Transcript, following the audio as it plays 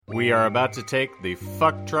We are about to take the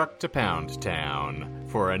fuck truck to Pound Town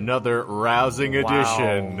for another rousing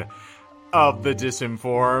edition of the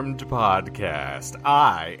Disinformed Podcast.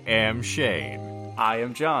 I am Shane. I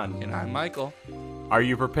am John. And I'm Michael. Are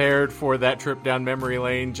you prepared for that trip down memory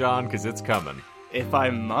lane, John? Because it's coming. If I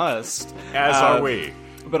must. As are we.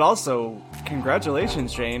 But also,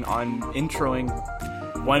 congratulations, Shane, on introing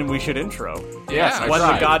when we should intro. Yes, when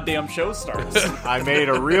the goddamn show starts. I made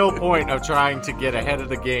a real point of trying to get ahead of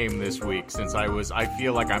the game this week since I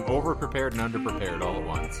feel like I'm over-prepared and under-prepared all at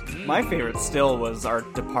once. My favorite still was our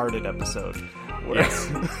Departed episode. Yes.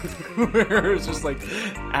 Where it was just like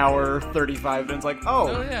hour 35 minutes, like,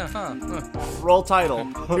 Oh, yeah, huh. roll title.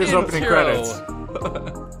 Here's opening Intro. credits.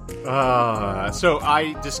 So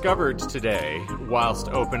I discovered today, whilst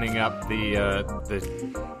opening up the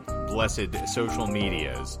blessed social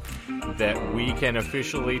medias, that we can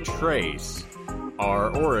officially trace our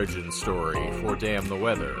origin story for Damn the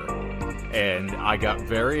Weather. And I got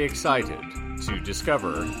very excited to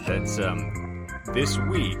discover that this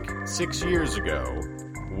week, 6 years ago,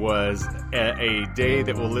 was a day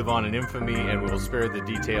that will live on in infamy, and we will spare the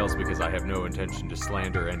details because I have no intention to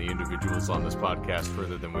slander any individuals on this podcast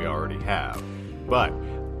further than we already have. But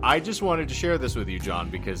I just wanted to share this with you, John,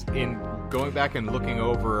 because in going back and looking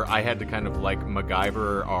over, I had to kind of like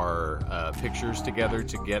MacGyver our pictures together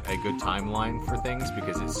to get a good timeline for things,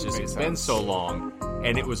 because it's been so long,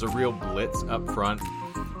 and it was a real blitz up front.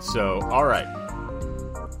 So, all right.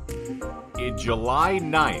 In July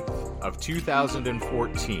 9th of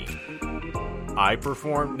 2014, I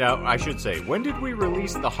performed... Now, I should say, when did we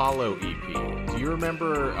release the Hollow EP? Do you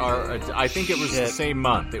remember? I think it was the same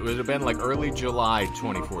month. It would have been like early July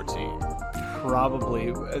 2014.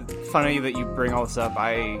 Probably. Funny that you bring all this up.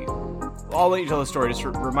 I'll let you tell the story. Just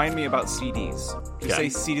remind me about CDs. Just say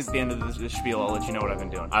CDs at the end of the spiel. I'll let you know what I've been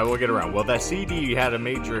doing. I will get around. Well, that CD had a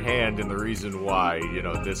major hand in the reason why,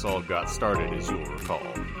 this all got started, as you'll recall.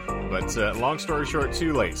 But long story short,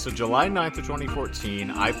 too late. So July 9th of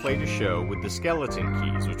 2014, I played a show with the Skeleton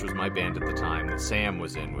Keys, which was my band at the time that Sam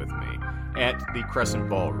was in with me, at the Crescent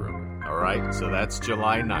Ballroom. All right, so that's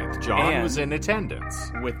July 9th. John was in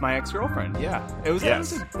attendance. With my ex-girlfriend, yeah. That was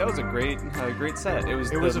a great set. It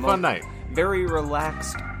was a fun night. Very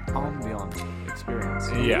relaxed, ambient experience.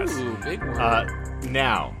 Yes. Ooh, big word.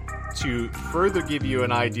 Now, to further give you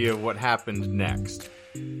an idea of what happened next,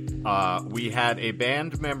 we had a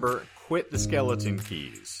band member quit the Skeleton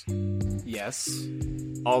Keys. Yes.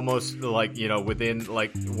 Almost within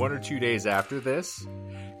 1 or 2 days after this.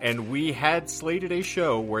 And we had slated a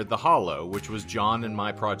show where The Hollow, which was John and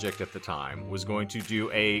my project at the time, was going to do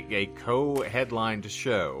a co-headlined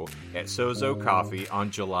show at Sozo Coffee on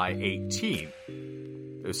July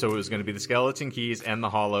 18th. So it was going to be the Skeleton Keys and The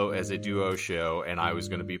Hollow as a duo show, and I was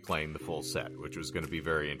going to be playing the full set, which was going to be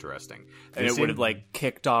very interesting. And it would have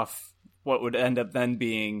kicked off what would end up then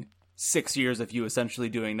being 6 years of you essentially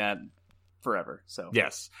doing that forever. So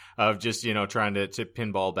yes, of just trying to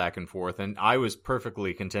pinball back and forth, and I was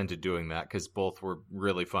perfectly contented doing that because both were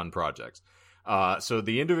really fun projects. So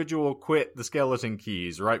the individual quit the Skeleton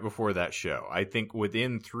Keys right before that show. I think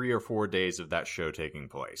within 3 or 4 days of that show taking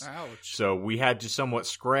place. Ouch. So we had to somewhat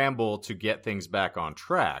scramble to get things back on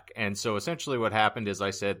track. And so essentially what happened is I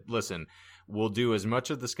said, listen, we'll do as much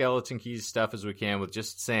of the Skeleton Keys stuff as we can with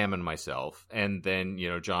just Sam and myself. And then,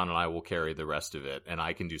 John and I will carry the rest of it. And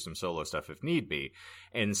I can do some solo stuff if need be.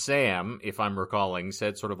 And Sam, if I'm recalling,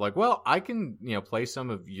 said sort of like, well, I can, play some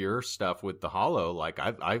of your stuff with The Hollow. Like,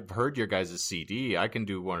 I've heard your guys' CD. I can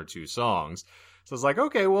do 1 or 2 songs. So I was like,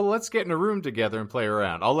 okay, well, let's get in a room together and play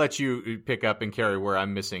around. I'll let you pick up and carry where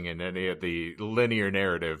I'm missing in any of the linear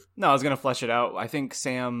narrative. No, I was going to flesh it out. I think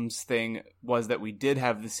Sam's thing was that we did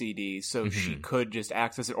have the CD, so she could just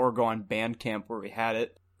access it or go on Bandcamp where we had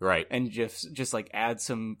it. Right. And just add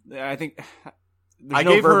some, I think... I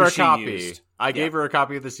gave her a copy. I gave her a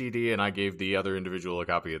copy of the CD, and I gave the other individual a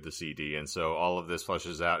copy of the CD, and so all of this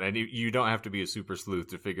flushes out. And you don't have to be a super sleuth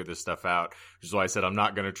to figure this stuff out, which is why I said I'm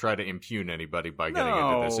not going to try to impugn anybody by getting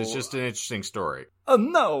into this. It's just an interesting story.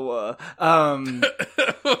 No.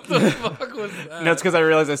 What the fuck was that? No, it's because I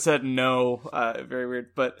realized I said no. Very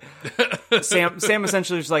weird. But Sam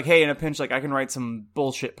essentially was like, hey, in a pinch, I can write some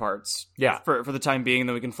bullshit parts. Yeah. For the time being, and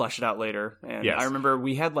then we can flesh it out later. And yes. I remember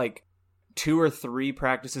we had 2 or 3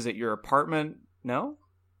 practices at your apartment. No?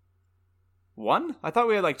 1? I thought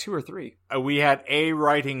we had 2 or 3. We had a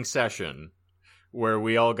writing session where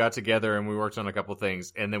we all got together and we worked on a couple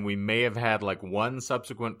things, and then we may have had like one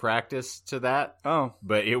subsequent practice to that. Oh.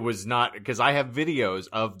 But it was not, because I have videos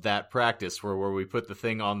of that practice where we put the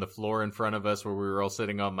thing on the floor in front of us, where we were all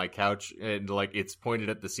sitting on my couch and like it's pointed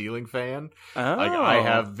at the ceiling fan. Oh. Like I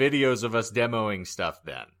have videos of us demoing stuff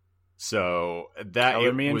then. So that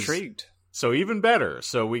Color me intrigued. So even better.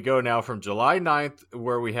 So we go now from July 9th,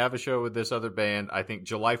 where we have a show with this other band. I think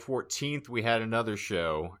July 14th, we had another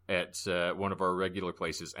show at one of our regular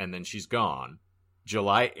places, and then she's gone.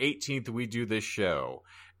 July 18th, we do this show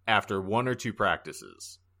after 1 or 2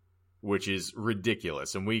 practices, which is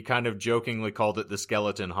ridiculous. And we kind of jokingly called it the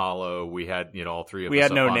Skeleton Hollow. We had, all 3 of us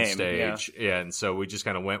had up no on name, stage. Yeah. And so we just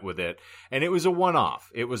kind of went with it. And it was a one-off.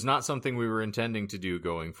 It was not something we were intending to do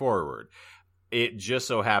going forward. It just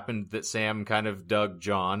so happened that Sam kind of dug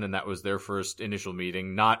John, and that was their first initial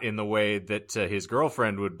meeting, not in the way that his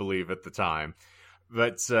girlfriend would believe at the time.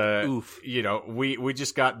 But, we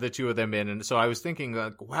just got the 2 of them in. And so I was thinking,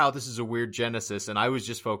 like, wow, this is a weird genesis. And I was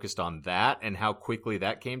just focused on that and how quickly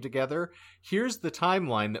that came together. Here's the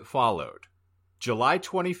timeline that followed. July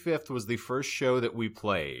 25th was the first show that we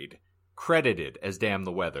played, credited as Damn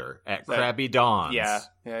the Weather, at Krabby Dawn's.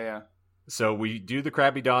 Yeah. So we do the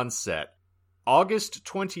Krabby Dawn's set. August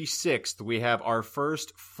 26th, we have our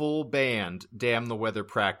first full band Damn the Weather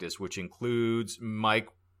practice, which includes Mike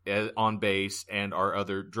on bass and our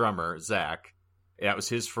other drummer, Zach. That was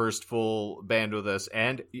his first full band with us.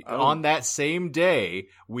 And on that same day,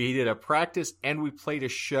 we did a practice and we played a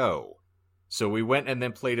show. So we went and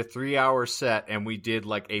then played a 3-hour set, and we did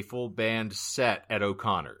like a full band set at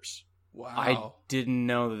O'Connor's. Wow. I didn't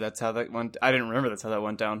know that's how that went. I didn't remember that's how that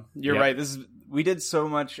went down. You're Yep. right. We did so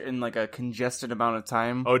much in like a congested amount of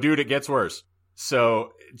time. Oh, dude, it gets worse.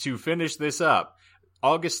 So to finish this up,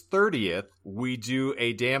 August 30th, we do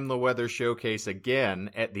a Damn the Weather showcase again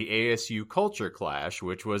at the ASU Culture Clash,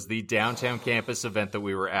 which was the downtown campus event that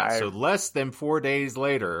we were at. So less than 4 days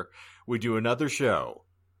later, we do another show.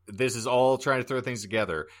 This is all trying to throw things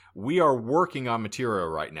together. We are working on material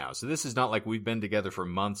right now. So this is not like we've been together for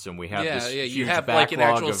months and we have this huge you have backlog like an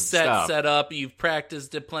actual of set stuff. set up. You've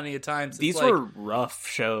practiced it plenty of times. These were rough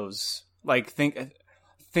shows. Like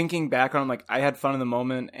thinking back on them, like I had fun in the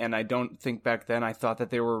moment, and I don't think back then I thought that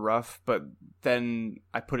they were rough, but then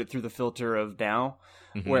I put it through the filter of now,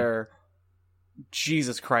 where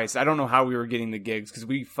Jesus Christ, I don't know how we were getting the gigs because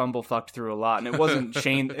we fucked through a lot, and it wasn't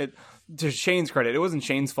Shane. To Shane's credit, it wasn't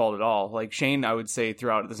Shane's fault at all. Like Shane, I would say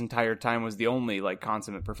throughout this entire time was the only like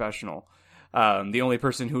consummate professional, the only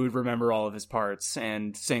person who would remember all of his parts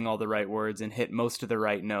and sing all the right words and hit most of the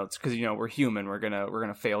right notes. Because we're human, we're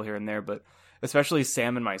gonna fail here and there, but especially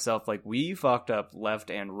Sam and myself, like we fucked up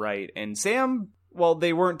left and right. And Sam, well,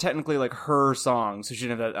 they weren't technically like her songs, so she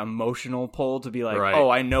didn't have that emotional pull to be like, right. Oh,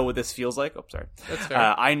 I know what this feels like. Oh, sorry, that's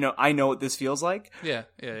fair. I know what this feels like. Yeah.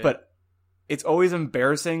 But it's always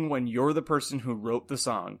embarrassing when you're the person who wrote the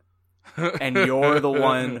song and you're the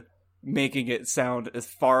one making it sound as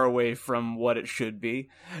far away from what it should be.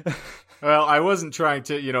 Well, I wasn't trying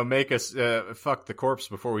to, make us fuck the corpse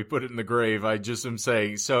before we put it in the grave. I just am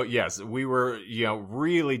saying, so yes, we were,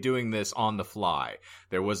 really doing this on the fly.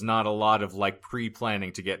 There was not a lot of like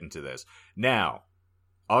pre-planning to get into this. Now,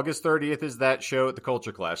 August 30th is that show at the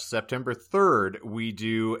Culture Clash. September 3rd, we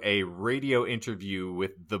do a radio interview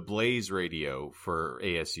with the Blaze Radio for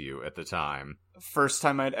ASU at the time. First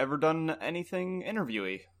time I'd ever done anything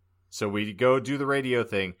interviewee. So we go do the radio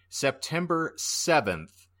thing. September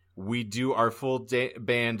 7th, we do our full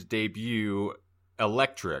band debut,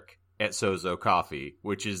 Electric, at Sozo Coffee,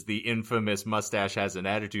 which is the infamous Mustache Has an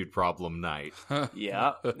Attitude Problem night.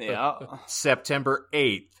 Yeah. September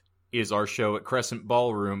 8th is our show at Crescent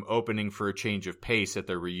Ballroom, opening for a change of pace at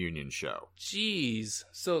their reunion show. Jeez.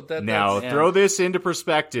 So throw this into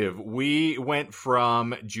perspective. We went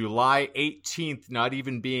from July 18th not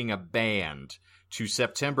even being a band to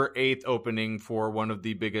September 8th opening for one of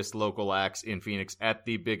the biggest local acts in Phoenix at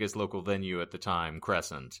the biggest local venue at the time,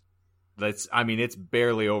 Crescent. It's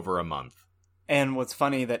barely over a month. And what's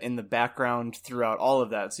funny that in the background throughout all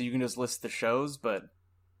of that, so you can just list the shows, but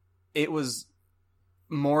it was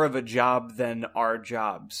more of a job than our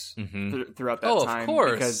jobs throughout that time. Of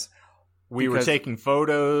course. Because we were taking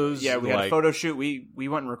photos. Yeah, we had a photo shoot. We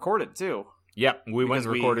went and recorded too. Yep, we went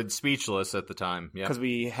and recorded Speechless at the time. Yeah, because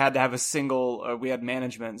we had to have a single. We had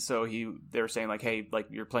management, so they were saying like, "Hey, like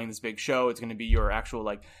you're playing this big show. It's going to be your actual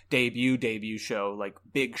like debut show, like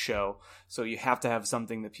big show. So you have to have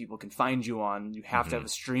something that people can find you on. You have to have a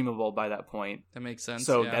streamable by that point. That makes sense.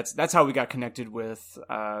 So that's how we got connected with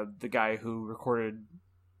the guy who recorded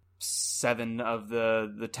 7 of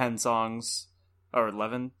the 10 songs or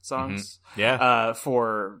 11 songs. Yeah.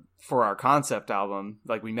 For our concept album.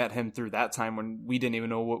 Like, we met him through that time when we didn't even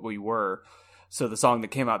know what we were. So the song that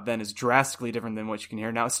came out then is drastically different than what you can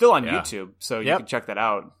hear now. It's still on YouTube, so you can check that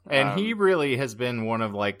out. And he really has been one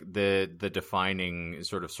of like the defining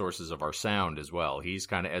sort of sources of our sound as well. He's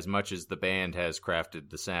kind of, as much as the band has crafted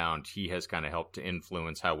the sound, he has kind of helped to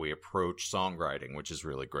influence how we approach songwriting, which is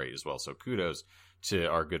really great as well. So kudos to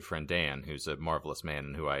our good friend Dan, who's a marvelous man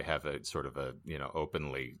and who I have a sort of a,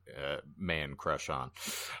 openly man crush on.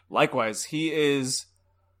 Likewise, he's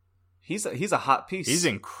a hot piece. He's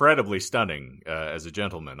incredibly stunning as a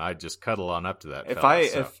gentleman. I'd just cuddle on up to that.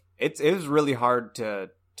 It was really hard to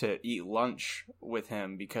eat lunch with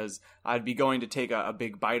him because I'd be going to take a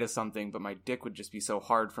big bite of something, but my dick would just be so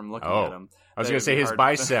hard from looking at him. I was going to say his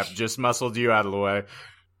bicep just muscled you out of the way.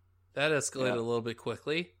 That escalated a little bit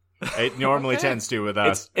quickly. It normally tends to with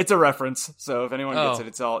us. It's a reference, so if anyone gets it,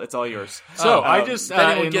 it's all yours. So I just if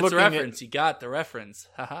anyone gets the reference, you got the reference.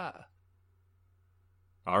 Haha.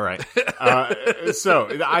 All right. It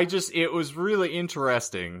was really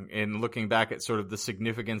interesting in looking back at sort of the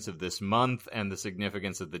significance of this month and the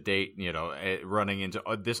significance of the date, running into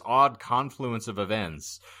this odd confluence of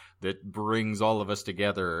events that brings all of us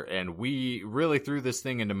together. And we really threw this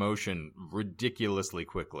thing into motion ridiculously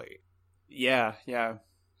quickly. Yeah.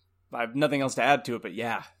 I have nothing else to add to it, but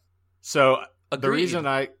yeah. So Agreed. The reason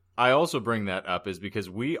I also bring that up is because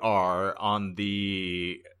we are on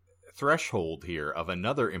the threshold here of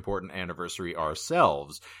another important anniversary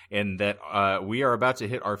ourselves, in that we are about to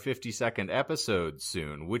hit our 52nd episode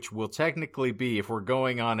soon, which will technically be, if we're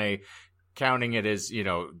going on counting it as,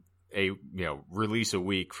 release a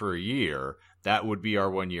week for a year, that would be our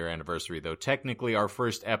 1 year anniversary. Though technically our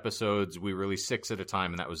first episodes, we released 6 at a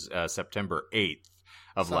time, and that was September 8th.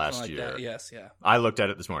 Of Something last like year. That. Yes, yeah. I looked at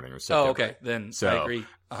it this morning. It was September. Oh, okay. Then I agree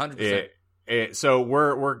 100%. So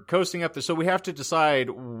we're coasting up. So we have to decide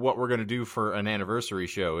what we're going to do for an anniversary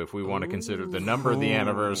show, if we want to consider the number of the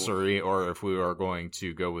anniversary, or if we are going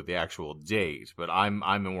to go with the actual date. But I'm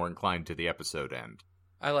more inclined to the episode end.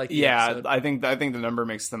 I like the episode. I think the number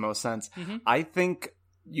makes the most sense. Mm-hmm. I think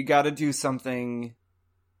you got to do something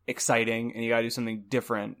exciting and you got to do something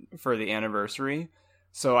different for the anniversary.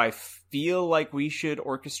 So I feel like we should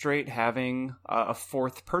orchestrate having a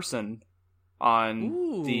fourth person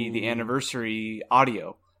on the anniversary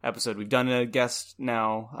audio episode. We've done a guest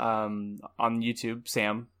now on YouTube,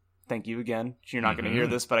 Sam. Thank you again. You're not going to hear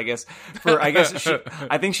this, but I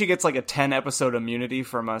think she gets like a 10 episode immunity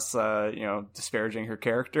from us, disparaging her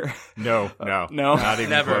character. No, not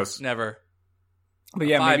even close. Never. But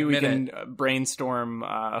yeah, maybe we can brainstorm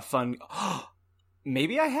a fun.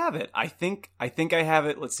 Maybe I have it. I think I have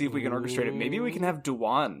it. Let's see if we can orchestrate it. Maybe we can have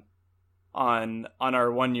Duan on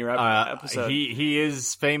our 1 year episode. He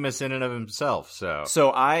is famous in and of himself.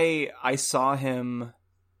 So I saw him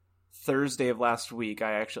Thursday of last week.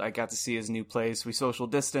 I got to see his new place. We social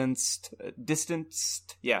distanced.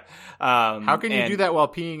 Yeah. How can you do that while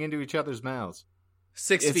peeing into each other's mouths?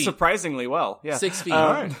 6 feet. Surprisingly well. Yeah. 6 feet.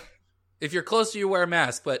 All right. If you're closer, you wear a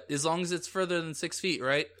mask, but as long as it's further than 6 feet,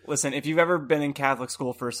 right? Listen, if you've ever been in Catholic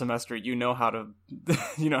school for a semester, you know how to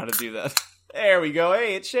do that. There we go.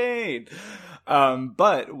 Hey, it's Shane.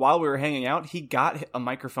 But while we were hanging out, he got a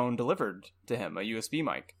microphone delivered to him, a USB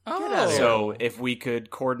mic. Oh. So if we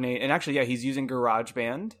could coordinate, and actually, yeah, he's using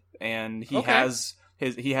GarageBand, and he's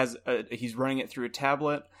running it through a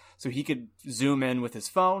tablet. So he could zoom in with his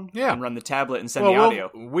phone and run the tablet and send the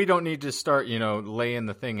audio. We don't need to start, laying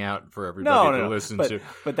the thing out for everybody to listen to.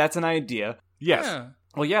 But that's an idea. Yes. Yeah.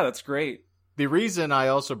 Well, yeah, that's great. The reason I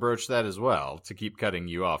also broached that as well, to keep cutting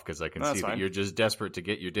you off, because I can see fine. that you're just desperate to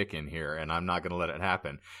get your dick in here, and I'm not going to let it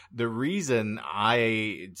happen. The reason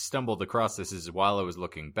I stumbled across this is while I was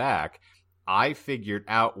looking back, I figured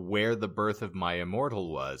out where the birth of my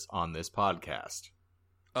immortal was on this podcast.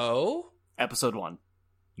 Oh? Episode 1.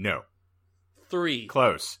 No. 3.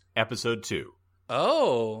 Close. Episode 2.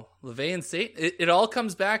 Oh, LaVeyan Satan. It all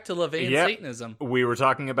comes back to LaVeyan Satanism. We were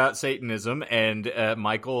talking about Satanism, and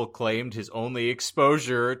Michael claimed his only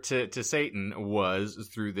exposure to Satan was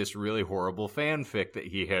through this really horrible fanfic that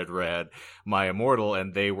he had read, My Immortal,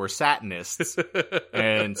 and they were Satanists.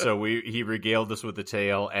 And so he regaled us with the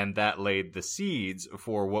tale, and that laid the seeds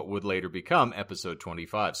for what would later become episode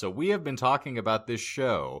 25. So we have been talking about this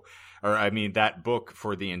show, that book,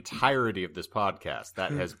 for the entirety of this podcast.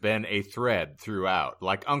 That has been a thread throughout,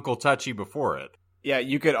 like Uncle Touchy before it. Yeah,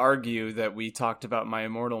 you could argue that we talked about My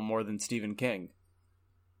Immortal more than Stephen King.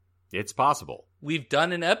 It's possible. We've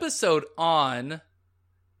done an episode on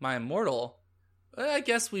My Immortal. I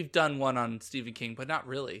guess we've done one on Stephen King, but not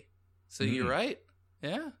really. So You're right.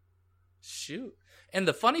 Yeah. Shoot. And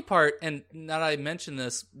the funny part, and now that I mention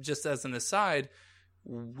this just as an aside,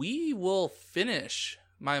 we will finish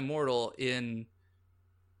My Immortal in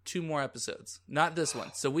 2 more episodes. Not this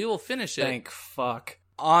one. So we will finish it. Thank fuck.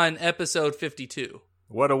 On episode 52.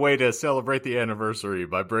 What a way to celebrate the anniversary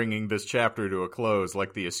by bringing this chapter to a close,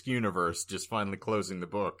 like the Askewniverse just finally closing the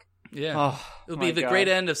book. Yeah. Oh, It'll be the great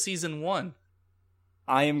end of season 1.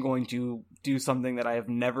 I am going to do something that I have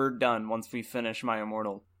never done once we finish My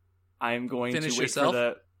Immortal. I am going Finish to wait yourself?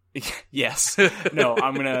 for the Yes. No,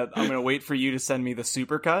 I'm gonna wait for you to send me the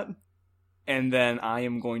supercut, and then I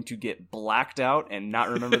am going to get blacked out and not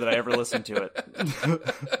remember that I ever listened to it.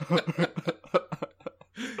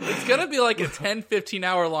 It's going to be like a 10, 15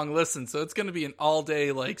 hour long listen, so it's going to be an all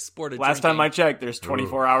day like sport of Last drinking. time I checked, there's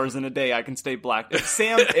 24 hours in a day I can stay blacked. If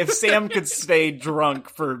Sam could stay drunk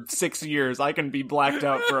for 6 years, I can be blacked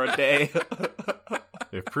out for a day.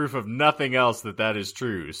 If proof of nothing else that is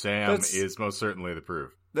true, Sam is most certainly the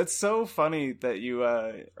proof. That's so funny that you,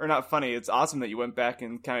 or not funny, it's awesome that you went back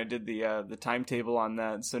and kind of did the timetable on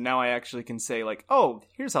that. So now I actually can say, like, oh,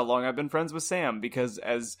 here's how long I've been friends with Sam, because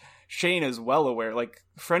as Shane is well aware, like,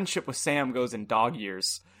 friendship with Sam goes in dog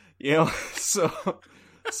years, you know?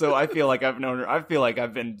 So I feel like I've known her, I feel like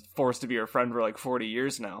I've been forced to be her friend for like 40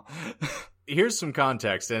 years now. Here's some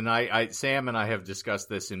context, and Sam and I have discussed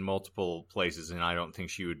this in multiple places, and I don't think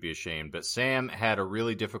she would be ashamed, but Sam had a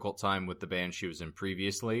really difficult time with the band she was in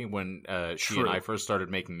previously when she and I first started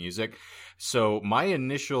making music. So my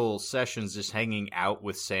initial sessions just hanging out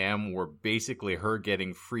with Sam were basically her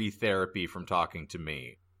getting free therapy from talking to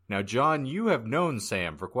me. Now, John, you have known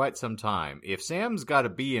Sam for quite some time. If Sam's got a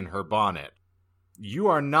bee in her bonnet, you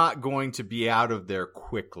are not going to be out of there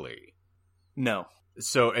quickly. No.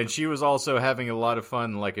 So, and she was also having a lot of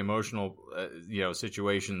fun, like emotional,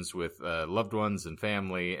 situations with loved ones and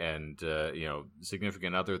family and,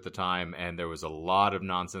 significant other at the time. And there was a lot of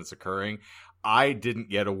nonsense occurring. I didn't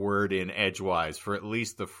get a word in edgewise for at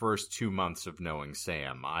least the first 2 months of knowing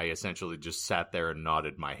Sam. I essentially just sat there and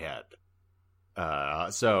nodded my head.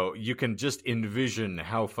 So you can just envision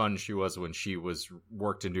how fun she was when she was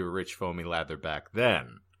worked into a rich foamy lather back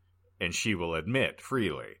then. And she will admit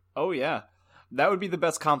freely. Oh, yeah. That would be the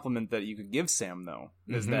best compliment that you could give Sam, though,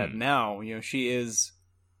 is that now, she is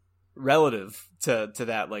relative to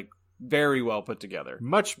that, like, very well put together.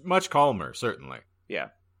 Much calmer, certainly. Yeah.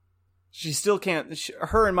 She still can't,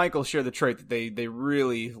 her and Michael share the trait that they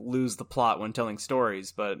really lose the plot when telling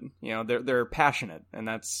stories, but, they're passionate, and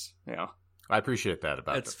that's, I appreciate that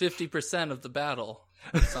about That's them. 50% of the battle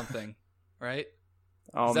or something, right?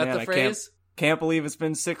 Oh, Is that man, the phrase? Can't believe it's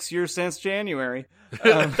been 6 years since January.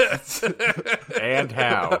 And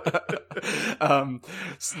how?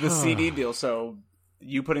 The CD deal. So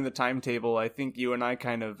you putting the timetable, I think you and I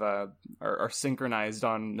kind of are synchronized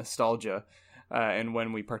on nostalgia and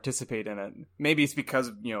when we participate in it. Maybe it's because,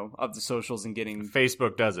 of the socials and getting...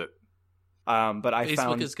 Facebook does it. But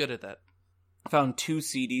Facebook is good at that. I found 2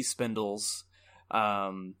 CD spindles.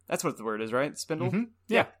 That's what the word is, right? Spindle? Mm-hmm.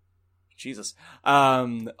 Yeah. Jesus.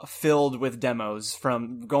 Filled with demos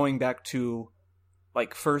from going back to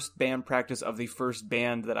like first band practice of the first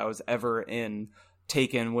band that I was ever in,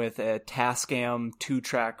 taken with a Tascam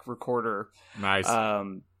 2-track recorder. Nice.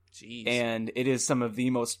 Jeez. And it is some of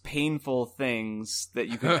the most painful things that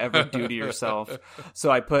you could ever do to yourself.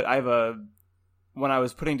 So when I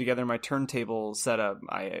was putting together my turntable setup,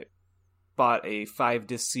 I bought a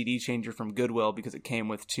 5-disc CD changer from Goodwill because it came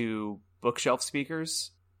with 2 bookshelf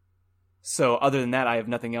speakers. So other than that, I have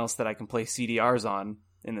nothing else that I can play CDRs on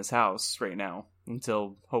in this house right now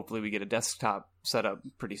until hopefully we get a desktop set up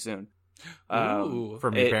pretty soon. Ooh.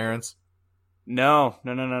 From your parents? No.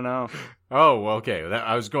 Oh, okay.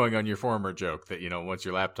 I was going on your former joke that, once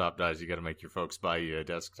your laptop dies, you got to make your folks buy you a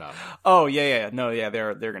desktop. Oh, yeah. No, yeah,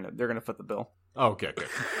 they're gonna foot the bill. Okay, good.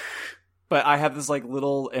 But I have this like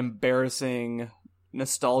little embarrassing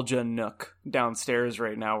nostalgia nook downstairs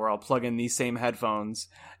right now where I'll plug in these same headphones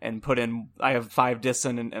and I have 5 discs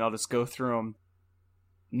in and I'll just go through them.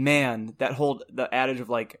 Man, the adage of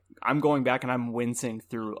like, I'm going back and I'm wincing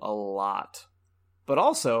through a lot. But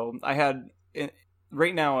also,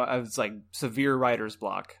 right now I was like severe writer's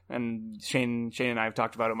block, and Shane and I have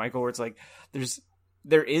talked about it, Michael, where it's like,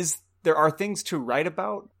 there are things to write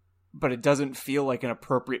about, but it doesn't feel like an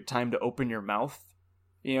appropriate time to open your mouth.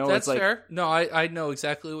 That's it's like, fair. No, I know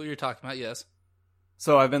exactly what you're talking about, yes.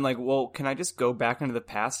 So I've been like, well, can I just go back into the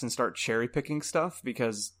past and start cherry picking stuff?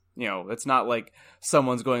 Because You know, it's not like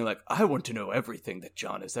someone's going like, I want to know everything that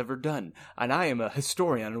John has ever done, and I am a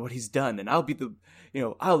historian on what he's done, and I'll be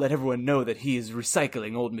I'll let everyone know that he is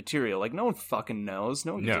recycling old material. Like, no one fucking knows.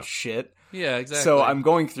 No one gives a shit. Yeah, exactly. So I'm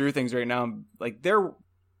going through things right now. Like,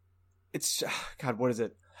 it's, God, what is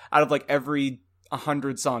it? Out of like every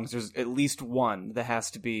 100 songs, there's at least one that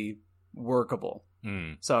has to be workable.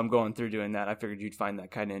 So I'm going through doing that. I figured you'd find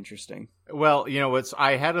that kind of interesting. Well,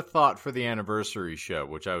 I had a thought for the anniversary show,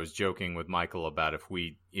 which I was joking with Michael about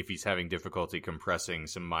if he's having difficulty compressing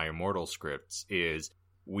some My Immortal scripts, is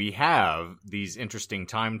we have these interesting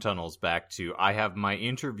time tunnels back to, I have my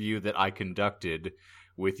interview that I conducted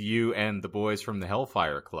with you and the boys from the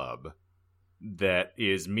Hellfire Club. That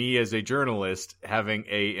is me as a journalist having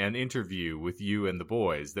an interview with you and the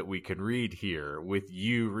boys that we can read here, with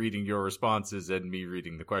you reading your responses and me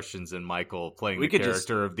reading the questions and Michael playing the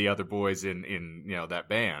character of the other boys in that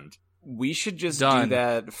band. We should just do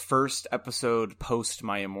that first episode post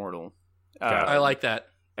My Immortal. I like that.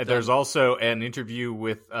 There's also an interview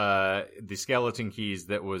with the Skeleton Keys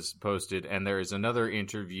that was posted, and there is another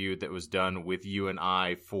interview that was done with you and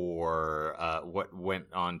I for what went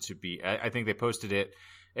on to be, I think they posted it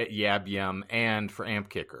at Yab Yum and for Amp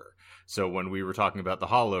Kicker. So when we were talking about the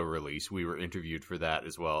Hollow release, we were interviewed for that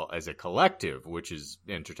as well as a collective, which is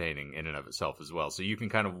entertaining in and of itself as well. So you can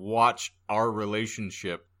kind of watch our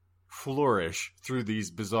relationship flourish through these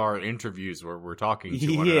bizarre interviews where we're talking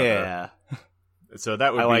to one another. So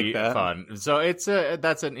that would be fun. So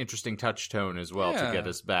that's an interesting touch tone as well to get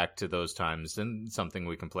us back to those times, and something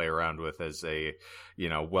we can play around with as a,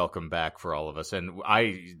 welcome back for all of us. And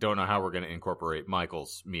I don't know how we're going to incorporate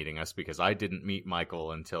Michael's meeting us, because I didn't meet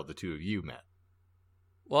Michael until the two of you met.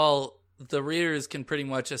 Well, the readers can pretty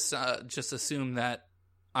much just assume that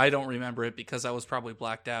I don't remember it because I was probably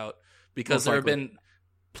blacked out, because there have been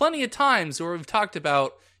plenty of times where we've talked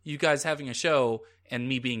about you guys having a show and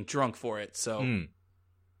me being drunk for it. So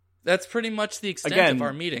that's pretty much the extent of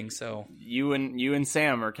our meeting. So you and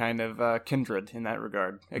Sam are kind of kindred in that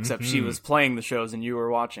regard, except she was playing the shows and you were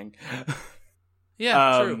watching.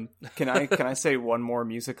 Yeah, true. Can I say one more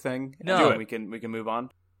music thing? No, and we can move on.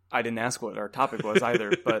 I didn't ask what our topic was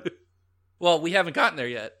either, but well, we haven't gotten there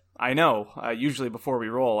yet. I know. Usually before we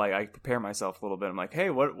roll, I prepare myself a little bit. I'm like, hey,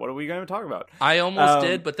 what are we going to talk about? I almost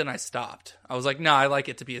did, but then I stopped. I was like, no, I like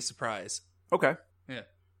it to be a surprise. Okay. Yeah.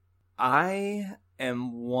 I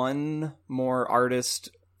am one more artist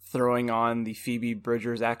throwing on the Phoebe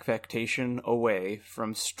Bridgers affectation away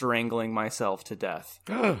from strangling myself to death.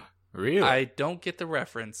 Really? I don't get the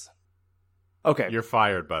reference. Okay. You're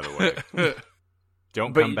fired, by the way.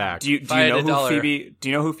 Don't come back. Do you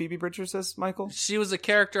know who Phoebe Bridgers is, Michael? She was a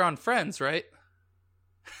character on Friends, right?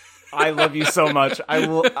 I love you so much. I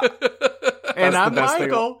will. And I'm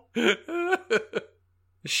Michael.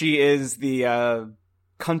 She is the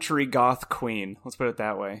country goth queen. Let's put it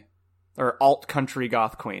that way, or alt country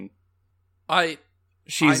goth queen.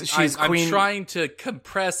 She's queen. I'm trying to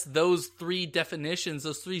compress those three definitions,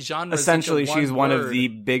 those three genres. Essentially, into she's one word. of the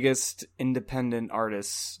biggest independent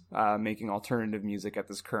artists making alternative music at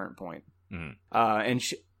this current point. And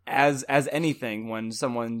she, as anything, when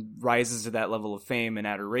someone rises to that level of fame and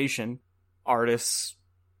adoration, artists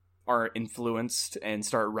are influenced and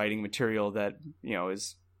start writing material that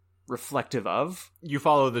is reflective of. You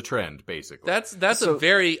follow the trend, basically. That's a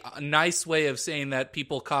very nice way of saying that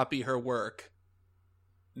people copy her work.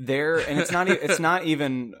 And it's not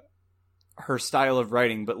even her style of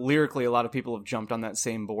writing, but lyrically, a lot of people have jumped on that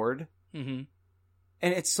same board. Mm-hmm.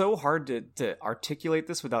 And it's so hard to articulate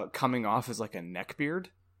this without coming off as like a neckbeard.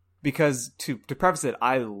 Because to preface it,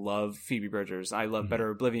 I love Phoebe Bridgers. I love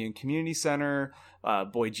Better Oblivion Community Center,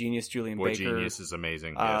 Boy Genius, Julian Baker. Boy Genius is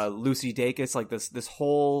amazing. Yes. Lucy Dacus, like this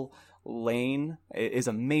whole lane is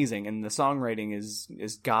amazing, and the songwriting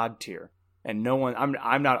is god tier. And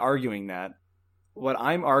I'm not arguing that. What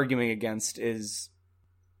I'm arguing against is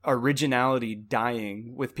originality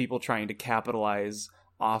dying with people trying to capitalize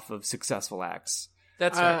off of successful acts.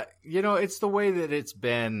 That's right. It's the way that it's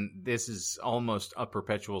been. This is almost a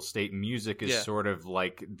perpetual state. Music is sort of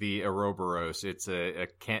like the Ouroboros. It's a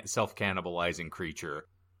self-cannibalizing creature.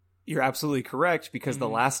 You're absolutely correct, because the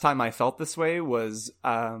last time I felt this way was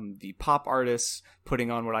the pop artists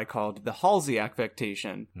putting on what I called the Halsey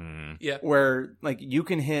affectation. Yeah. Where like you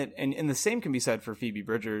can hit, and the same can be said for Phoebe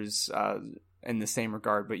Bridgers in the same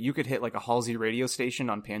regard, but you could hit like a Halsey radio station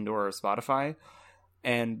on Pandora or Spotify,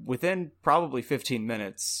 and within probably 15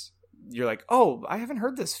 minutes, you're like, oh, I haven't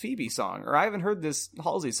heard this Phoebe song, or I haven't heard this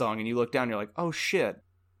Halsey song, and you look down, and you're like, oh shit.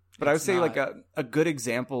 But I would say like a good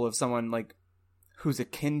example of someone like who's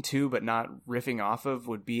akin to but not riffing off of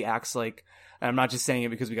would be acts like And I'm not just saying it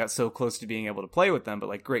because we got so close to being able to play with them, but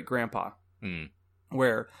like Great Grandpa,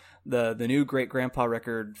 where the new Great Grandpa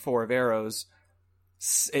record, Four of Arrows,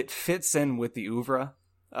 it fits in with the oeuvre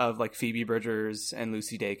of like Phoebe Bridgers and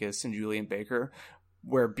Lucy Dacus and Julian Baker,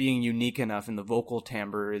 where being unique enough in the vocal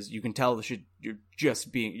timbre is, you can tell you're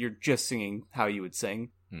just singing how you would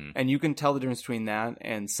sing. And you can tell the difference between that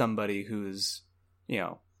and somebody who's,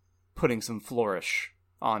 putting some flourish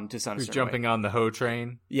on to sound a certain jumping way. On the hoe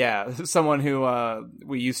train. Yeah, someone who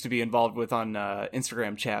we used to be involved with on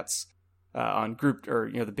Instagram chats, on group, or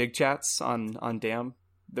the big chats on Damn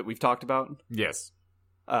that we've talked about. Yes.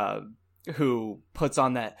 Who puts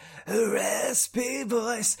on that raspy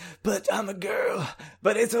voice, but I'm a girl,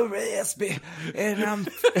 but it's a raspy, and I'm...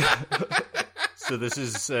 So this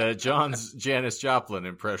is John's Janis Joplin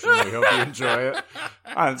impression. We hope you enjoy it.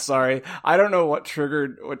 I'm sorry. I don't know what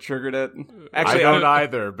triggered it. Actually, I don't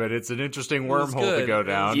either, but it's an interesting wormhole to go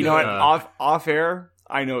down. You know what? Off air,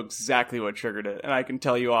 I know exactly what triggered it, and I can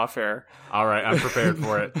tell you off air. All right, I'm prepared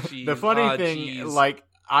for it. The funny thing, like,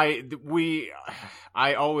 I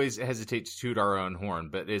always hesitate to toot our own horn,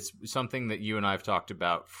 but it's something that you and I have talked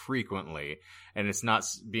about frequently, and it's not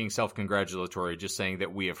being self-congratulatory, just saying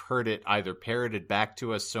that we have heard it either parroted back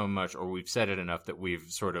to us so much, or we've said it enough that we've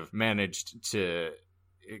sort of managed to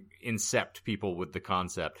incept people with the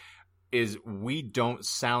concept, is we don't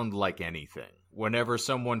sound like anything. Whenever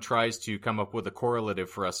someone tries to come up with a correlative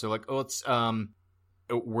for us, they're like, oh,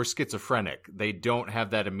 we're schizophrenic. They don't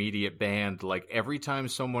have that immediate band. Like, every time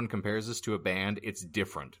someone compares us to a band, it's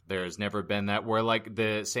different. There's never been that where, like,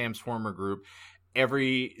 the Sam's former group,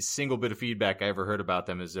 every single bit of feedback I ever heard about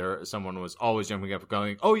them is someone was always jumping up and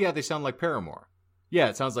going, oh yeah, they sound like Paramore. Yeah,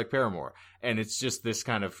 it sounds like Paramore. And it's just this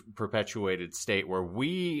kind of perpetuated state where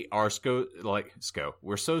we are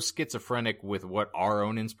we're so schizophrenic with what our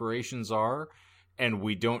own inspirations are, and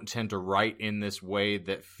we don't tend to write in this way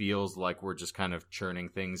that feels like we're just kind of churning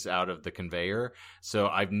things out of the conveyor. So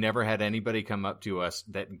I've never had anybody come up to us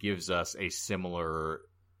that gives us a similar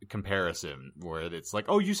comparison where it's like,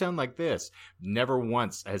 oh, you sound like this. Never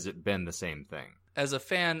once has it been the same thing. As a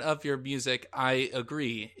fan of your music, I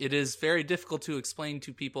agree. It is very difficult to explain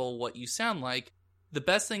to people what you sound like. The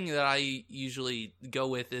best thing that I usually go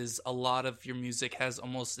with is a lot of your music has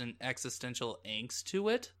almost an existential angst to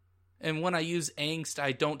it. And when I use angst,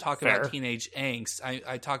 I don't talk about teenage angst.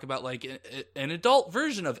 I talk about like an adult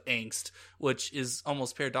version of angst, which is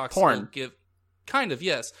almost paradoxical. Porn. Kind of,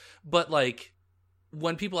 yes. But like,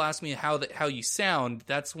 when people ask me how you sound,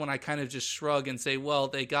 that's when I kind of just shrug and say,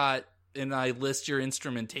 well, and I list your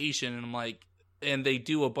instrumentation, and I'm like, and they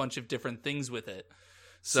do a bunch of different things with it.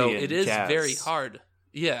 So it is very hard.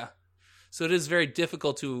 Yeah. So it is very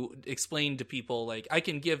difficult to explain to people. Like, I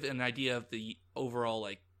can give an idea of the overall,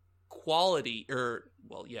 like, quality,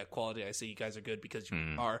 quality. I say you guys are good because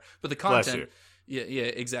you are, but the content, yeah,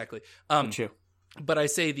 exactly. But I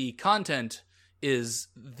say the content is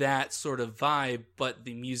that sort of vibe, but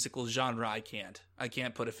the musical genre, I can't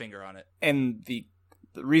put a finger on it. And the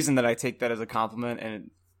reason that I take that as a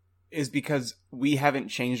compliment is because we haven't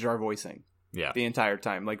changed our voicing the entire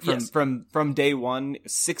time. Like from day one,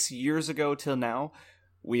 6 years ago till now,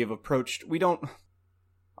 we have approached,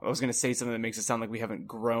 I was going to say something that makes it sound like we haven't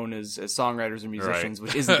grown as songwriters or musicians,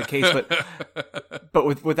 which isn't the case,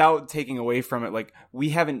 but without taking away from it, like, we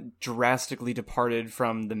haven't drastically departed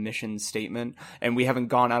from the mission statement, and we haven't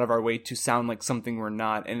gone out of our way to sound like something we're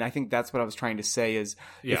not. And I think that's what I was trying to say is,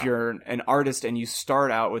 if you're an artist and you start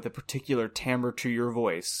out with a particular timbre to your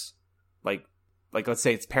voice, like let's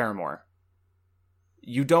say it's Paramore,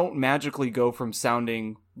 you don't magically go from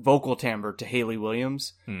sounding vocal timbre to Hayley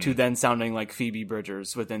Williams to then sounding like Phoebe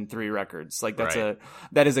Bridgers within 3 records. Like,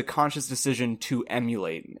 that is a conscious decision to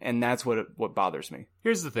emulate, and that's what bothers me.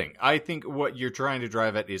 Here's the thing. I think what you're trying to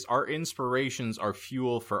drive at is our inspirations are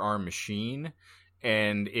fuel for our machine,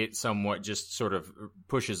 and it somewhat just sort of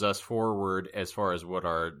pushes us forward as far as what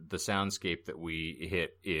the soundscape that we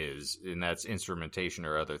hit is, and that's instrumentation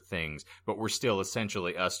or other things. But we're still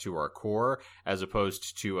essentially us to our core, as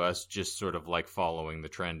opposed to us just sort of like following the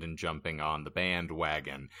trend and jumping on the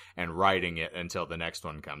bandwagon and riding it until the next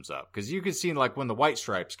one comes up. Because you can see, like, when the White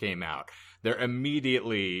Stripes came out, they're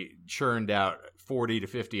immediately churned out 40 to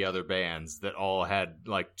 50 other bands that all had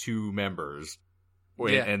like 2 members.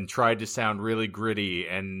 And tried to sound really gritty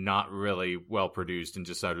and not really well produced and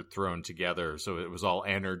just sort of thrown together. So it was all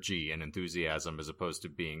energy and enthusiasm as opposed to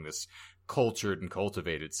being this cultured and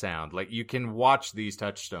cultivated sound. Like, you can watch these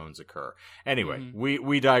touchstones occur. Anyway,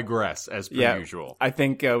 we digress as per usual. I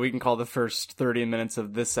think we can call the first 30 minutes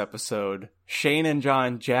of this episode, Shane and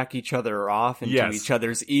John jack each other off into each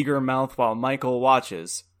other's eager mouth while Michael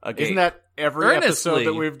watches Isn't that every episode Earnestly.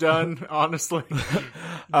 that we've done, honestly?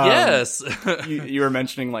 Yes. You were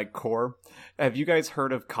mentioning like core. Have you guys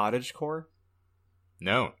heard of cottagecore?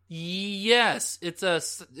 No. Yes, it's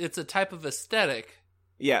a type of aesthetic.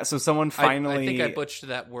 Yeah, so someone finally. I think I butchered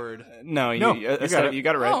that word. No, No, you you got it. You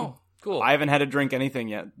got it right. Oh, cool. I haven't had to drink anything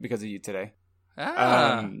yet because of you today.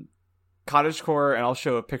 Ah. Cottagecore, and I'll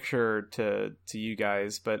show a picture to you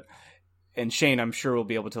guys, and Shane, I'm sure will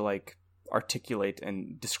be able to like articulate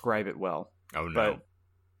and describe it well. Oh, no.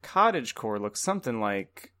 But cottagecore looks something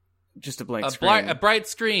like just a blank screen. A bright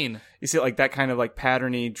screen. You see, like that kind of like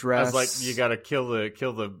patterny dress. I was like, you gotta kill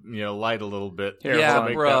the light a little bit. Here, Yeah, hold on.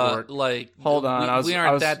 Make that bruh. work. Like, Hold on, we I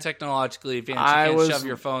aren't was- that technologically advanced. I You can't was- shove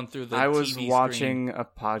your phone through the I was TV watching a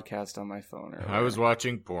podcast on my phone earlier. I was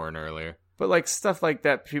watching porn earlier. But like stuff like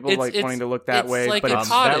that, people It's- like wanting to look that it's way. like but a it's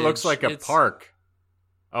cottage. That looks like a It's- park.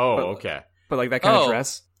 Oh, But- okay. but like that kind Oh. of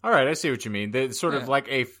dress. All right, I see what you mean. They're sort of Yeah. like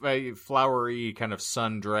a flowery kind of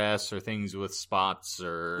sundress or things with spots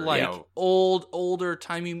or Like older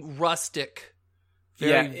timey rustic,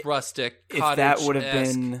 very Yeah, rustic. If that would have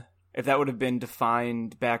cottage-esque. been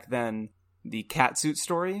defined back then, the catsuit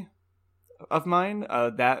story of mine,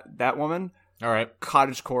 that woman, All right.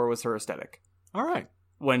 cottagecore was her aesthetic All right.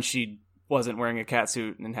 when she wasn't wearing a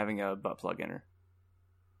catsuit and having a butt plug in her.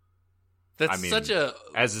 That's I mean, such a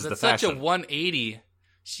as is the that's such a fashion. 180.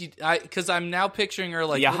 Because I'm now picturing her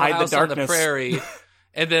like Yeah, Little hide the House on the darkness. prairie,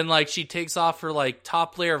 and then like she takes off her like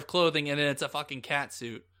top layer of clothing, and then it's a fucking cat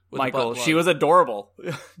suit. With a Michael, butt plug. she was adorable.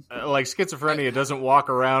 Like schizophrenia doesn't walk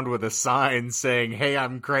around with a sign saying, "Hey,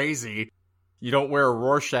 I'm crazy." You don't wear a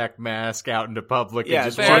Rorschach mask out into public Yeah, and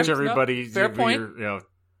just fair- watch everybody. fair be point.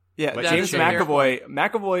 Yeah, Like, James that is a fair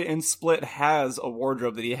McAvoy in Split has a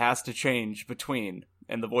wardrobe that he has to change between,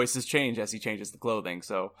 and the voices change as he changes the clothing.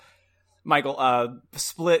 So, Michael,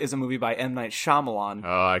 Split is a movie by M. Night Shyamalan.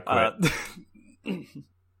 Oh, I quit.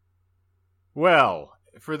 Well,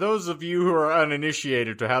 for those of you who are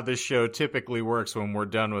uninitiated to how this show typically works when we're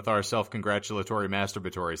done with our self-congratulatory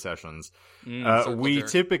masturbatory sessions, circle we jerk.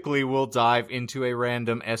 typically will dive into a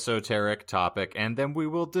random esoteric topic and then we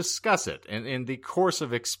will discuss it. And in the course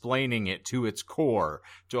of explaining it to its core,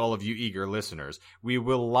 to all of you eager listeners, we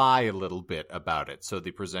will lie a little bit about it. So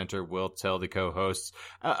the presenter will tell the co-hosts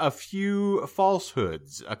a few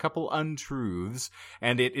falsehoods, a couple untruths,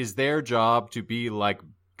 and it is their job to be like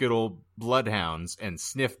good old bloodhounds and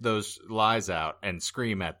sniff those lies out and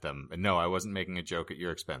scream at them. And no, I wasn't making a joke at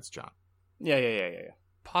your expense, John. Yeah.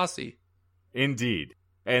 Posse. Indeed.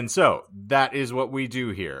 And so that is what we do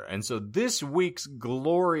here. And so this week's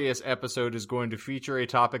glorious episode is going to feature a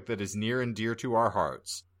topic that is near and dear to our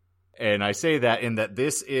hearts. And I say that in that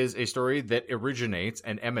this is a story that originates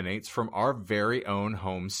and emanates from our very own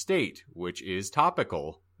home state, which is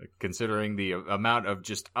topical, considering the amount of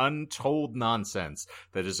just untold nonsense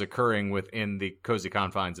that is occurring within the cozy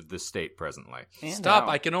confines of this state presently. And Stop! out.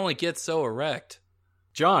 I can only get so erect.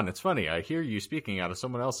 John, it's funny. I hear you speaking out of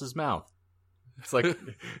someone else's mouth. It's like,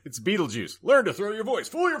 it's Beetlejuice. Learn to throw your voice.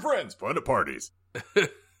 Fool your friends. Fun at parties.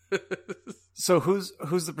 So who's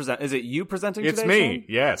the present? Is it you presenting It's today, me. Shane?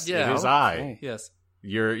 Yes, Yeah. it is I. Okay. Yes.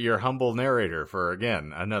 Your humble narrator for,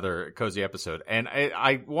 again, another cozy episode. And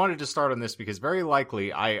I wanted to start on this because very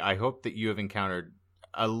likely I hope that you have encountered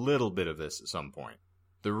a little bit of this at some point.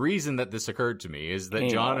 The reason that this occurred to me is that Anal.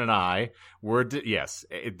 John and I were,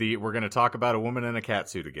 we're going to talk about a woman in a cat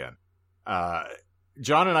suit again.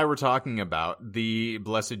 John and I were talking about the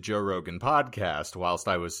Blessed Joe Rogan podcast whilst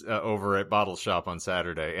I was over at Bottle Shop on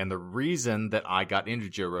Saturday. And the reason that I got into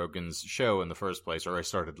Joe Rogan's show in the first place, or I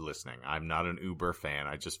started listening, I'm not an uber fan.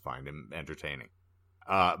 I just find him entertaining.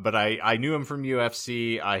 But I knew him from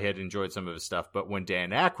UFC. I had enjoyed some of his stuff. But when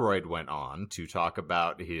Dan Aykroyd went on to talk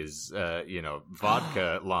about his,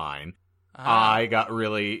 vodka line, I got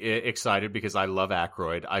really excited because I love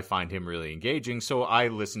Aykroyd. I find him really engaging, so I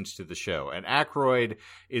listened to the show. And Aykroyd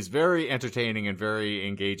is very entertaining and very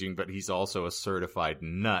engaging, but he's also a certified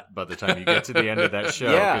nut by the time you get to the end of that show.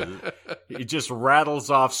 Yeah. 'Cause he just rattles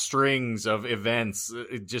off strings of events,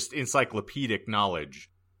 just encyclopedic knowledge.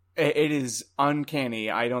 It is uncanny.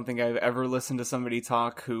 I don't think I've ever listened to somebody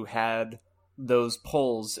talk who had those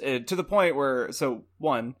polls to the point where, so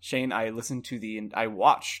one, Shane, I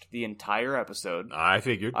watched the entire episode. I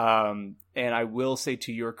figured. And I will say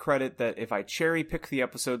to your credit that if I cherry pick the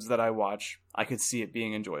episodes that I watch, I could see it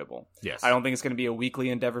being enjoyable. Yes. I don't think it's going to be a weekly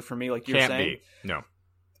endeavor for me, like you're Can't saying. be. No.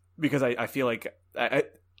 Because I feel like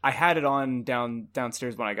I had it on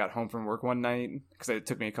downstairs when I got home from work one night because it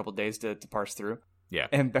took me a couple days to parse through. Yeah.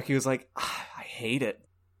 And Becky was like, I hate it.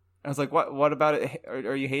 I was like, what about it?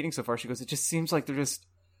 Are you hating so far? She goes, it just seems like they're just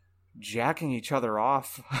jacking each other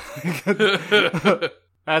off.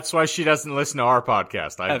 That's why she doesn't listen to our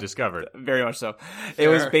podcast, I've discovered. Very much so. Fair. It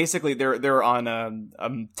was basically, they're on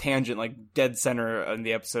a tangent, like dead center in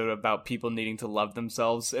the episode about people needing to love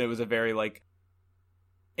themselves. And it was a very, like,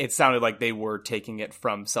 it sounded like they were taking it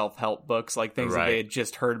from self-help books, like things that they had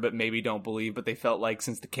just heard but maybe don't believe, but they felt like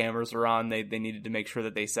since the cameras were on, they needed to make sure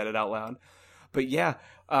that they said it out loud. But yeah,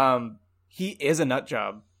 he is a nut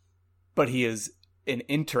job, but he is an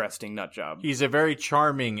interesting nut job. He's a very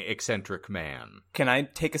charming, eccentric man. Can I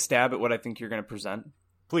take a stab at what I think you're going to present?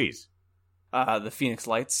 Please. The Phoenix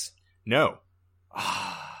Lights? No.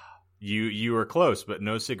 You were close, but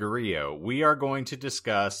no cigarillo. We are going to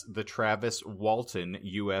discuss the Travis Walton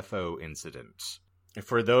UFO incident.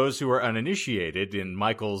 For those who are uninitiated, and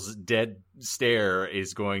Michael's dead stare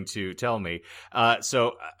is going to tell me,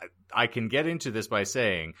 so I can get into this by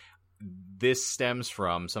saying this stems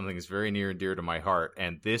from something that's very near and dear to my heart,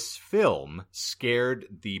 and this film scared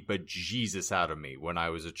the bejesus out of me when I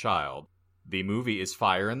was a child. The movie is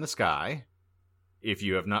Fire in the Sky. If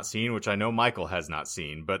you have not seen, which I know Michael has not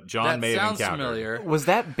seen, but John may have encountered. That sounds familiar. Was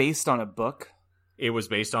that based on a book? It was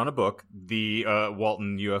based on a book, the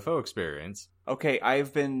Walton UFO Experience. Okay,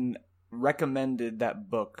 I've been recommended that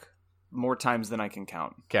book more times than I can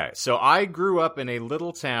count. Okay, so I grew up in a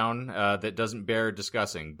little town that doesn't bear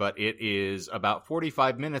discussing, but it is about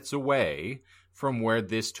 45 minutes away from where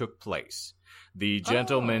this took place. The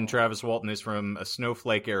gentleman, Travis Walton, is from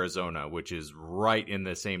Snowflake, Arizona, which is right in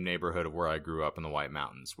the same neighborhood of where I grew up in the White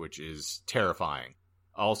Mountains, which is terrifying.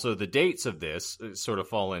 Also, the dates of this sort of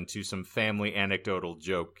fall into some family anecdotal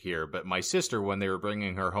joke here, but my sister, when they were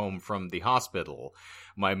bringing her home from the hospital,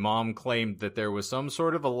 my mom claimed that there was some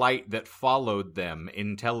sort of a light that followed them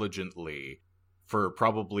intelligently for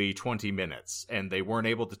probably 20 minutes, and they weren't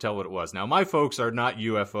able to tell what it was. Now, my folks are not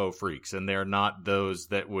UFO freaks, and they're not those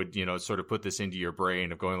that would, sort of put this into your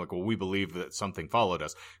brain of going like, well, we believe that something followed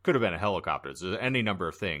us. Could have been a helicopter. There's any number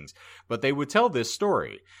of things. But they would tell this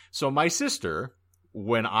story. So my sister,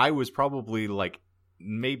 when I was probably like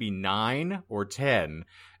maybe 9 or 10,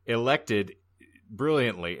 elected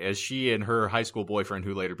brilliantly, as she and her high school boyfriend,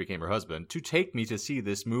 who later became her husband, to take me to see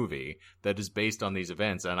this movie that is based on these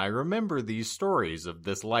events. And I remember these stories of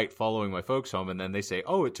this light following my folks home, and then they say,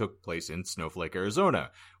 oh, it took place in Snowflake,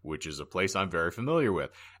 Arizona, which is a place I'm very familiar with.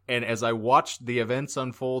 And as I watched the events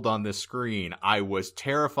unfold on this screen, I was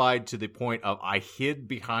terrified to the point of I hid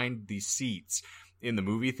behind the seats in the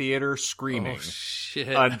movie theater screaming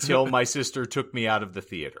until my sister took me out of the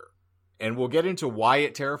theater. And we'll get into why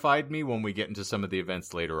it terrified me when we get into some of the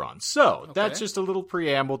events later on. So that's just a little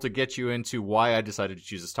preamble to get you into why I decided to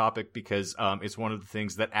choose this topic, because it's one of the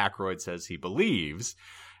things that Aykroyd says he believes,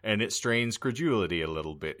 and it strains credulity a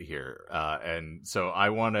little bit here. And so I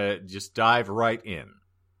want to just dive right in.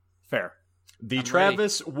 Fair. The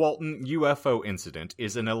Travis Walton UFO incident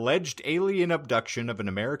is an alleged alien abduction of an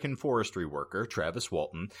American forestry worker, Travis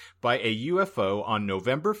Walton, by a UFO on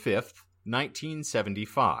November 5th,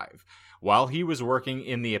 1975. While he was working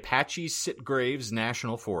in the Apache Sitgraves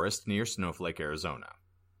National Forest near Snowflake, Arizona.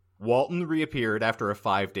 Walton reappeared after a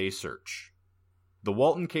 5-day search. The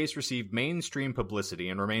Walton case received mainstream publicity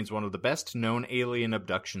and remains one of the best-known alien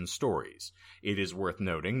abduction stories. It is worth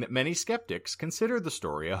noting that many skeptics consider the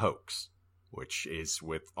story a hoax, which is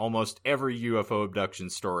with almost every UFO abduction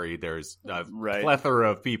story, there's a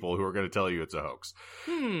plethora of people who are going to tell you it's a hoax.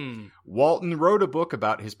 Walton wrote a book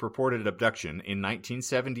about his purported abduction in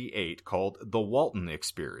 1978 called The Walton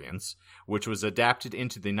Experience, which was adapted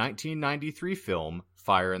into the 1993 film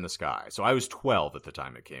Fire in the Sky. So I was 12 at the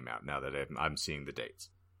time it came out, now that I'm seeing the dates.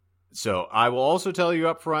 So I will also tell you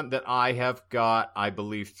up front that I have got, I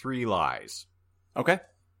believe, 3 lies. Okay.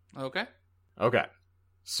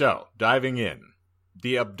 So, diving in.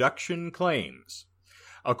 The abduction claims.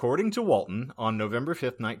 According to Walton, on November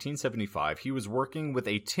 5th, 1975, he was working with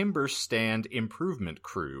a timber stand improvement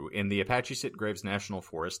crew in the Apache Sitgraves National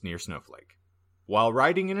Forest near Snowflake. While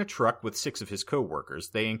riding in a truck with 6 of his co-workers,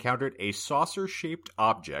 they encountered a saucer-shaped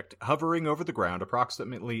object hovering over the ground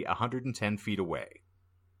approximately 110 feet away,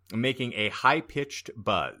 making a high-pitched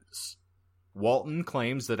buzz. Walton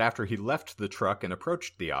claims that after he left the truck and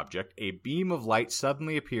approached the object, a beam of light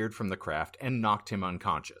suddenly appeared from the craft and knocked him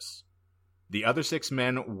unconscious. The other 6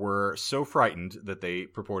 men were so frightened that they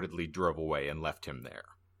purportedly drove away and left him there,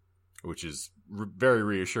 which is very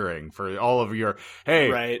reassuring for all of your,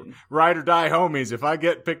 hey, ride or die homies, if I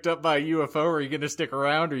get picked up by a UFO, are you going to stick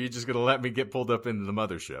around, or are you just going to let me get pulled up into the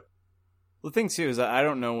mothership? The thing, too, is that I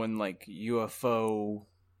don't know when, UFO,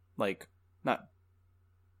 not...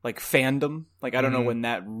 fandom, I don't know when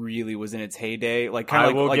that really was in its heyday.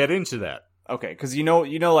 I will get into that. Okay, because you know,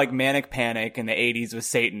 like Manic Panic in the '80s with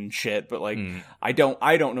Satan shit, but like I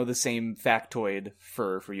don't know the same factoid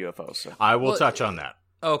for UFOs. So. I will touch on that.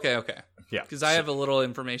 Okay. Yeah, Because I have a little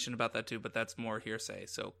information about that too, but that's more hearsay.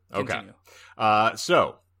 So continue. Okay.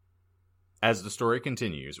 So, as the story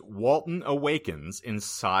continues, Walton awakens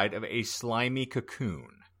inside of a slimy cocoon.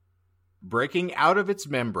 Breaking out of its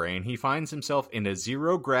membrane, he finds himself in a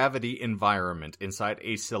zero-gravity environment inside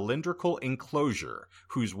a cylindrical enclosure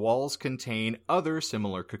whose walls contain other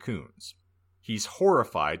similar cocoons. He's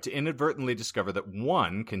horrified to inadvertently discover that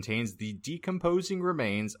one contains the decomposing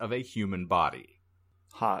remains of a human body.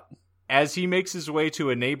 Hot. As he makes his way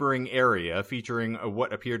to a neighboring area featuring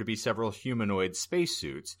what appear to be several humanoid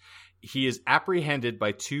spacesuits, he is apprehended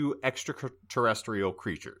by two extraterrestrial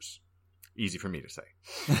creatures. Easy for me to say.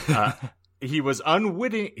 He was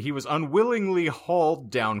unwillingly hauled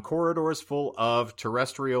down corridors full of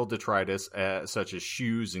terrestrial detritus, such as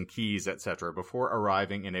shoes and keys, etc., before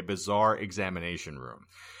arriving in a bizarre examination room.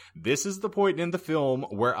 This is the point in the film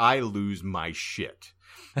where I lose my shit.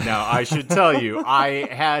 Now, I should tell you, I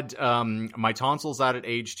had my tonsils out at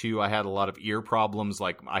age 2. I had a lot of ear problems.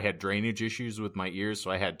 Like, I had drainage issues with my ears,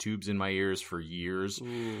 so I had tubes in my ears for years.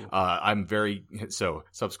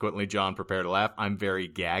 Subsequently, John, prepare to laugh, I'm very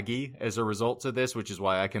gaggy as a result of this, which is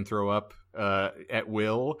why I can throw up at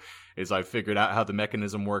will, is I've figured out how the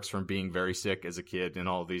mechanism works from being very sick as a kid and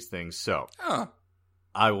all of these things. So,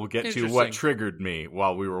 I will get to what triggered me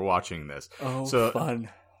while we were watching this. Oh, so, fun.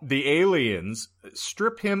 The aliens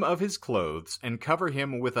strip him of his clothes and cover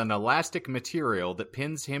him with an elastic material that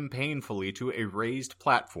pins him painfully to a raised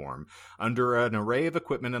platform under an array of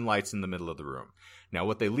equipment and lights in the middle of the room. Now,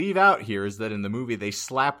 what they leave out here is that in the movie, they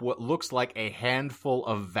slap what looks like a handful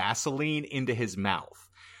of Vaseline into his mouth.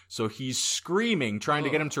 So he's screaming, trying to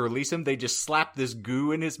get him to release him. They just slap this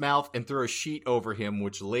goo in his mouth and throw a sheet over him,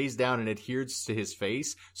 which lays down and adheres to his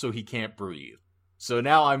face so he can't breathe. So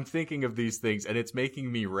now I'm thinking of these things, and it's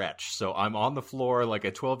making me retch. So I'm on the floor like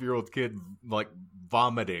a 12-year-old kid, like,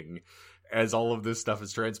 vomiting as all of this stuff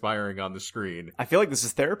is transpiring on the screen. I feel like this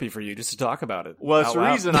is therapy for you, just to talk about it. Well, it's the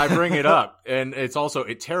reason I bring it up. And it's also,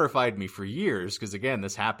 it terrified me for years, because again,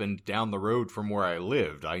 this happened down the road from where I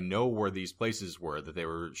lived. I know where these places were that they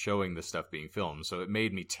were showing this stuff being filmed. So it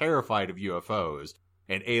made me terrified of UFOs.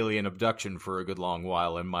 And alien abduction for a good long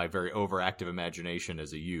while in my very overactive imagination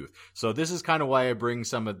as a youth. So this is kind of why I bring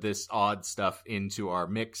some of this odd stuff into our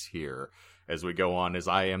mix here as we go on, as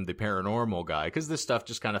I am the paranormal guy, because this stuff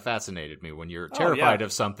just kind of fascinated me. When you're terrified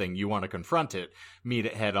of something, you want to confront it, meet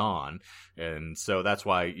it head on. And so that's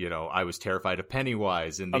why, you know, I was terrified of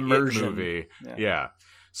Pennywise in the It movie. Yeah.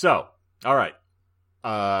 So, all right.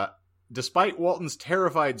 Despite Walton's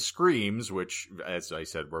terrified screams, which, as I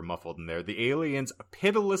said, were muffled in there, the aliens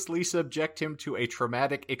pitilessly subject him to a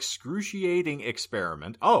traumatic, excruciating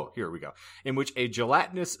experiment. Oh, here we go. In which a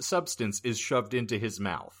gelatinous substance is shoved into his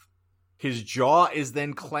mouth. His jaw is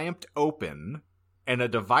then clamped open, and a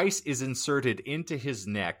device is inserted into his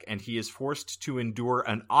neck, and he is forced to endure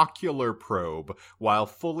an ocular probe while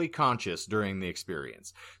fully conscious during the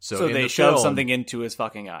experience. So they shove something into his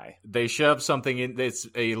fucking eye. They shove something in. It's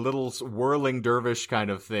a little whirling dervish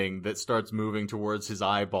kind of thing that starts moving towards his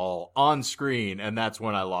eyeball on screen, and that's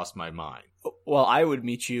when I lost my mind. Well, I would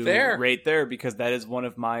meet you right there, because that is one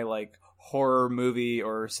of my, like, horror movie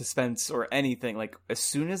or suspense or anything. Like, as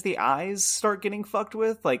soon as the eyes start getting fucked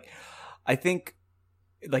with, like, I think,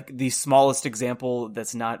 like, the smallest example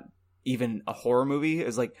that's not even a horror movie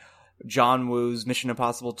is, like, John Woo's Mission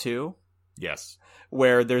Impossible 2. Yes.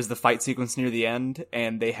 Where there's the fight sequence near the end,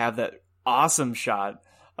 and they have that awesome shot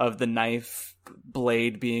of the knife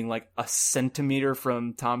blade being, like, a centimeter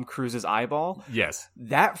from Tom Cruise's eyeball. Yes.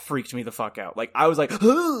 That freaked me the fuck out. Like, I was like,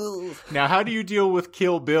 ooh. Now, how do you deal with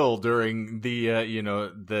Kill Bill during the,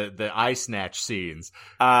 the eye snatch scenes?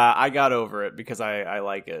 I got over it because I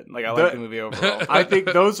like it. Like, I like the movie overall. I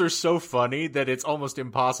think those are so funny that it's almost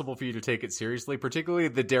impossible for you to take it seriously, particularly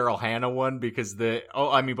the Daryl Hannah one, because both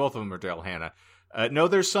of them are Daryl Hannah. No,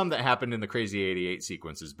 there's some that happened in the Crazy 88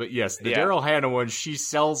 sequences, but yes, the Daryl Hannah one, she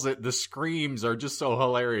sells it. The screams are just so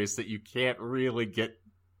hilarious that you can't really get,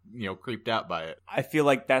 creeped out by it. I feel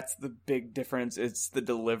like that's the big difference. It's the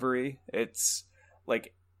delivery. It's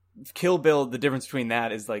like Kill Bill. The difference between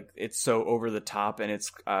that is, like, it's so over the top and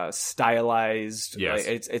it's stylized. Yes.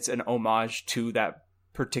 Like, it's an homage to that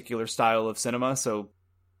particular style of cinema. So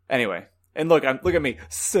anyway. And look at me,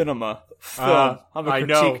 cinema, film. I'm a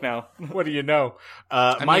critique now. What do you know?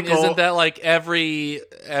 I Michael, mean, isn't that like every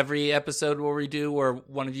episode where we do, where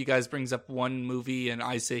one of you guys brings up one movie and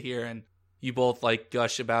I sit here and you both, like,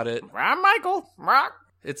 gush about it? I'm Michael.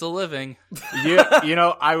 It's a living.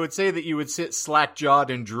 I would say that you would sit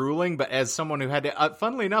slack-jawed and drooling, but as someone who had to...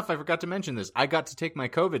 funnily enough, I forgot to mention this. I got to take my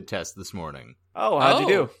COVID test this morning. Oh, how'd you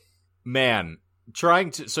do? Man,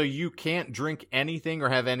 so you can't drink anything or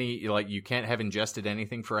have any, like, you can't have ingested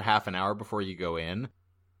anything for a half an hour before you go in.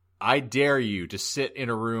 I dare you to sit in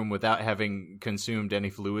a room without having consumed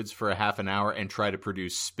any fluids for a half an hour and try to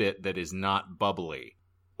produce spit that is not bubbly.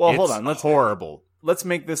 Well, hold on. Horrible. Let's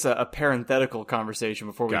make this a parenthetical conversation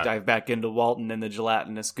before we dive back into Walton and the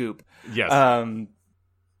gelatinous goop. Yes.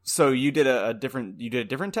 So you did a different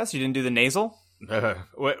test? You didn't do the nasal?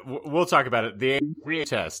 We'll talk about it. The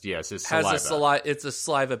test, yes, is saliva. It's a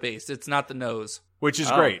saliva based. It's not the nose. Which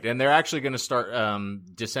is great, and they're actually going to start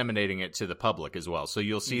disseminating it to the public as well. So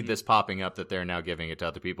you'll see this popping up that they're now giving it to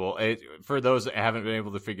other people. For those that haven't been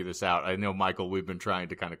able to figure this out, I know, Michael, we've been trying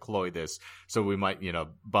to kind of cloy this, so we might,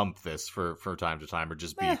 bump this for time to time or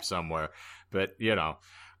just beep somewhere. But,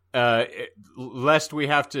 lest we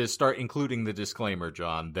have to start including the disclaimer,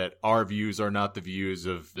 John, that our views are not the views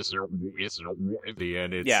of this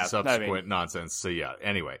and its subsequent nonsense. So,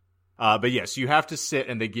 anyway. But yes, you have to sit,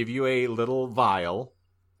 and they give you a little vial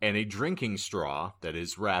and a drinking straw that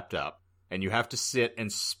is wrapped up, and you have to sit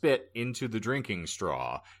and spit into the drinking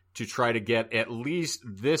straw to try to get at least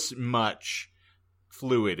this much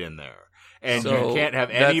fluid in there. And so you can't have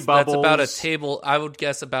any bubbles. That's about a table. I would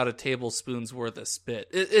guess about a tablespoon's worth of spit.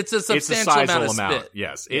 It's a substantial amount of spit.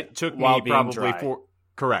 Yes, it took me probably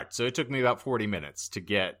correct. So it took me about 40 minutes to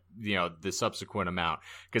get the subsequent amount,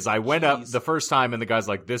 because I went up the first time and the guy's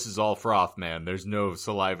like, "This is all froth, man. There's no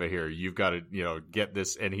saliva here. You've got to get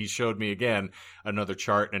this." And he showed me again another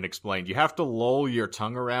chart and explained you have to lull your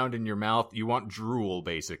tongue around in your mouth. You want drool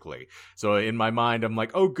basically. So in my mind, I'm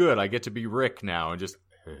like, "Oh, good, I get to be Rick now," and just.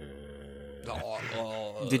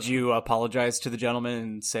 Did you apologize to the gentleman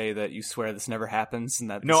and say that you swear this never happens? And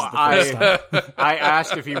that I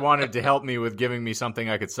asked if he wanted to help me with giving me something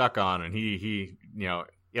I could suck on, and he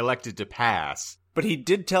elected to pass. But he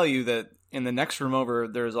did tell you that in the next room over,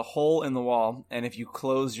 there's a hole in the wall, and if you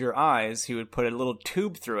close your eyes, he would put a little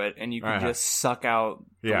tube through it, and you could just suck out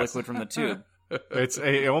the liquid from the tube. It's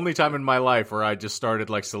the only time in my life where I just started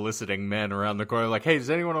soliciting men around the corner, like, "Hey, does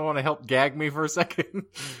anyone want to help gag me for a second?"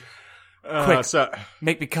 Quick,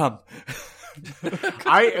 make me come.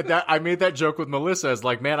 I made that joke with Melissa. I was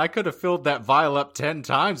like, man, I could have filled that vial up 10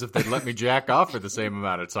 times if they'd let me jack off for the same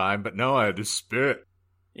amount of time, but no, I had to spit.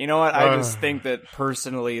 You know what? I just think that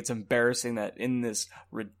personally it's embarrassing that in this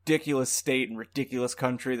ridiculous state and ridiculous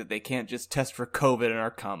country that they can't just test for COVID in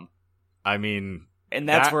our cum. I mean... And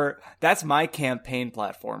that's my campaign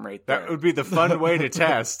platform right there. That would be the fun way to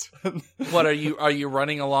test. What are you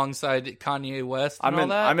running alongside Kanye West and all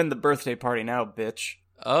that? I'm in the birthday party now, bitch.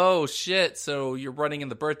 Oh shit! So you're running in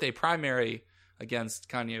the birthday primary against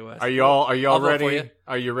Kanye West. Are you all ready?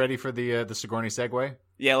 Are you ready for the Sigourney segue?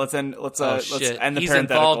 Yeah, let's end the He's parenthetical.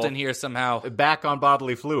 involved in here somehow. Back on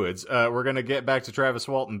bodily fluids. We're gonna get back to Travis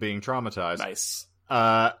Walton being traumatized. Nice.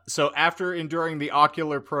 So after enduring the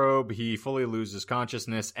ocular probe, he fully loses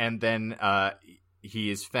consciousness, and then he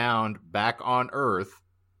is found back on Earth,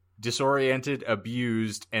 disoriented,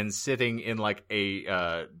 abused, and sitting in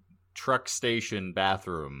a truck station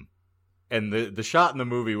bathroom. And the shot in the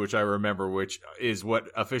movie, which I remember, which is what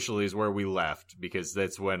officially is where we left, because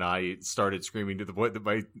that's when I started screaming to the point that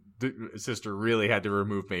my sister really had to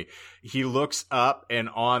remove me. He looks up, and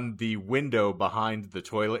on the window behind the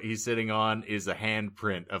toilet he's sitting on is a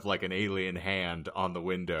handprint of an alien hand on the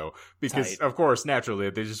window. Because, of course, naturally,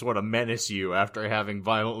 they just want to menace you after having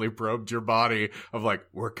violently probed your body of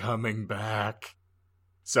we're coming back.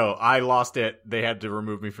 So I lost it. They had to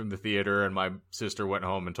remove me from the theater, and my sister went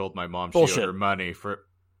home and told my mom she owed her money for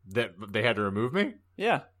that. They had to remove me?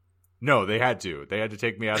 Yeah. No, they had to. They had to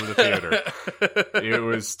take me out of the theater. It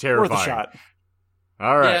was terrifying. Worth a shot.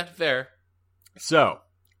 All right. Yeah, fair. So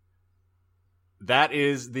that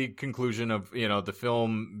is the conclusion of, the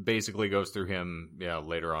film basically goes through him,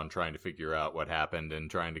 later on trying to figure out what happened and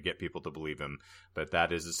trying to get people to believe him. But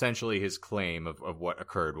that is essentially his claim of what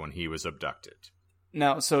occurred when he was abducted.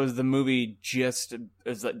 Now, so is the movie is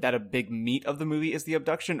that a big meat of the movie is the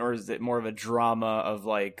abduction, or is it more of a drama of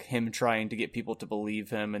him trying to get people to believe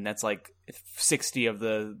him, and that's 60 of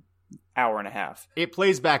the hour and a half. It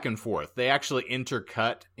plays back and forth. They actually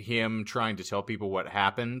intercut him trying to tell people what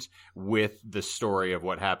happened with the story of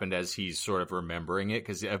what happened as he's sort of remembering it,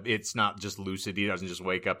 because it's not just lucid. He doesn't just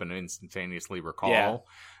wake up and instantaneously recall. Yeah.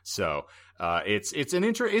 So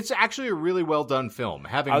it's actually a really well done film.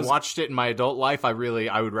 Having watched it in my adult life, I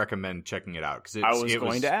would recommend checking it out, because I was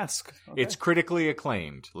going to ask. Okay. It's critically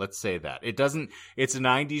acclaimed. Let's say that it's a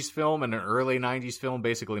 90s film, and an early 90s film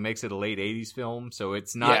basically makes it a late 80s film. So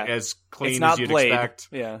it's not as clean as you'd Blade. expect.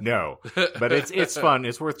 Yeah. No, but it's fun.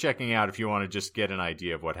 It's worth checking out if you want to just get an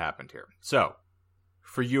idea of what happened here. So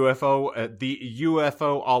for UFO, the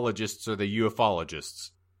UFOologists or the ufologists.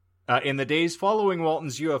 In the days following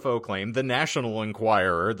Walton's UFO claim, the National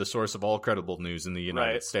Enquirer, the source of all credible news in the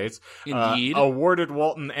United States, Indeed. Awarded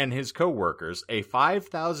Walton and his co-workers a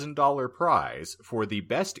 $5,000 prize for the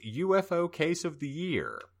best UFO case of the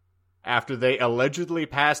year, after they allegedly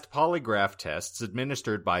passed polygraph tests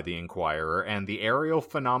administered by the Enquirer and the Aerial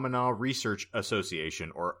Phenomena Research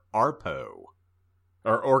Association, or ARPO,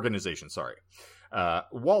 or organization, sorry.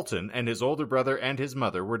 Walton and his older brother and his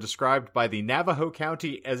mother were described by the Navajo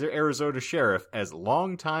County Arizona Sheriff as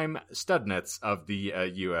longtime studnets of the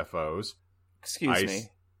UFOs. Excuse me.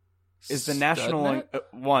 Is the National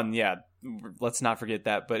one? Yeah, let's not forget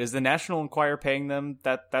that. But is the National Enquirer paying them?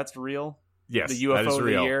 That's real. Yes, the UFO that is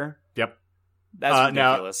real. Of the year. Yep. That's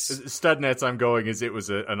ridiculous. Now, studnets, I'm going as it was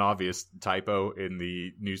an obvious typo in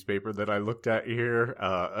the newspaper that I looked at here.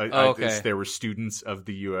 Okay. There were students of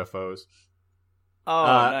the UFOs. Oh,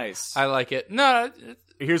 nice. I like it. No,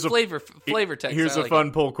 here's flavor text. Here's a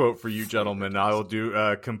fun pull quote for you, gentlemen. I will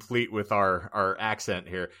do complete with our accent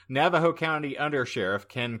here. Navajo County Undersheriff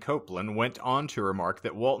Ken Copeland went on to remark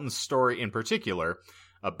that Walton's story in particular,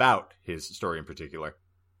 there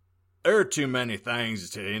are too many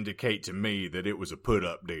things to indicate to me that it was a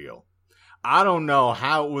put-up deal. I don't know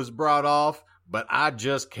how it was brought off, but I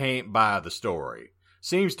just can't buy the story.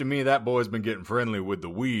 Seems to me that boy's been getting friendly with the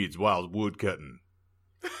weeds while woodcutting.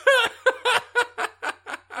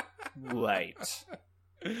 Right.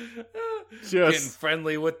 Just getting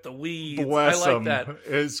friendly with the weeds. Bless I like that.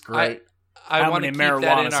 It's great. I want to keep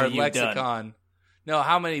that in our lexicon. Done? No,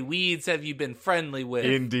 how many weeds have you been friendly with?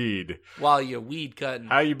 Indeed. While you're weed cutting.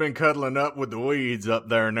 How you been cuddling up with the weeds up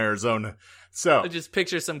there in Arizona? So I just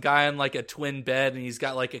picture some guy on like a twin bed, and he's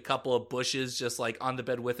got like a couple of bushes just like on the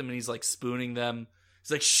bed with him, and he's like spooning them.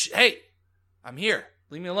 He's like, "Shh, hey, I'm here.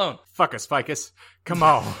 Leave me alone." Fuck us, ficus. Come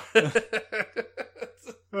on.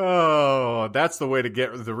 Oh, that's the way to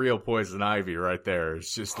get the real poison ivy right there.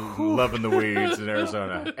 It's just loving the weeds in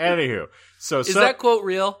Arizona. Anywho, is that quote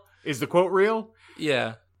real? Is the quote real?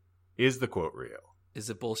 Yeah. Is the quote real? Is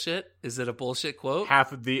it bullshit? Is it a bullshit quote?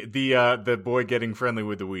 Half of the boy getting friendly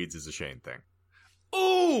with the weeds is a Shane thing.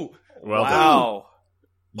 Ooh! Well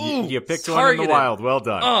done. Ooh, you picked one in the wild. Well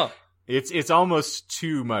done. It's almost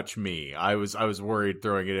too much me. I was worried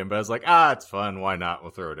throwing it in, but I was like, it's fun. Why not?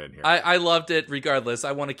 We'll throw it in here. I loved it regardless.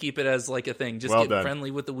 I want to keep it as like a thing. Just get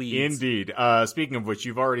friendly with the weeds. Indeed. Speaking of which,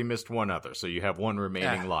 you've already missed one other, so you have one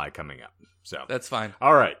remaining lie coming up. So that's fine.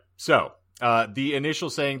 All right. So the initial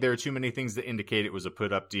saying there are too many things that indicate it was a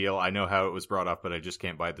put-up deal. I know how it was brought up, but I just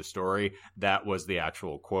can't buy the story. That was the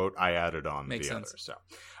actual quote. I added on Makes the sense. other. So,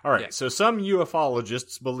 all right. Yeah. So some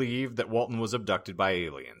ufologists believe that Walton was abducted by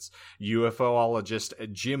aliens.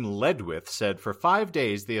 UFOologist Jim Ledwith said for 5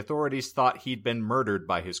 days the authorities thought he'd been murdered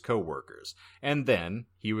by his co-workers, and then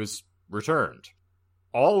he was returned.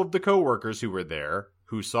 All of the co-workers who were there,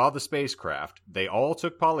 who saw the spacecraft, they all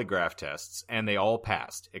took polygraph tests, and they all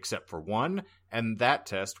passed, except for one, and that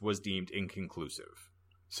test was deemed inconclusive.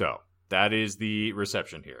 So, that is the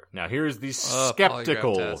reception here. Now, here's the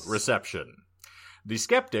skeptical reception. The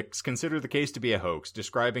skeptics consider the case to be a hoax,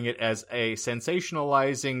 describing it as a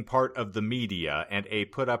sensationalizing part of the media and a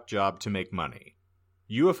put-up job to make money.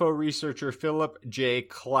 UFO researcher Philip J.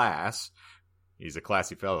 Klass, he's a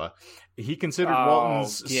classy fella. He considered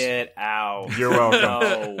Walton's... get out. You're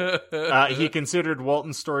welcome. No. He considered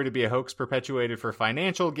Walton's story to be a hoax perpetuated for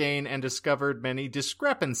financial gain and discovered many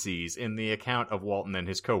discrepancies in the account of Walton and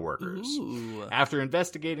his co-workers. Ooh. After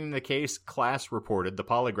investigating the case, Klass reported the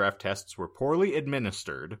polygraph tests were poorly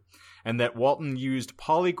administered and that Walton used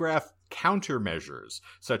polygraph countermeasures,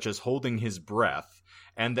 such as holding his breath,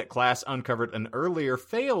 and that Klass uncovered an earlier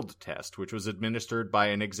failed test, which was administered by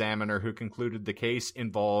an examiner who concluded the case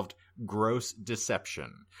involved gross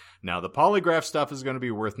deception. Now, the polygraph stuff is going to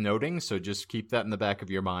be worth noting, so just keep that in the back of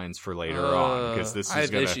your minds for later on, because this is I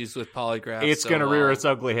have issues with polygraphs. It's going to rear its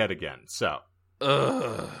ugly head again. So,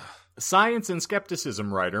 Science and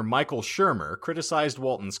skepticism writer Michael Shermer criticized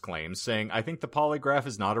Walton's claims, saying, "I think the polygraph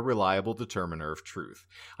is not a reliable determiner of truth.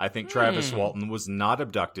 I think Travis Walton was not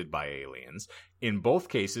abducted by aliens. In both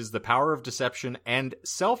cases, the power of deception and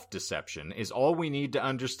self-deception is all we need to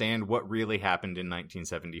understand what really happened in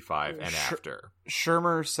 1975 and after."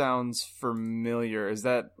 Shermer sounds familiar. Is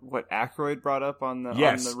that what Aykroyd brought up on the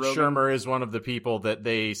Yes, on the Rogan? Shermer is one of the people that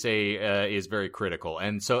they say is very critical.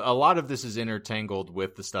 And so a lot of this is intertangled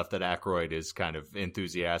with the stuff that Aykroyd is kind of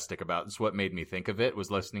enthusiastic about. It's what made me think of it, was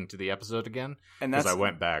listening to the episode again, because I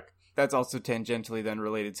went back. That's also tangentially then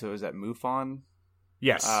related to, is that MUFON?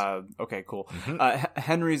 Yes. Okay, cool. Mm-hmm.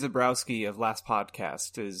 Henry Zabrowski of Last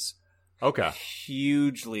Podcast is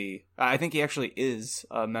hugely... I think he actually is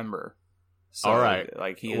a member. So, all right.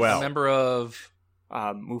 Like he is a member of...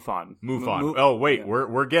 MUFON. Oh, wait, yeah.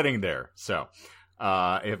 We're getting there. So,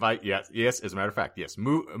 yes, as a matter of fact, yes,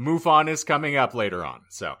 MUFON is coming up later on.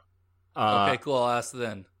 So, okay, cool. I'll ask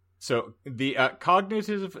then. So, the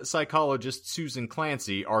cognitive psychologist Susan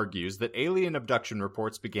Clancy argues that alien abduction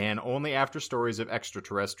reports began only after stories of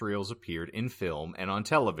extraterrestrials appeared in film and on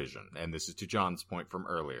television, and this is to John's point from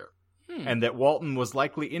earlier, and that Walton was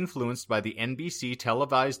likely influenced by the NBC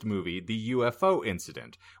televised movie The UFO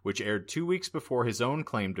Incident, which aired 2 weeks before his own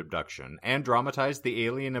claimed abduction, and dramatized the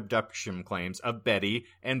alien abduction claims of Betty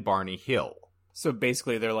and Barney Hill. So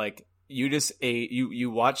basically, they're like, you just ate,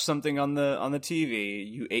 you watched something on the TV,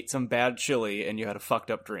 you ate some bad chili, and you had a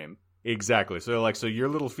fucked up dream. Exactly. So your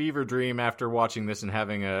little fever dream after watching this and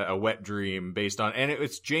having a wet dream based on, and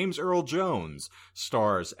it's James Earl Jones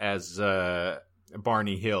stars as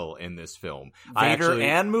Barney Hill in this film. Vader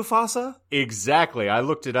and Mufasa? Exactly. I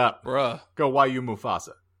looked it up. Bruh. Go, why you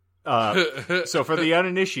Mufasa? So for the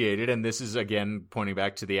uninitiated, and this is again pointing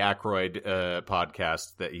back to the Aykroyd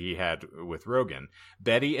podcast that he had with Rogan,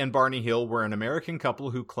 Betty and Barney Hill were an American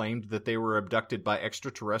couple who claimed that they were abducted by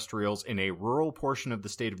extraterrestrials in a rural portion of the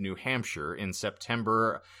state of New Hampshire in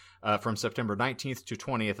September, from September 19th to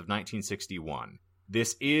 20th of 1961.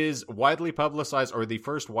 This is widely publicized, or the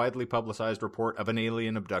first widely publicized report of an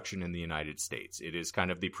alien abduction in the United States. It is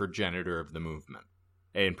kind of the progenitor of the movement.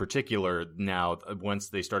 In particular, now, once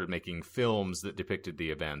they started making films that depicted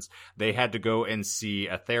the events, they had to go and see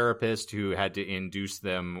a therapist who had to induce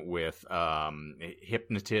them with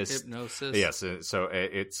hypnosis. Yes, so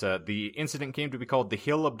it's the incident came to be called the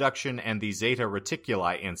Hill Abduction and the Zeta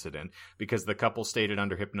Reticuli Incident, because the couple stated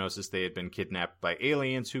under hypnosis they had been kidnapped by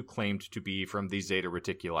aliens who claimed to be from the Zeta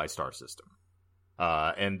Reticuli star system.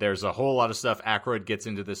 And there's a whole lot of stuff. Aykroyd gets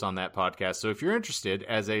into this on that podcast. So if you're interested,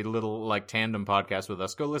 as a little tandem podcast with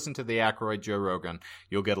us, go listen to the Aykroyd Joe Rogan.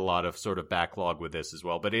 You'll get a lot of sort of backlog with this as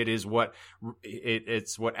well. But it is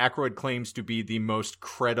it's what Aykroyd claims to be the most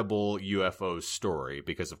credible UFO story,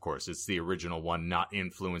 because of course it's the original one, not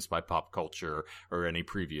influenced by pop culture or any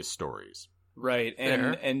previous stories. Right.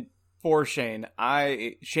 And for Shane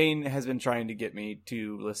has been trying to get me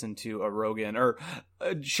to listen to a Rogan, or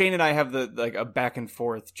Shane and I have a back and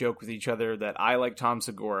forth joke with each other that I like Tom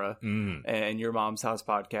Segura and Your Mom's House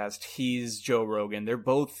podcast. He's Joe Rogan. They're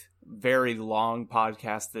both very long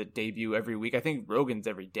podcasts that debut every week. I think Rogan's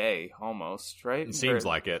every day almost, right? It seems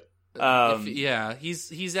like it.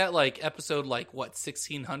 He's at episode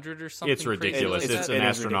 1600 or something. It's ridiculous. It's an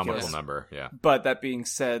astronomical number. Yeah. But that being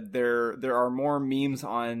said, there are more memes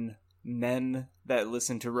on men that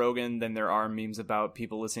listen to Rogan than there are memes about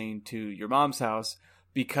people listening to Your Mom's House,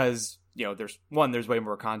 because there's way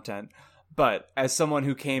more content. But as someone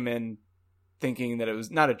who came in thinking that it was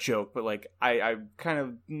not a joke, but I kind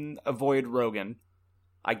of avoid Rogan,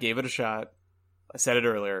 I gave it a shot. I said it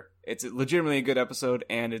earlier. It's legitimately a good episode,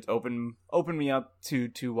 and it's opened me up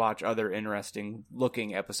to watch other interesting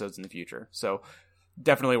looking episodes in the future. So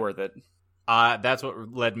definitely worth it. That's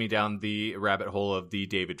what led me down the rabbit hole of the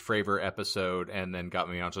David Fravor episode, and then got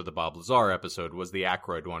me onto the Bob Lazar episode, was the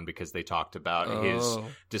Aykroyd one, because they talked about his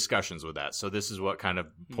discussions with that. So this is what kind of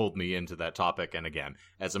pulled me into that topic. And again,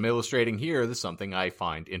 as I'm illustrating here, this is something I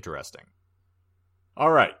find interesting.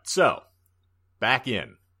 All right, so back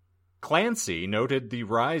in. Clancy noted the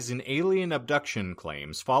rise in alien abduction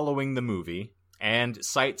claims following the movie, and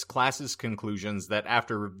cites Class's conclusions that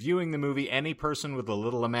after reviewing the movie, any person with a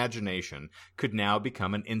little imagination could now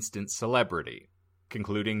become an instant celebrity,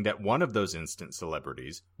 concluding that one of those instant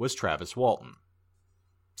celebrities was Travis Walton.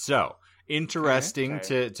 So, interesting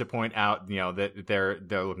to point out, that they're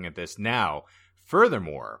looking at this now.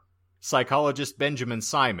 Furthermore, psychologist Benjamin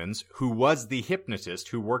Simons, who was the hypnotist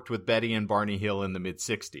who worked with Betty and Barney Hill in the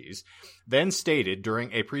mid-60s, then stated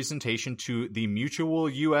during a presentation to the Mutual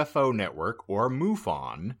UFO Network, or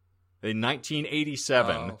MUFON, in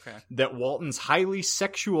 1987 okay. that Walton's highly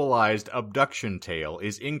sexualized abduction tale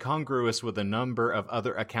is incongruous with a number of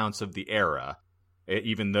other accounts of the era,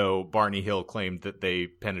 even though Barney Hill claimed that they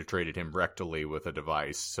penetrated him rectally with a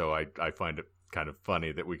device. So I find it kind of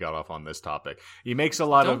funny that we got off on this topic. He makes a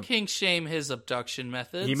lot Don't kink shame his abduction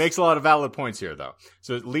methods. He makes a lot of valid points here, though.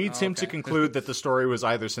 So it leads him to conclude that the story was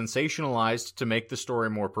either sensationalized to make the story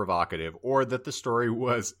more provocative, or that the story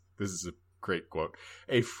was, this is a great quote,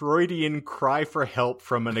 a Freudian cry for help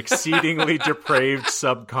from an exceedingly depraved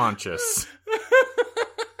subconscious.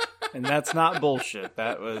 And that's not bullshit.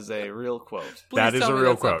 That was a real quote. Please that is tell a me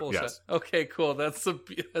real that's not quote, bullshit. yes. Okay, cool. That's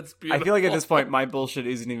beautiful. I feel like at this point, my bullshit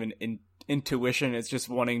isn't even intuition. It's just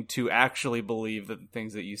wanting to actually believe that the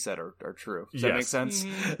things that you said are true. Does that make sense?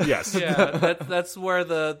 Yes. Yeah, that's where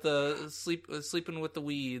the sleeping with the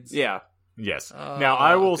weeds. Yeah. Yes. Oh, now,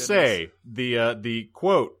 I will goodness. say the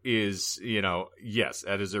quote is, yes,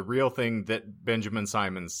 that is a real thing that Benjamin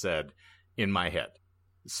Simons said in my head.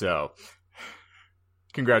 So,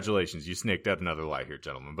 congratulations, you snaked out another lie here,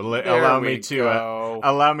 gentlemen. But allow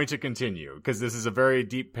me to continue, because this is a very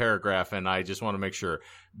deep paragraph, and I just want to make sure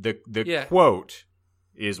the quote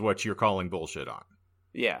is what you're calling bullshit on.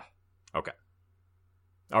 Yeah. Okay.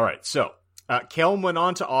 All right. So, Kelm went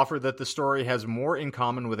on to offer that the story has more in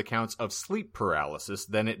common with accounts of sleep paralysis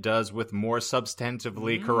than it does with more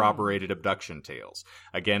substantively corroborated abduction tales.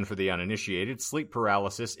 Again, for the uninitiated, sleep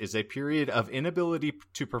paralysis is a period of inability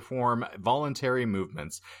to perform voluntary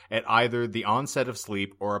movements at either the onset of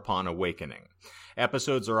sleep or upon awakening.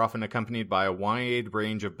 Episodes are often accompanied by a wide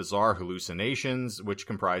range of bizarre hallucinations, which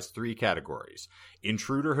comprise 3 categories.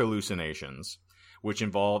 Intruder hallucinations, which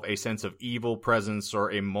involve a sense of evil presence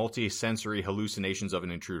or a multi-sensory hallucinations of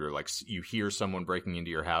an intruder. Like you hear someone breaking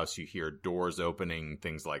into your house, you hear doors opening,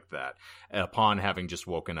 things like that, upon having just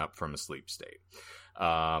woken up from a sleep state.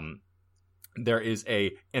 There is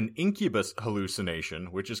an incubus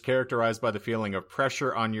hallucination, which is characterized by the feeling of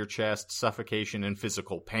pressure on your chest, suffocation, and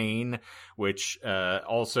physical pain, which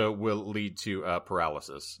also will lead to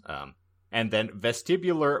paralysis. And then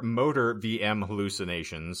vestibular motor VM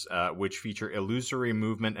hallucinations, which feature illusory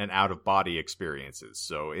movement and out-of-body experiences.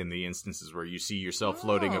 So in the instances where you see yourself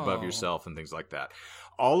floating above yourself and things like that.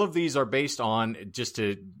 All of these are based on, just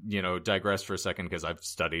to, digress for a second, because I've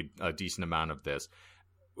studied a decent amount of this,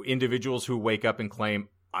 individuals who wake up and claim,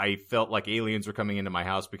 I felt like aliens were coming into my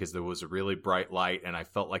house because there was a really bright light and I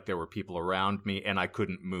felt like there were people around me and I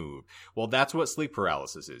couldn't move. Well, that's what sleep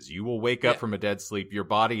paralysis is. You will wake up from a dead sleep. Your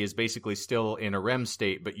body is basically still in a REM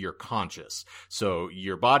state, but you're conscious. So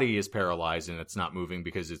your body is paralyzed and it's not moving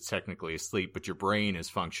because it's technically asleep, but your brain is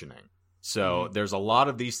functioning. So there's a lot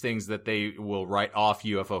of these things that they will write off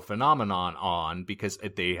UFO phenomenon on because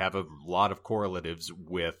they have a lot of correlatives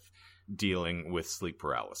with dealing with sleep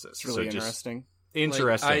paralysis. It's really interesting.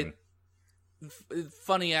 Interesting.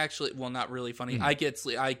 Funny, actually. Well, not really funny. I get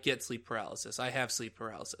sleep paralysis. I have sleep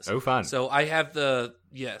paralysis. Oh, fun. So I have the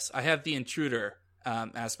intruder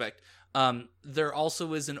aspect. There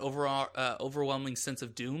also is an overwhelming sense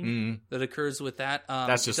of doom that occurs with that.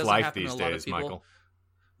 That's just life these days, Michael.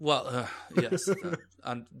 Well, yes,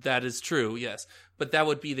 that is true. Yes, but that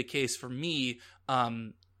would be the case for me.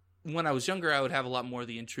 When I was younger, I would have a lot more of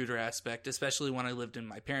the intruder aspect, especially when I lived in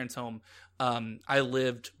my parents' home. I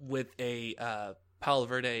lived with a Palo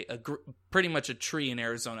Verde, pretty much a tree in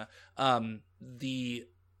Arizona. The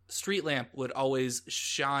street lamp would always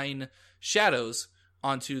shine shadows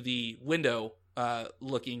onto the window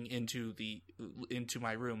looking into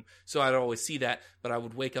my room. So I'd always see that, but I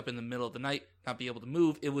would wake up in the middle of the night, not be able to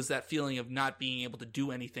move. It was that feeling of not being able to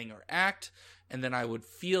do anything or act, and then I would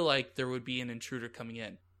feel like there would be an intruder coming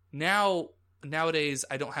in. Nowadays,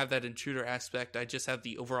 I don't have that intruder aspect. I just have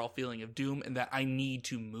the overall feeling of doom and that I need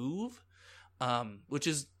to move, which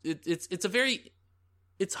is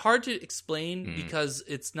it's hard to explain because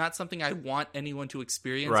it's not something I want anyone to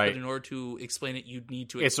experience. Right. But in order to explain it, you'd need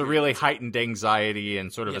to. It's a really heightened anxiety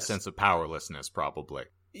and sort of a sense of powerlessness, probably.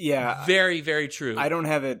 Yeah, very, very true. I don't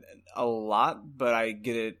have it a lot, but I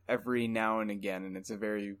get it every now and again, and it's a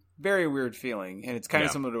very, very weird feeling. And it's kind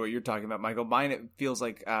of similar to what you're talking about, Michael. Mine, it feels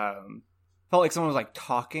like felt like someone was like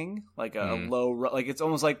talking, like a low, like it's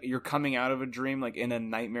almost like you're coming out of a dream, like in a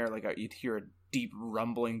nightmare, like you'd hear a deep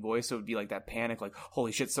rumbling voice. So it would be like that panic, like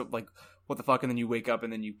holy shit, so like what the fuck, and then you wake up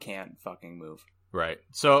and then you can't fucking move. Right.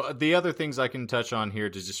 So the other things I can touch on here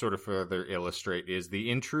to just sort of further illustrate is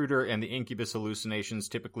the intruder and the incubus hallucinations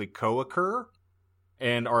typically co-occur.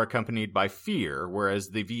 and are accompanied by fear, whereas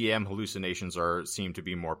the VM hallucinations seem to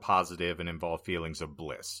be more positive and involve feelings of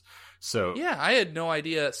bliss. So yeah, I had no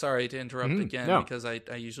idea. Sorry to interrupt again, no. because I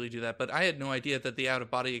usually do that, but I had no idea that the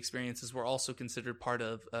out-of-body experiences were also considered part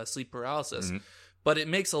of sleep paralysis. But it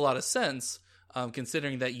makes a lot of sense,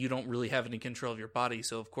 considering that you don't really have any control of your body.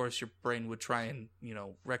 So, of course, your brain would try and,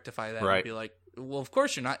 rectify that and be like, well, of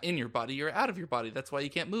course you're not in your body. You're out of your body. That's why you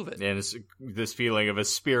can't move it. And it's this feeling of a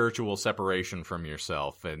spiritual separation from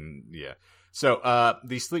yourself. And yeah. So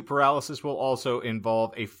the sleep paralysis will also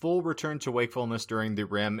involve a full return to wakefulness during the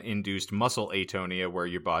REM-induced muscle atonia, where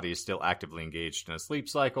your body is still actively engaged in a sleep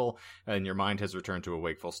cycle, and your mind has returned to a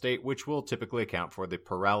wakeful state, which will typically account for the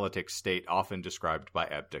paralytic state often described by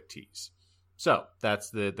abductees. So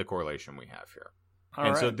that's the correlation we have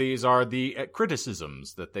here. So these are the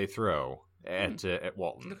criticisms that they throw at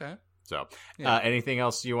Walton. Okay. So anything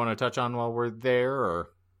else you want to touch on while we're there? Or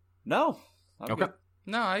No. Okay. Good.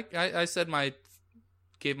 No, I said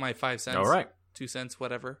gave my 5 cents. All right. 2 cents,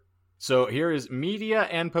 whatever. So here is media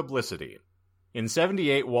and publicity. In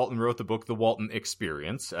 1978, Walton wrote the book The Walton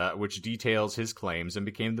Experience, which details his claims and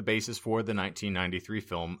became the basis for the 1993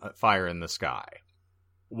 film Fire in the Sky.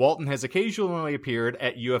 Walton has occasionally appeared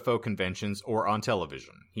at UFO conventions or on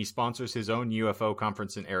television. He sponsors his own UFO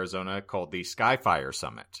conference in Arizona called the Skyfire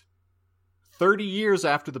Summit. 30 years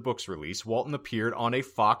after the book's release, Walton appeared on a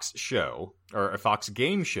Fox show, or a Fox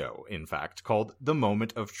game show, in fact, called The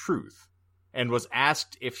Moment of Truth, and was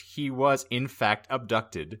asked if he was, in fact,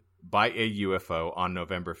 abducted by a UFO on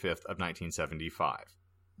November 5th of 1975.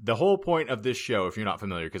 The whole point of this show, if you're not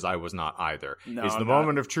familiar, because I was not either, is the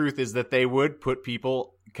Moment of Truth is that they would put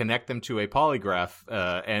people, connect them to a polygraph,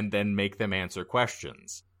 and then make them answer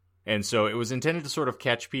questions. And so it was intended to sort of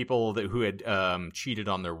catch people who had cheated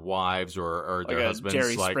on their wives or their husbands.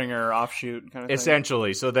 Jerry Springer offshoot kind of thing.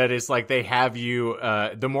 Essentially, so that it's like they have you,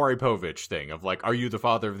 the Maury Povich thing of like, are you the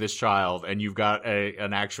father of this child? And you've got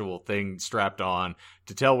an actual thing strapped on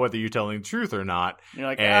to tell whether you're telling the truth or not. You're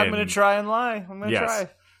like, I'm going to try and lie. I'm going to try.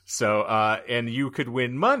 So, and you could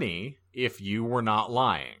win money if you were not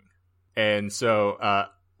lying. And so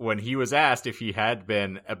when he was asked if he had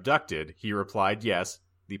been abducted, he replied yes.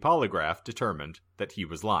 The polygraph determined that he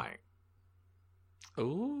was lying.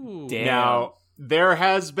 Ooh. Damn. Now, there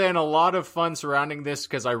has been a lot of fun surrounding this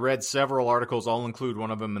because I read several articles. I'll include one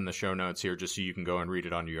of them in the show notes here just so you can go and read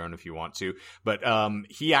it on your own if you want to. But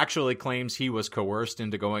he actually claims he was coerced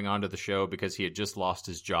into going onto the show because he had just lost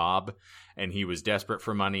his job and he was desperate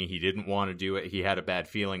for money. He didn't want to do it. He had a bad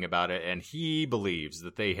feeling about it. And he believes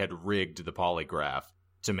that they had rigged the polygraph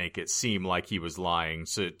to make it seem like he was lying,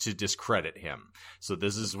 to discredit him. So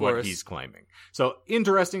this is what he's claiming. So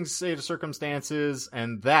interesting state of circumstances,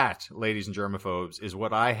 and that, ladies and germaphobes, is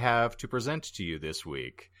what I have to present to you this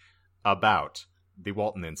week about the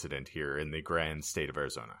Walton incident here in the grand state of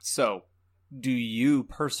Arizona. So, do you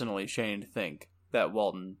personally, Shane, think that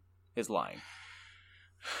Walton is lying?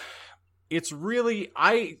 It's really,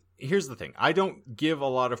 here's the thing. I don't give a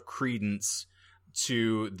lot of credence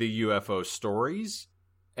to the UFO stories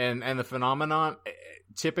and the phenomenon,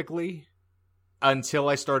 typically, until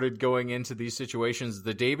I started going into these situations.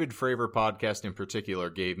 The David Fravor podcast in particular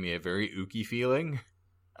gave me a very ooky feeling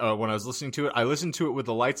when I was listening to it. I listened to it with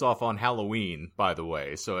the lights off on Halloween, by the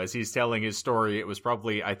way. So as he's telling his story, it was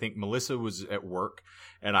probably, I think Melissa was at work,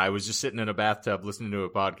 and I was just sitting in a bathtub listening to a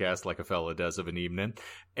podcast like a fella does of an evening,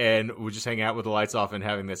 and we just hang out with the lights off and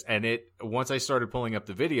having this. And once I started pulling up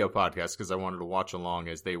the video podcast, because I wanted to watch along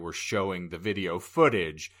as they were showing the video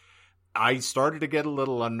footage, I started to get a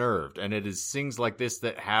little unnerved. And it is things like this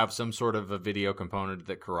that have some sort of a video component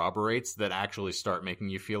that corroborates that actually start making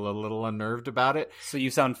you feel a little unnerved about it. So you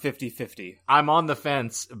sound 50-50. I'm on the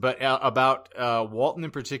fence, but about Walton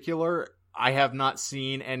in particular, I have not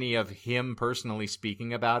seen any of him personally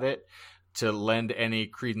speaking about it to lend any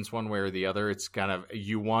credence one way or the other. It's kind of,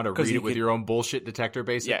 you want to read it with your own bullshit detector,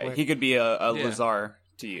 basically. Yeah, he could be a Lazar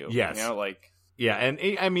to you. Yes. You know, like... Yeah, and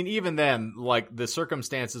I mean, even then, like, the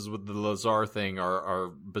circumstances with the Lazar thing are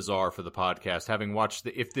bizarre for the podcast. Having watched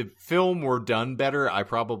if the film were done better, I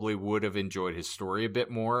probably would have enjoyed his story a bit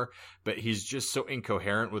more, but he's just so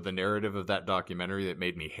incoherent with the narrative of that documentary that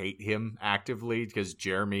made me hate him actively, because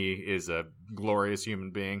Jeremy is a glorious human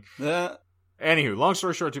being. Anywho, long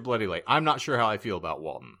story short, too bloody late. I'm not sure how I feel about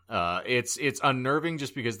Walton. It's unnerving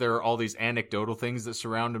just because there are all these anecdotal things that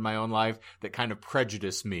surround in my own life that kind of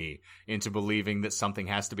prejudice me into believing that something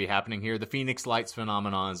has to be happening here. The Phoenix Lights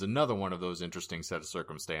phenomenon is another one of those interesting set of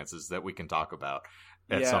circumstances that we can talk about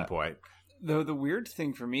at some point. The weird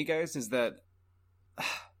thing for me, guys, is that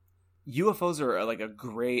UFOs are like a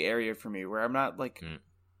gray area for me where I'm not like...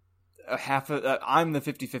 I'm the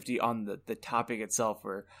 50-50 on the topic itself,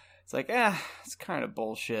 where it's like, it's kind of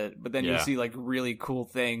bullshit. But then you see like really cool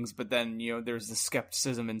things. But then, there's the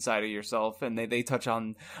skepticism inside of yourself. And they touch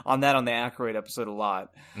on that on the Aykroyd episode a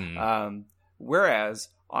lot. Whereas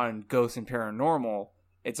on Ghost and Paranormal,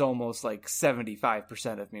 it's almost like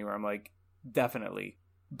 75% of me where I'm like, definitely.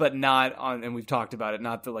 But not on, and we've talked about it,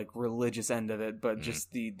 not the like religious end of it, but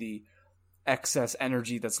just the excess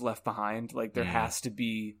energy that's left behind. Like there has to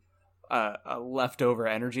be a leftover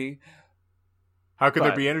energy. How could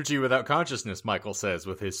there be energy without consciousness? Michael says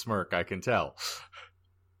with his smirk. I can tell.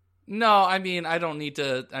 No, I mean, I don't need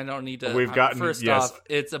to. We've gotten first off,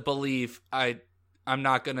 it's a belief. I'm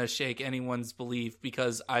not going to shake anyone's belief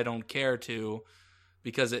because I don't care to.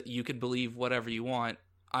 Because you can believe whatever you want.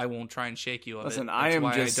 I won't try and shake you of Listen, it. I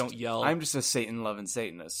don't yell. I'm just a Satan-loving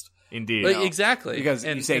Satanist. Indeed. Exactly. Because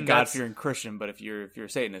you say God-fearing Christian, but if you're a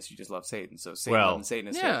Satanist, you just love Satan. So Satan-loving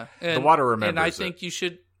Satanist. Yeah. The water remembers and I think you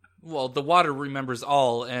should... Well, the water remembers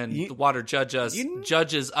all, and the water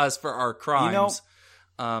judges us for our crimes.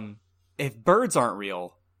 If birds aren't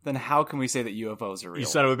real, then how can we say that UFOs are real? You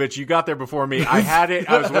son of a bitch, you got there before me. I had it.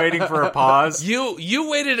 I was waiting for a pause. You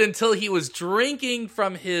waited until he was drinking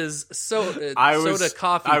from his soda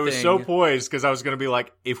coffee I was thing. so poised because I was going to be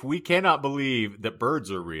like, if we cannot believe that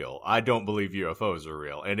birds are real, I don't believe UFOs are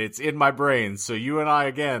real. And it's in my brain. So you and I,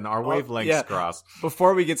 again, our wavelengths cross.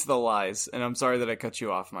 Before we get to the lies, and I'm sorry that I cut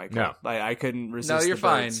you off, Michael. No. I couldn't resist. No, you're the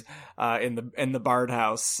birds, in the Bard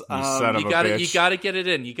house. You son of a bitch. You got to get it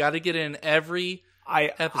in. You got to get in every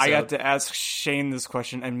episode. I got to ask Shane this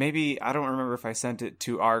question, and maybe I don't remember if I sent it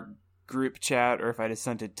to our group chat or if I just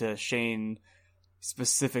sent it to Shane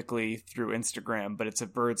specifically through Instagram, but it's a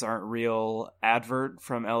Birds Aren't Real advert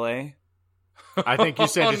from LA. I think you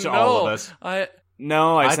sent it to all of us. I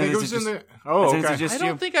think sent it was in the... Oh, okay. I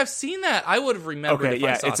don't think I've seen that. I would have remembered if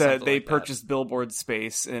I saw something they like purchased billboard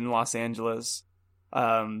space in Los Angeles,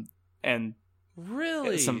 and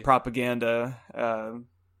really some propaganda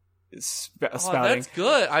spouting. That's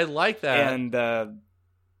good. I like that. And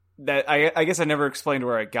that I guess I never explained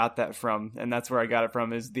where I got that from, and that's where I got it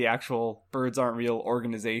from, is the actual Birds Aren't Real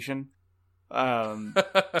organization. And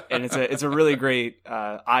it's a really great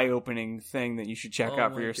eye-opening thing that you should check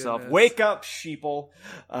out for yourself. Goodness. Wake up, sheeple.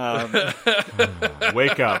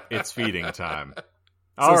 Wake up, it's feeding time.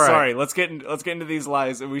 Sorry, let's get into these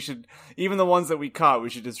lies, and we should, even the ones that we caught, we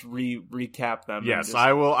should just recap them. Yes,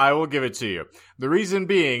 I will give it to you. The reason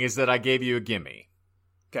being is that I gave you a gimme.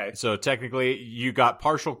 Okay. So technically, you got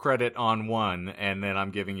partial credit on one, and then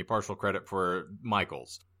I'm giving you partial credit for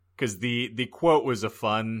Michael's. Because the quote was a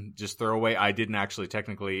fun, just throwaway. I didn't actually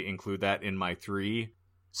technically include that in my 3.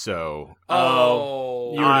 So,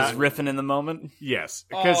 you were just riffing in the moment. Yes,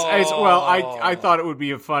 because I thought it would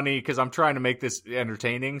be funny because I'm trying to make this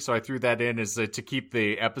entertaining, so I threw that in as to keep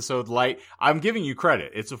the episode light. I'm giving you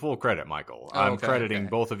credit; it's a full credit, Michael. I'm crediting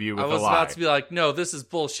both of you with a lie. I was about to be like, no, this is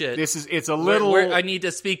bullshit. It's a little. I need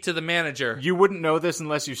to speak to the manager. You wouldn't know this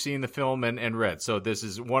unless you've seen the film and read. So this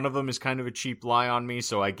is one of them is kind of a cheap lie on me.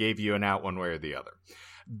 So I gave you an out one way or the other.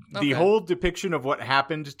 The whole depiction of what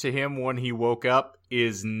happened to him when he woke up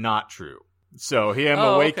is not true. So him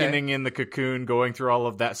awakening in the cocoon, going through all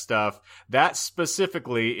of that stuff, that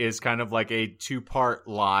specifically is kind of like a 2-part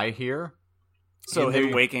lie here. So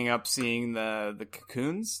him waking up, seeing the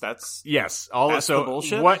cocoons, that's... Yes. That's the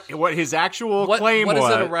bullshit? What his actual claim was...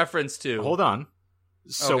 What is it a reference to? Hold on.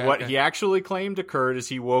 So he actually claimed occurred is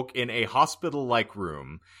he woke in a hospital-like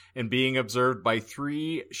room and being observed by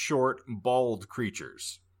 3 short, bald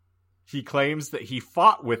creatures. He claims that he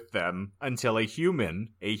fought with them until a human,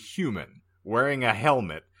 wearing a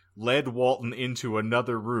helmet, led Walton into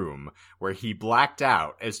another room where he blacked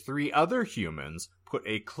out as 3 other humans put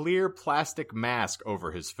a clear plastic mask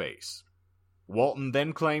over his face. Walton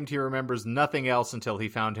then claimed he remembers nothing else until he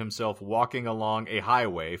found himself walking along a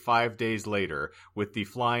highway 5 days later with the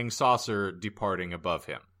flying saucer departing above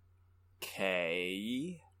him.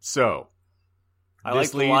 Okay. So, I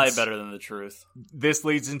like the lie better than the truth. This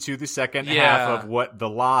leads into the second half of what the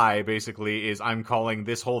lie basically is. I'm calling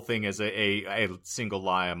this whole thing as a single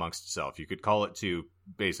lie amongst itself. You could call it 2,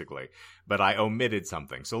 basically. But I omitted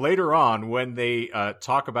something. So later on, when they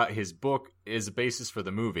talk about his book as a basis for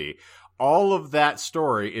the movie, all of that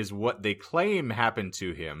story is what they claim happened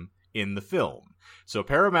to him in the film. So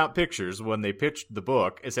Paramount Pictures, when they pitched the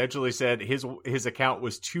book, essentially said his account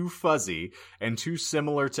was too fuzzy and too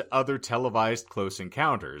similar to other televised close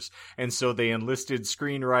encounters, and so they enlisted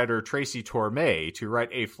screenwriter Tracy Torme to write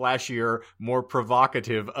a flashier, more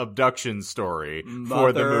provocative abduction story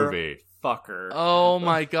for the movie. motherfucker. Oh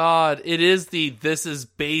my god. It is this is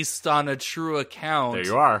based on a true account. There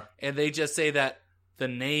you are. And they just say that the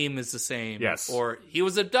name is the same. Yes. Or he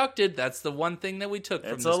was abducted. That's the one thing that we took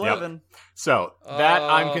from It's this 11. book. So that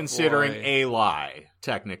I'm considering boy. a lie,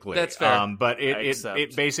 technically. That's fair. But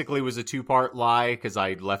it basically was a 2-part lie because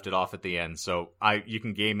I left it off at the end. So you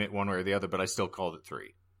can game it one way or the other, but I still called it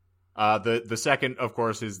 3. The second, of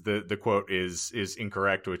course, is the quote is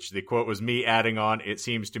incorrect, which the quote was me adding on, "It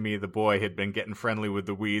seems to me the boy had been getting friendly with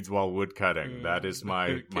the weeds while wood cutting." That is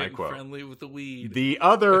my quote. Friendly with the weed. The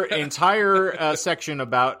other entire section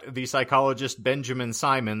about the psychologist Benjamin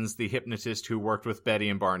Simons, the hypnotist who worked with Betty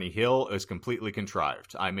and Barney Hill, is completely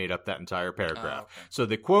contrived. I made up that entire paragraph. Okay. So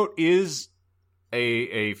the quote is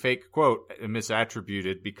a fake quote,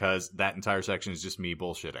 misattributed, because that entire section is just me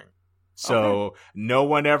bullshitting. So no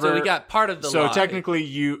one ever. So we got part of the lie. So technically,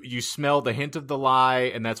 you smell the hint of the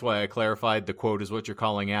lie, and that's why I clarified the quote is what you're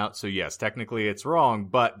calling out. So yes, technically it's wrong,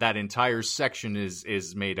 but that entire section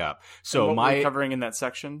is made up. So and what were we covering in that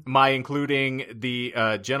section? My including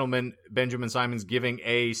the gentleman Benjamin Simons giving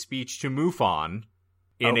a speech to MUFON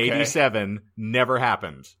in '87 never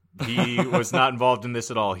happened. He was not involved in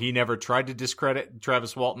this at all. He never tried to discredit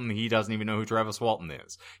Travis Walton. He doesn't even know who Travis Walton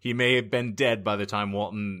is. He may have been dead by the time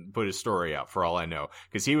Walton put his story out, for all I know,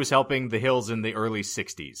 because he was helping the Hills in the early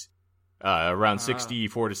 60s. Around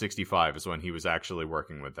 64 to 65 is when he was actually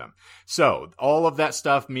working with them. So all of that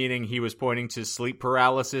stuff, meaning he was pointing to sleep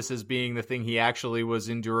paralysis as being the thing he actually was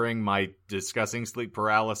enduring, my discussing sleep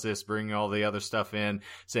paralysis, bringing all the other stuff in,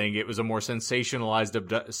 saying it was a more sensationalized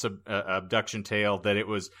abduction tale, that it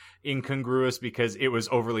was incongruous because it was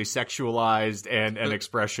overly sexualized and an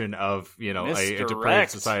expression of, a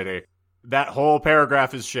depraved society. That whole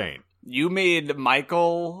paragraph is Shane. You made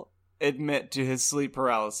Michael admit to his sleep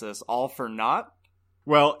paralysis, all for naught?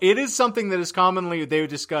 Well, it is something that is commonly they would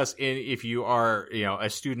discuss if you are, a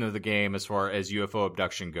student of the game as far as UFO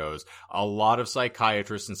abduction goes. A lot of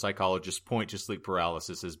psychiatrists and psychologists point to sleep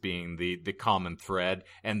paralysis as being the common thread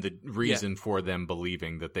and the reason for them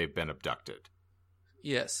believing that they've been abducted.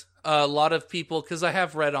 Yes. A lot of people, because I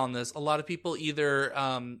have read on this, a lot of people either,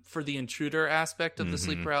 for the intruder aspect of the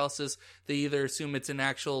sleep paralysis, they either assume it's an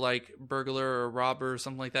actual, like, burglar or robber or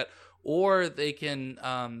something like that, or they can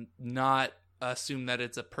not assume that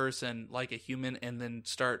it's a person, like a human, and then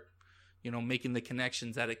start, making the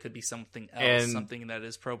connections that it could be something else, and something that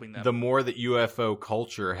is probing them. The more that UFO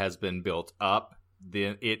culture has been built up,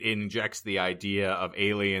 then it injects the idea of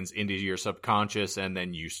aliens into your subconscious, and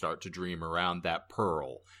then you start to dream around that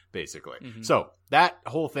pearl, basically. Mm-hmm. So that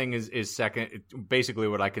whole thing is second, basically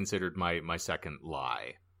what I considered my second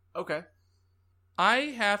lie. Okay. I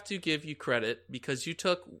have to give you credit because you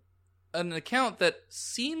took an account that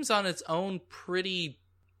seems on its own pretty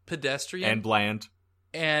pedestrian. And bland.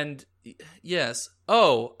 And yes.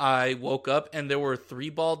 Oh, I woke up and there were 3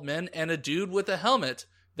 bald men and a dude with a helmet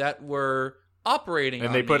that were operating,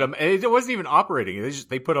 and they put him. It wasn't even operating.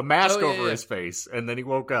 They put a mask over his face, and then he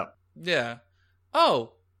woke up. Yeah.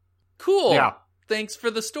 Oh, cool. Yeah. Thanks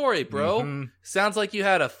for the story, bro. Mm-hmm. Sounds like you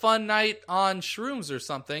had a fun night on shrooms or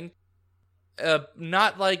something.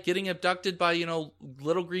 Not like getting abducted by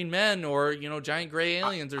little green men or giant gray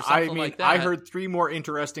aliens or something like that. I heard 3 more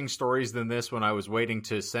interesting stories than this when I was waiting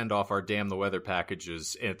to send off our Damn the Weather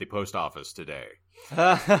packages at the post office today.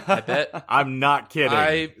 I bet. I'm not kidding.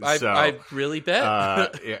 I really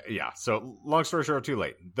bet. Yeah. So long story short, too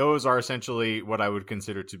late. Those are essentially what I would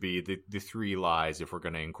consider to be the 3 lies if we're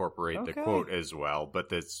going to incorporate the quote as well. But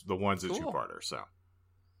that's the one's a 2-parter.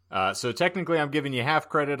 So technically, I'm giving you half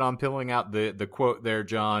credit on pulling out the quote there,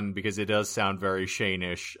 John, because it does sound very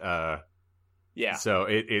Shane-ish. Yeah. So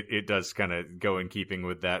it does kind of go in keeping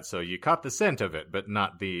with that. So you caught the scent of it, but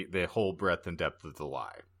not the whole breadth and depth of the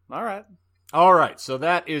lie. All right. So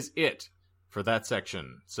that is it for that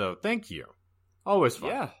section. So thank you. Always fun.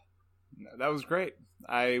 Yeah. That was great.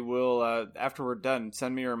 I will, after we're done,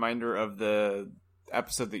 send me a reminder of the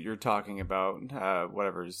episode that you're talking about.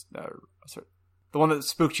 Whatever's, sorry. The one that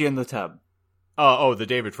spooked you in the tub. The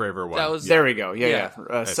David Fravor one. There we go. Yeah.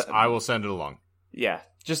 Yes, I will send it along. Yeah.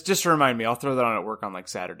 Just remind me. I'll throw that on at work on like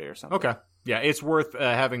Saturday or something. Okay. Yeah, it's worth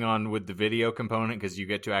having on with the video component because you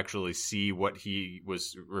get to actually see what he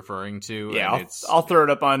was referring to. Yeah, I'll throw it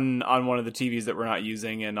up on one of the TVs that we're not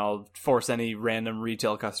using, and I'll force any random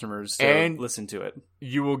retail customers to listen to it.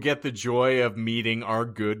 You will get the joy of meeting our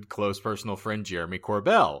good, close personal friend, Jeremy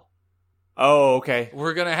Corbell. Oh, okay.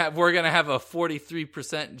 We're gonna have a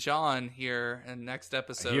 43% John here in next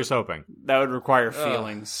episode. Here's hoping. That would require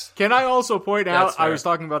feelings. Can I also point out, I was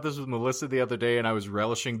talking about this with Melissa the other day, and I was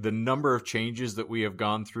relishing the number of changes that we have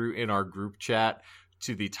gone through in our group chat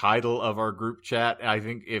to the title of our group chat. I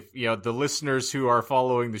think if the listeners who are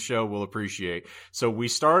following the show will appreciate. So we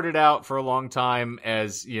started out for a long time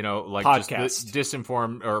as like podcast. Just the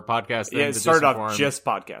disinformed or podcast. Yeah, it started off just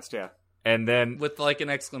podcast. Yeah. And then with like an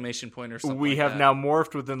exclamation point or something. We have now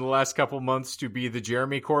morphed within the last couple months to be the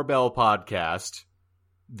Jeremy Corbell podcast,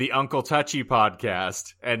 the Uncle Touchy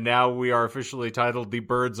podcast, and now we are officially titled the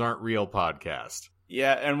Birds Aren't Real podcast.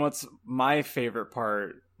 Yeah, and what's my favorite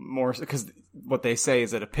part, more because what they say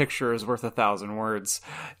is that a picture is worth 1,000 words,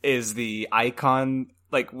 is the icon.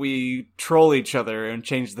 Like, we troll each other and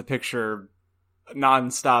change the picture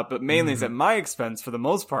nonstop, but mainly it's at my expense for the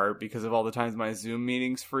most part because of all the times my Zoom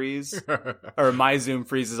meetings freeze, or my Zoom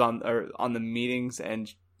freezes on the meetings,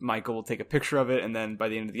 and Michael will take a picture of it, and then by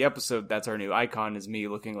the end of the episode, that's our new icon, is me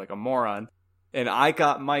looking like a moron. And I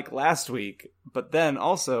got Mike last week, but then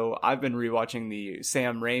also I've been rewatching the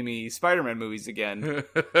Sam Raimi Spider-Man movies again,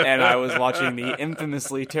 and I was watching the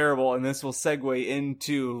infamously terrible, and this will segue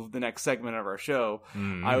into the next segment of our show,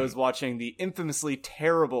 I was watching the infamously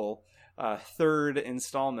terrible third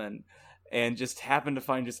installment, and just happened to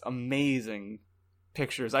find just amazing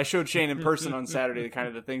pictures. I showed Shane in person on Saturday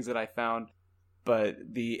the things that I found, but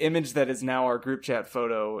the image that is now our group chat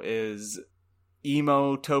photo is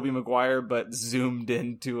emo Tobey Maguire, but zoomed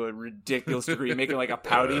in to a ridiculous degree, making like a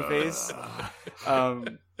pouty face.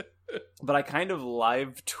 But I kind of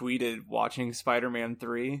live tweeted watching Spider-Man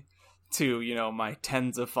 3 to my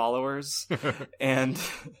tens of followers, and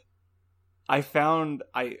I found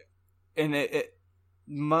it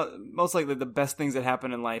most likely the best things that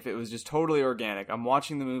happen in life. It was just totally organic. I'm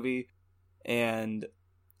watching the movie, and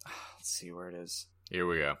let's see where it is. Here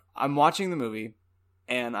we go. I'm watching the movie,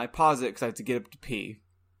 and I pause it because I have to get up to pee.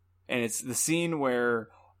 And it's the scene where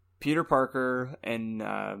Peter Parker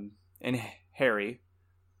and Harry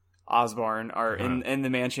Osborn are in the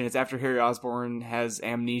mansion. It's after Harry Osborn has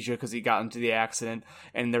amnesia because he got into the accident,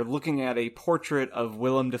 and they're looking at a portrait of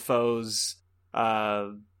Willem Dafoe's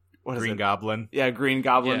Green Goblin. Yeah, Green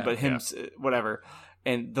Goblin, Yeah, but him, whatever.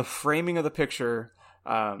 And the framing of the picture,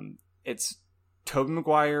 it's Tobey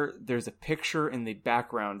Maguire. There's a picture in the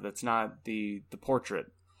background that's not the portrait.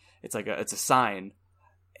 It's like it's a sign.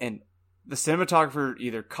 And the cinematographer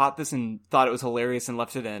either caught this and thought it was hilarious and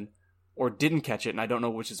left it in, or didn't catch it, and I don't know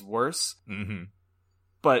which is worse. Mm-hmm.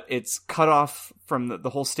 But it's cut off from the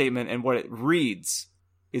whole statement, and what it reads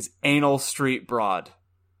is Anal Street Broad.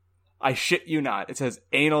 I shit you not. It says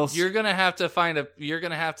anal. You're gonna have to You're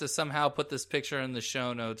gonna have to somehow put this picture in the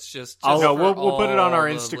show notes. We'll put it on our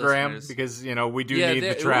the Instagram listeners. because we do need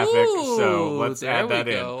the traffic. So let's add that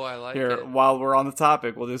in. I like Here, it. while we're on the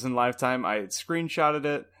topic, we'll do this in live time. I screenshotted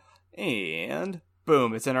it, and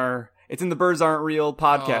boom, it's in the Birds Aren't Real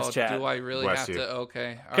podcast chat. Do I really Bless have you. to?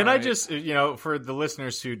 Okay. Can I just, for the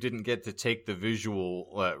listeners who didn't get to take the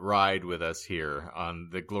visual ride with us here on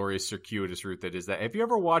the glorious circuitous route that is that, have you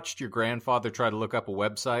ever watched your grandfather try to look up a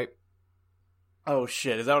website? Oh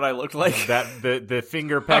shit, is that what I looked like? That the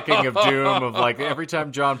finger pecking of doom of like every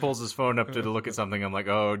time John pulls his phone up to look at something, I'm like,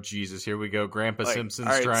 oh Jesus, here we go. Grandpa Simpson's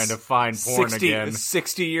all right, trying to find porn again.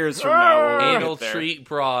 60 years from now, we'll Anal get there. treat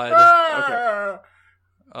broad. Okay.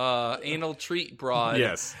 Anal treat broad.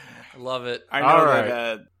 Yes. Love it. I know All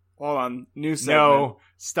that. Hold on, new segment. No,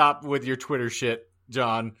 stop with your Twitter shit,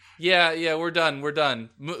 John. Yeah, we're done.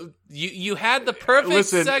 You had the perfect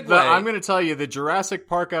Listen, segue. I'm going to tell you, the Jurassic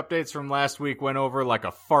Park updates from last week went over like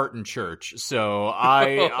a fart in church, so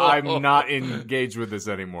I'm not engaged with this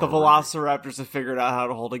anymore. The Velociraptors have figured out how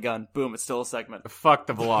to hold a gun. Boom, it's still a segment. Fuck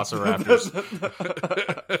the Velociraptors.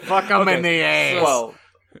 Fuck them in the ass.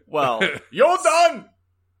 Well, You're done!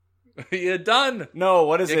 You're done. no,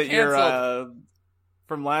 what is You're it? You're canceled.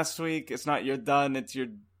 from last week. It's not you're done. It's your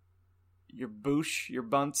boosh. You're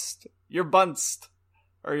bunst. You're bunst.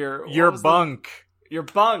 Or Your bunk. Your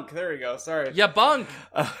bunk. There we go. Sorry. Ya bunk.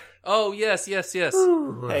 Oh yes. Hey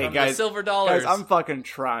From the guys, silver dollars. I'm fucking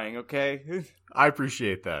trying. Okay. I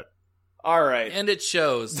appreciate that. All right. And it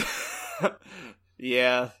shows.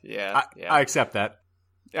 Yeah. I accept that.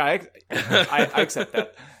 Yeah, I accept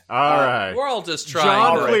that. All right. We're all just trying.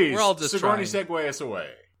 John, though. please. We're all just Sigourney, trying. segue us away.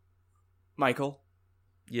 Michael,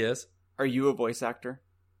 Yes. are you a voice actor?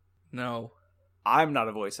 No. I'm not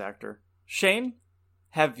a voice actor. Shane,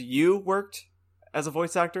 have you worked as a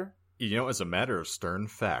voice actor? As a matter of stern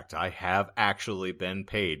fact, I have actually been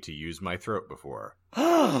paid to use my throat before.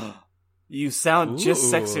 You sound just Ooh,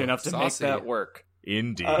 sexy enough to saucy. make that work.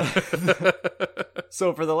 Indeed.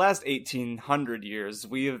 So for the last 1800 years,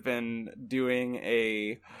 we have been doing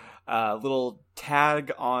a little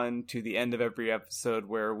tag on to the end of every episode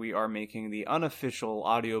where we are making the unofficial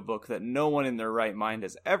audiobook that no one in their right mind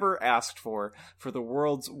has ever asked for the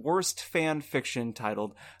world's worst fan fiction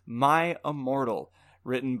titled My Immortal,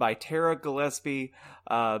 written by Tara Gillespie,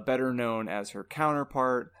 better known as her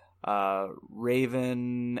counterpart,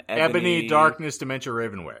 Raven... Ebony Darkness Dementia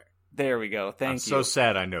Ravenway. There we go. Thank you. So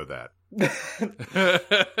sad I know that.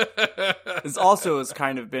 This also has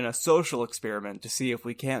kind of been a social experiment to see if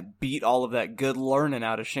we can't beat all of that good learning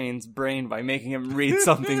out of Shane's brain by making him read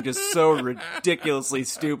something just so ridiculously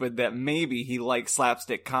stupid that maybe he likes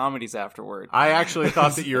slapstick comedies afterward. I actually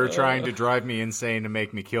thought that you were trying to drive me insane to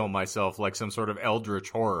make me kill myself like some sort of eldritch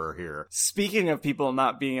horror here. Speaking of people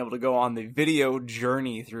not being able to go on the video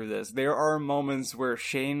journey through this, there are moments where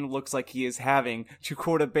Shane looks like he is having, to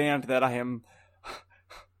quote a band that I am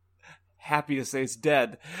happy to say is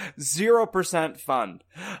dead, 0% fun.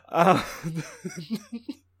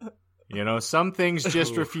 Some things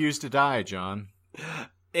just refuse to die, John.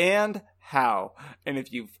 And how? And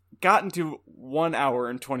if you've gotten to 1 hour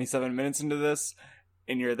and 27 minutes into this,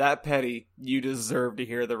 and you're that petty, you deserve to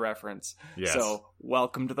hear the reference. Yes. So,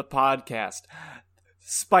 welcome to the podcast.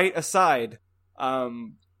 Spite aside,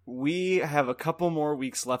 we have a couple more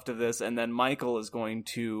weeks left of this, and then Michael is going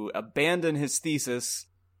to abandon his thesis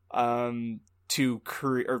to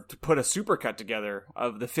put a supercut together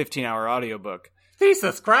of the 15-hour audiobook.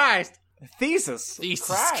 Jesus Christ! Thesis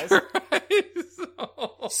Christ.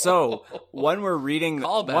 So when we're reading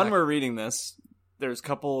this, there's a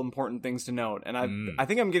couple important things to note, and I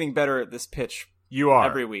think I'm getting better at this pitch. You are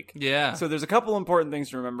every week. Yeah. So there's a couple important things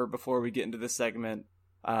to remember before we get into this segment.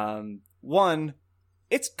 One,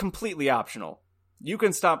 it's completely optional. You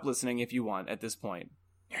can stop listening if you want at this point.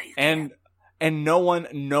 Yeah, you can. And no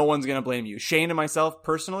one's gonna blame you. Shane and myself,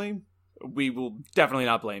 personally, we will definitely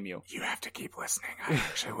not blame you. You have to keep listening. I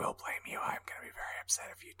actually will blame you. I'm gonna be very upset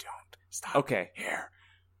if you don't. Stop. Okay. Here.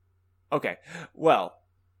 Okay. Well,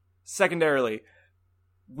 secondarily,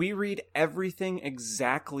 we read everything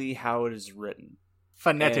exactly how it is written.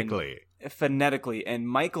 Phonetically. And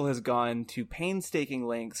Michael has gone to painstaking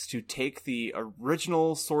lengths to take the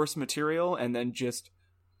original source material and then just,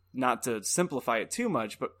 not to simplify it too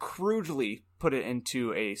much, but crudely put it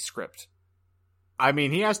into a script. I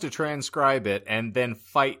mean, he has to transcribe it and then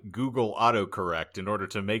fight Google autocorrect in order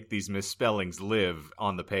to make these misspellings live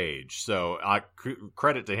on the page. So,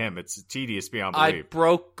 credit to him. It's tedious beyond belief. I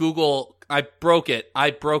broke Google. I broke it.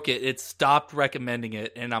 It stopped recommending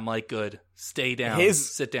it, and I'm like, good. Stay down.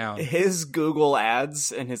 Sit down. His Google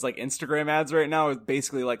ads and his Instagram ads right now is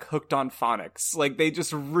basically hooked on phonics. They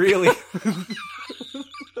just really...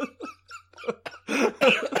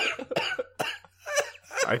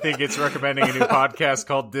 I think it's recommending a new podcast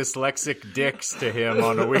called Dyslexic Dicks to him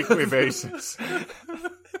on a weekly basis.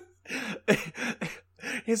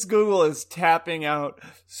 His Google is tapping out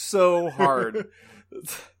so hard.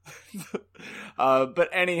 But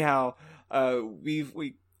anyhow, we/I/all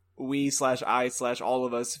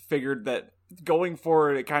of us figured that going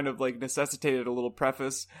forward, it kind of necessitated a little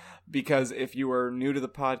preface, because if you are new to the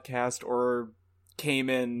podcast or came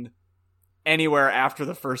in anywhere after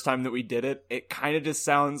the first time that we did it, it kind of just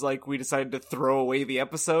sounds like we decided to throw away the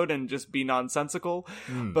episode and just be nonsensical.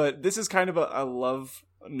 But this is kind of a love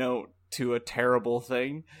note to a terrible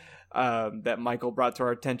thing that Michael brought to our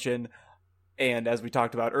attention. And as we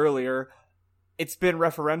talked about earlier, it's been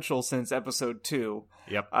referential since episode 2.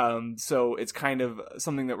 Yep. So it's kind of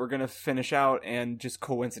something that we're going to finish out and just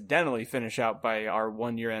coincidentally finish out by our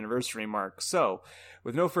 1-year anniversary mark. So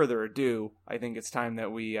with no further ado, I think it's time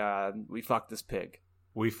that we fuck this pig.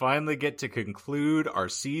 We finally get to conclude our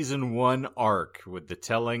season 1 arc with the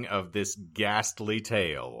telling of this ghastly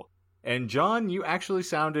tale. And John, you actually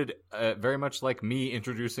sounded very much like me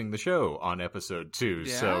introducing the show on episode 2.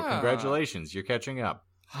 Yeah. So congratulations, you're catching up.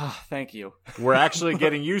 Thank you. We're actually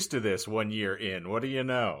getting used to this 1 year in. What do you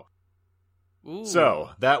know? Ooh. So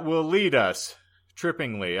that will lead us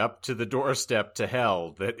trippingly up to the doorstep to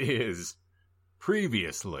hell that is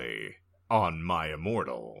previously on My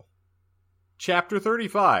Immortal. Chapter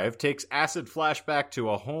 35 takes acid flashback to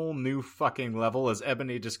a whole new fucking level as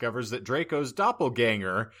Ebony discovers that Draco's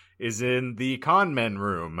doppelganger is in the conmen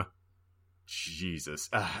room. Jesus.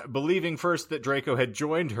 Believing first that Draco had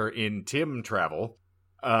joined her in Tim travel,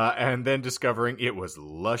 and then discovering it was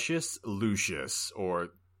Luscious Lucius, or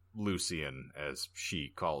Lucian, as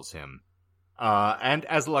she calls him. And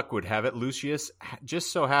as luck would have it, Lucius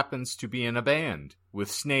just so happens to be in a band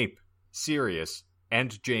with Snape, Sirius,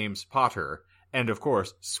 and James Potter, and of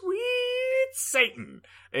course, Sweet Satan,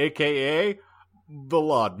 a.k.a. the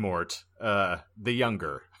Lodmort, the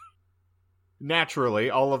younger.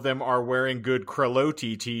 Naturally, all of them are wearing good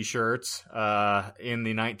Kralotti t-shirts in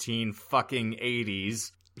the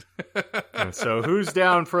 1980s. So who's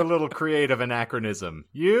down for a little creative anachronism?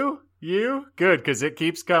 You? Good, because it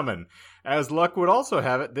keeps coming. As luck would also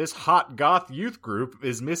have it, this hot goth youth group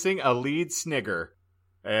is missing a lead snigger.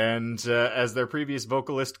 And as their previous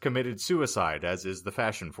vocalist committed suicide, as is the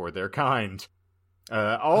fashion for their kind.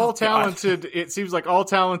 It seems like all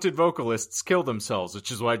talented vocalists kill themselves,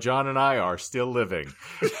 which is why John and I are still living.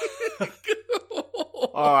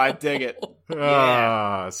 Oh, I dig it.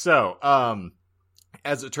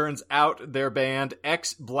 As it turns out, their band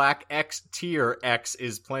X Black X Tier X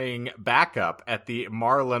is playing backup at the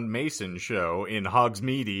Marlon Mason show in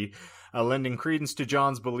Hogsmeade, lending credence to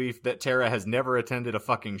John's belief that Tara has never attended a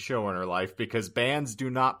fucking show in her life because bands do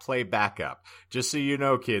not play backup. Just so you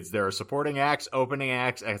know, kids, there are supporting acts, opening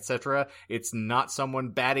acts, etc. It's not someone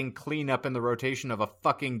batting cleanup in the rotation of a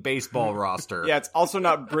fucking baseball roster. Yeah, it's also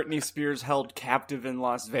not Britney Spears held captive in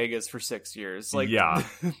Las Vegas for 6 years. Yeah.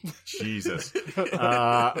 Jesus.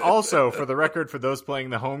 Also, for the record, for those playing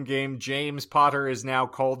the home game, James Potter is now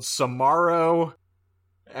called Samaro,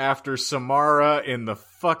 after Samara in the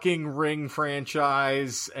fucking Ring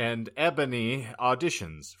franchise, and Ebony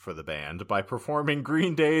auditions for the band by performing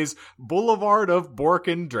Green Day's Boulevard of Bork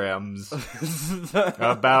and Drems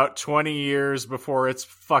about 20 years before its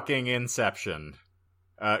fucking inception.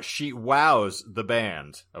 She wows the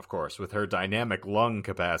band, of course, with her dynamic lung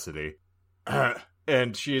capacity.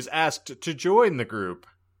 And she is asked to join the group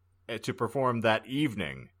to perform that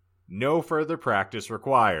evening. No further practice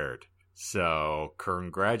required. So,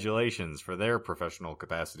 congratulations for their professional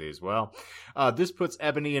capacity as well. This puts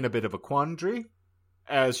Ebony in a bit of a quandary,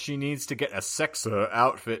 as she needs to get a sexa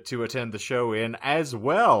outfit to attend the show in, as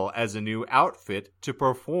well as a new outfit to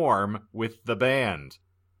perform with the band.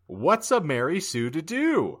 What's a Mary Sue to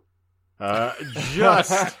do? Oh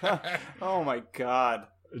my god.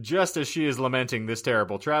 Just as she is lamenting this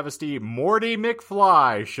terrible travesty, Morty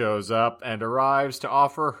McFly shows up and arrives to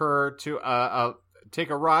offer her to take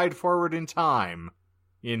a ride forward in time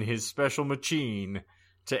in his special machine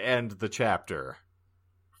to end the chapter.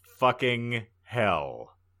 Fucking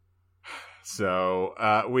hell.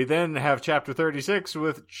 So, we then have chapter 36,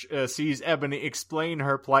 which sees Ebony explain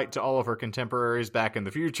her plight to all of her contemporaries back in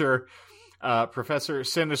the future. Professor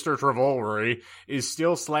Sinister Travolvery is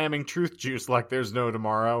still slamming truth juice like there's no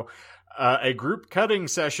tomorrow. A group cutting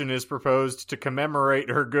session is proposed to commemorate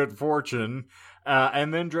her good fortune.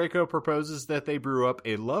 And then Draco proposes that they brew up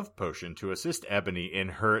a love potion to assist Ebony in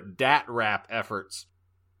her dat rap efforts.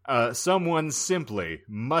 Someone simply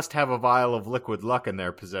must have a vial of liquid luck in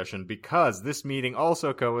their possession because this meeting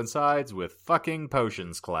also coincides with fucking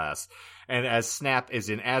potions class. And as Snap is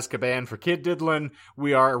in Azkaban for kid diddlin',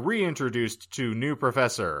 we are reintroduced to new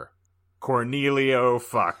professor, Cornelio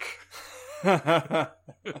Fuck.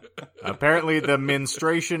 Apparently the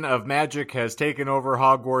menstruation of magic has taken over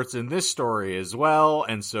Hogwarts in this story as well,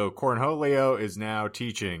 and so Cornholio is now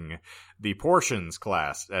teaching the portions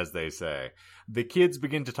class, as they say. The kids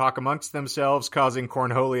begin to talk amongst themselves, causing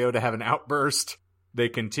Cornholio to have an outburst. They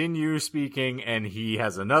continue speaking, and he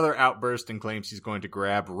has another outburst and claims he's going to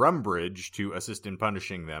grab Rumbridge to assist in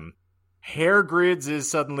punishing them. Hairgrids is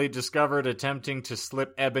suddenly discovered attempting to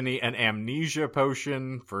slip Ebony an amnesia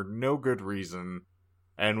potion for no good reason.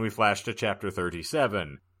 And we flash to chapter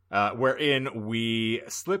 37, wherein we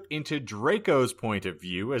slip into Draco's point of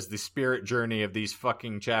view as the spirit journey of these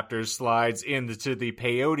fucking chapters slides into the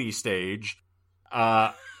peyote stage.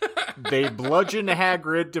 They bludgeon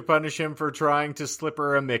Hagrid to punish him for trying to slip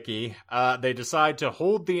her a Mickey. They decide to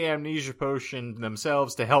hold the amnesia potion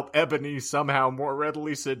themselves to help Ebony somehow more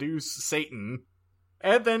readily seduce Satan.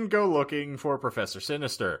 And then go looking for Professor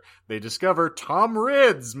Sinister. They discover Tom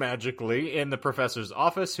Rids magically in the professor's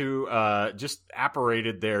office, who just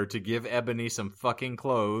apparated there to give Ebony some fucking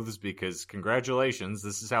clothes, because congratulations,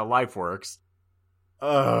 this is how life works.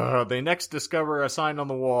 They next discover a sign on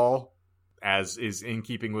the wall, as is in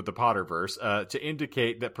keeping with the Potterverse, to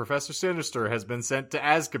indicate that Professor Sinister has been sent to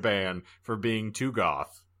Azkaban for being too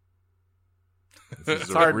goth. This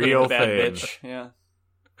is a real thing. Bitch. Yeah.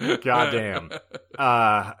 Goddamn.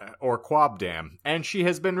 Or Quabdam. And she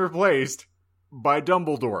has been replaced by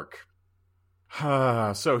Dumbledore.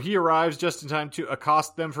 So he arrives just in time to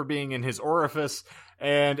accost them for being in his orifice,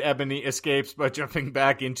 and Ebony escapes by jumping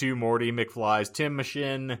back into Morty McFly's Tim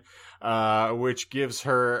Machine, which gives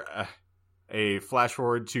her a flash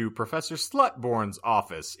forward to Professor Slutborn's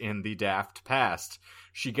office in the daft past.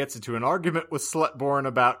 She gets into an argument with Slutborn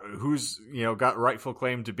about who's, got rightful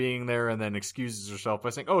claim to being there, and then excuses herself by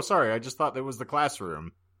saying, "Oh, sorry, I just thought that was the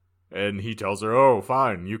classroom." And he tells her, oh,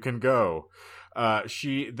 fine, you can go.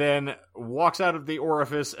 She then walks out of the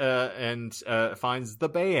orifice and finds the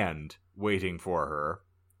band waiting for her.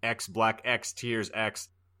 X Black X Tears X.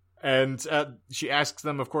 And she asks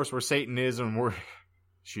them, of course, where Satan is, and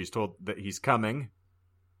she's told that he's coming.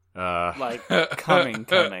 Like, coming.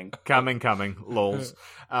 Coming, lols.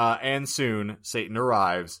 And soon, Satan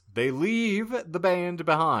arrives. They leave the band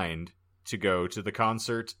behind to go to the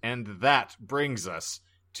concert, and that brings us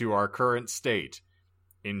to our current state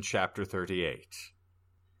in Chapter 38.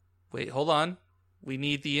 Wait, hold on. We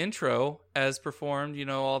need the intro as performed,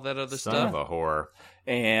 all that other Son stuff. of a whore.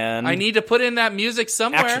 And I need to put in that music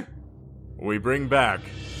somewhere. Action. We bring back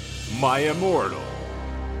My Immortal,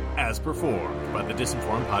 as performed by the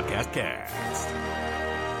Disinformed Podcast Cast.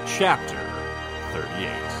 Chapter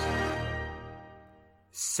 38.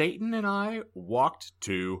 Satan and I walked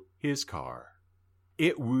to his car.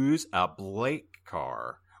 It was a black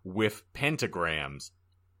car with pentagrams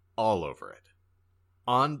all over it.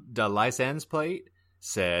 On the license plate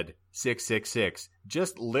said 666,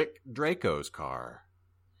 just lick Draco's car.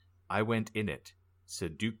 I went in it,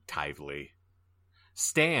 seductively.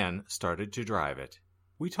 Stan started to drive it.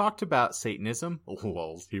 We talked about Satanism.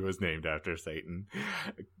 Lol, he was named after Satan.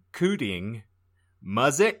 Cooting,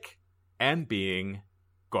 music, and being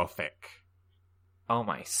gothic. Oh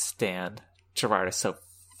my Stan. Gerard is so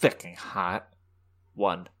fucking hot.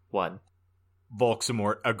 One.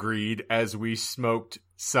 Volksamort agreed as we smoked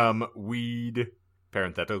some weed.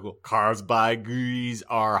 Parenthetical. Cars by grease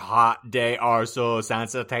are hot. They are so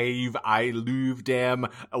sensitive. I love them.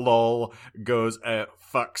 Lol. Goes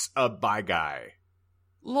fucks a by guy.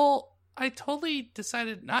 Lol, I totally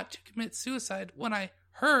decided not to commit suicide when I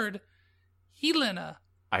heard Helena.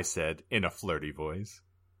 I said in a flirty voice.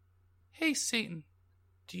 Hey, Satan,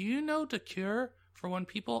 do you know the cure for when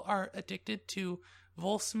people are addicted to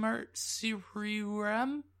Volsmart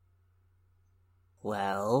serum?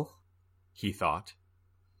 Well, He thought.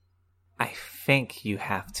 I think you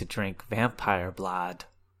have to drink vampire blood.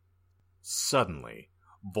 Suddenly,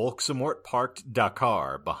 Volksamort parked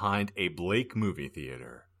Dakar behind a Blake movie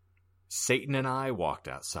theater. Satan and I walked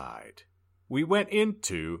outside. We went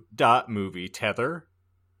into the movie Tether,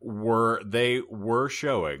 where they were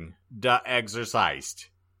showing The Exorcist.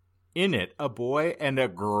 In it, a boy and a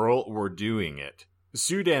girl were doing it.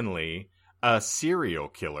 Suddenly, a serial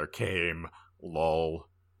killer came. Lol.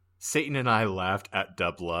 Satan and I laughed at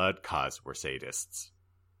the blood cause we're sadists.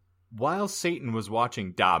 While Satan was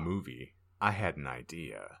watching da movie, I had an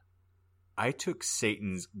idea. I took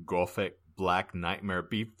Satan's Gothic Black Nightmare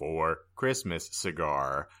Before Christmas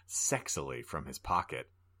cigar sexily from his pocket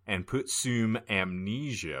and put some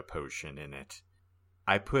amnesia potion in it.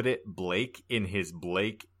 I put it Blake in his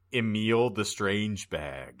Blake Emile the Strange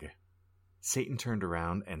bag. Satan turned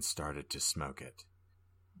around and started to smoke it.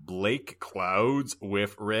 Blake clouds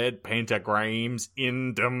with red pentagrams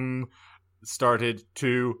in them started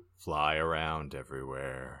to fly around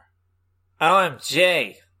everywhere.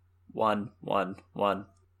 OMG! One.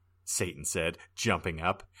 Satan said, jumping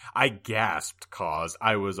up. I gasped cause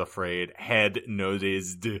I was afraid head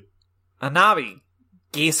noticed. Anabi,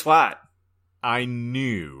 guess what? I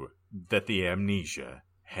knew that the amnesia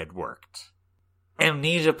had worked.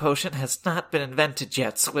 Amnesia potion has not been invented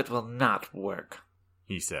yet, so it will not work.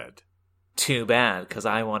 He said. Too bad, because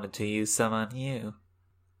I wanted to use some on you.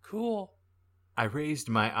 Cool. I raised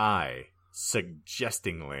my eye,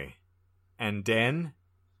 suggestingly. And then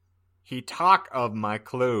he talked of my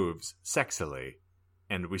clothes sexily,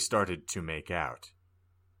 and we started to make out.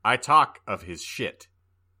 I talk of his shit.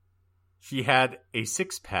 He had a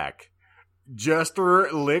six-pack. Just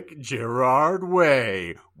lick Gerard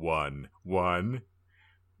way. One.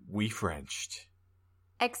 We Frenched.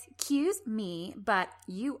 Excuse me, but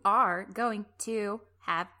you are going to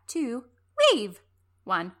have to leave.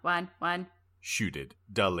 One. Shooted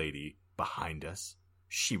the lady behind us.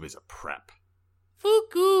 She was a prep.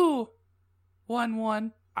 Fuku!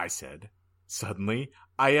 1-1. I said. Suddenly,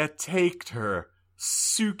 I attacked her,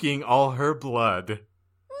 sucking all her blood.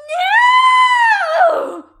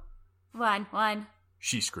 No! 1.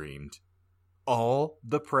 She screamed. All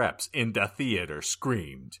the preps in the theater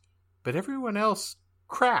screamed, but everyone else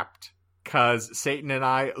crapped, 'cause Satan and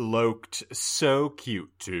I loked so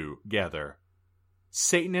cute together.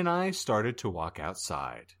 Satan and I started to walk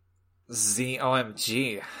outside.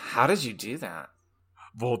 ZOMG, how did you do that?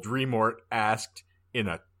 Voldemort asked in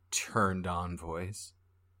a turned-on voice.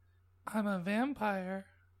 I'm a vampire.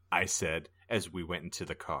 I said as we went into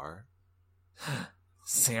the car.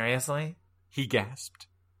 Seriously? He gasped.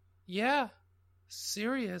 Yeah,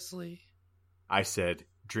 seriously. I said,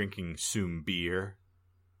 drinking some beer.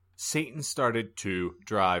 Satan started to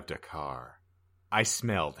drive the car. I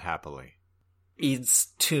smelled happily.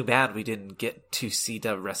 It's too bad we didn't get to see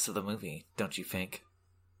the rest of the movie, don't you think?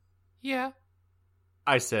 Yeah.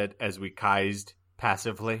 I said as we kized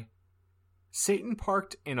passively. Satan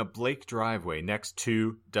parked in a Blake driveway next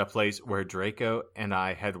to the place where Draco and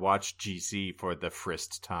I had watched GC for the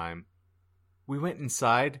first time. We went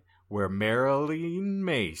inside where Marilyn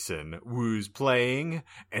Mason was playing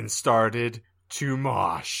and started to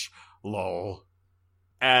mosh. Lol.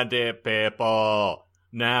 And the people,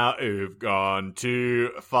 now you've gone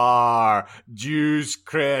too far. Juice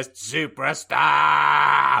Christ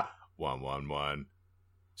Superstar! 111.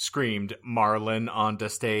 Screamed Marlon on the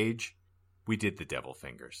stage. We did the devil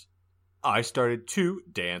fingers. I started to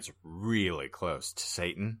dance really close to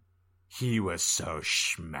Satan. He was so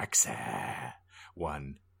schmexy.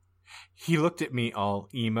 1. He looked at me all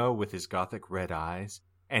emo with his gothic red eyes,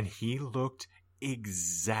 and he looked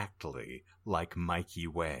exactly like Mikey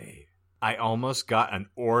Way. I almost got an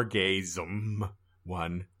orgasm.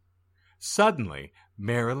 1. Suddenly,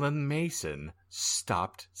 Marilyn Mason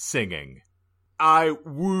stopped singing. I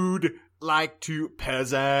would like to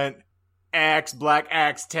present X Black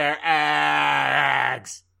X Tear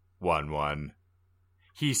X 1-1.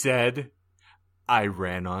 He said. I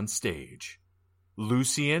ran on stage.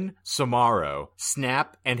 Lucian, Samaro,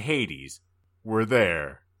 Snap, and Hades were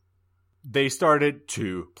there. They started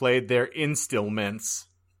to play their instruments.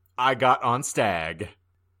 I got on Stag.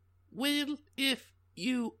 Well, if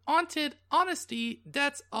you wanted honesty,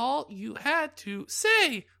 that's all you had to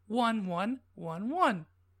say. 1111.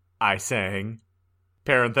 I sang.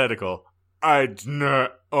 Parenthetical. I'd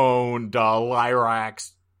not own the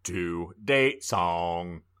lyrics to date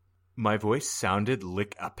song. My voice sounded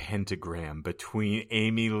like a pentagram between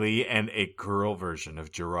Amy Lee and a girl version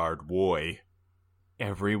of Gerard Way.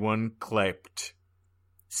 Everyone clapped.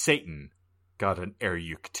 Satan got an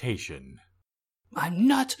eructation. I'm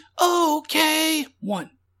not okay. 1.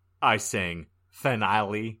 I sang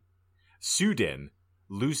finale. Sudin,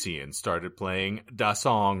 Lucian started playing the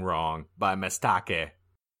song wrong by Mistake.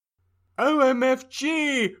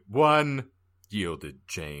 OMFG 1, yielded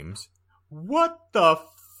James. What the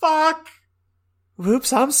fuck?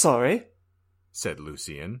 Whoops, I'm sorry, said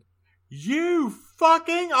Lucian. You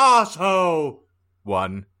fucking asshole!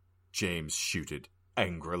 1, James shooted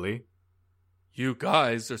angrily. You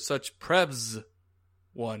guys are such prebs.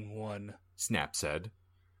 1-1. Snap said.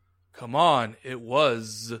 Come on, it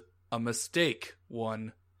was a mistake.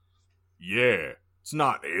 1. Yeah, it's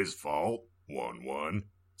not his fault. 1-1,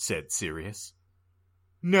 said Sirius.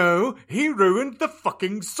 No, he ruined the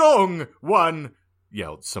fucking song. 1,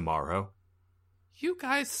 yelled Samaro. You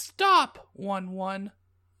guys stop. 1-1.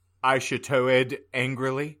 I shouted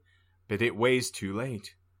angrily, but it was too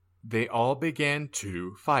late. They all began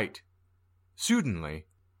to fight. Suddenly,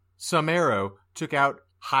 Samaro took out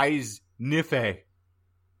Hai's Nife.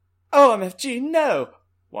 OMFG, no!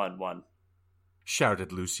 1-1.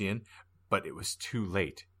 Shouted Lucian, but it was too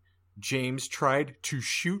late. James tried to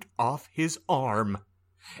shoot off his arm.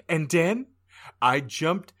 And then I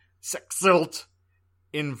jumped Sexilt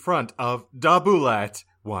in front of Dabulat.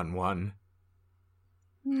 1-1.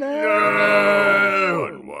 No!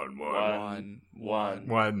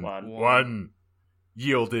 1-1.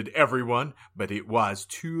 Yielded everyone, but it was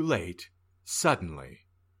too late. Suddenly,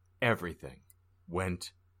 everything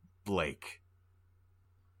went Blake.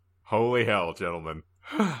 Holy hell, gentlemen.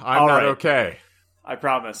 I'm All not right. okay. I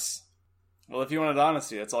promise. Well, if you wanted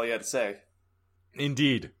honesty, that's all you had to say.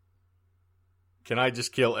 Indeed. Can I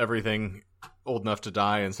just kill everything old enough to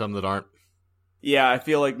die and some that aren't? Yeah, I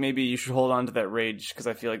feel like maybe you should hold on to that rage, because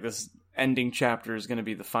I feel like this ending chapter is going to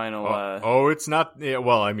be the final... It's not... Yeah,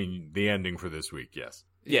 well, I mean, the ending for this week, yes.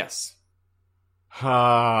 Yes.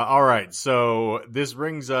 All right, so this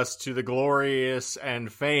brings us to the glorious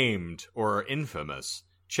and famed, or infamous,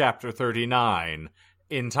 Chapter 39,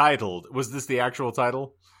 entitled... Was this the actual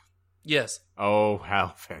title? Yes. Oh,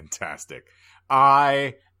 how fantastic.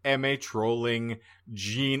 I am a trolling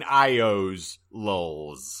Gene Ios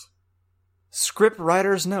lulz. Script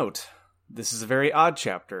writer's note. This is a very odd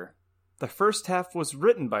chapter. The first half was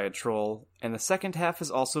written by a troll, and the second half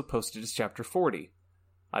is also posted as Chapter 40.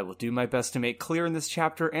 I will do my best to make clear in this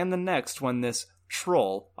chapter and the next when this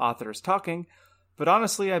troll author is talking, but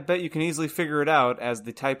honestly I bet you can easily figure it out as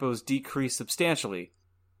the typos decrease substantially.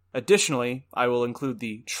 Additionally, I will include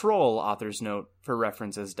the troll author's note for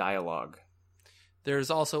reference as dialogue.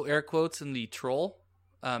 There's also air quotes in the troll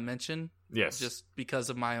mention. Yes. Just because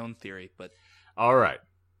of my own theory, but... All right.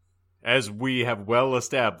 As we have well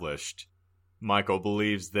established, Michael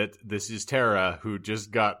believes that this is Tara, who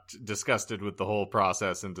just got disgusted with the whole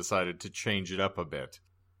process and decided to change it up a bit.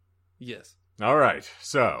 Yes. All right,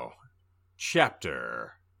 so,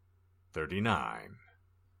 Chapter 39.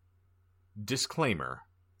 Disclaimer.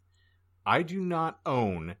 I do not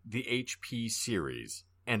own the HP series,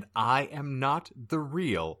 and I am not the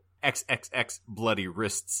real XXX Bloody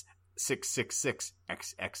Wrists 666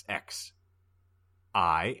 XXX.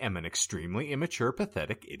 I am an extremely immature,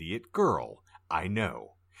 pathetic idiot girl. I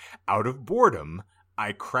know. Out of boredom,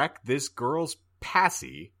 I cracked this girl's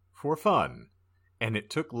passy for fun. And it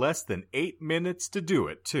took less than 8 minutes to do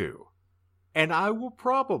it, too. And I will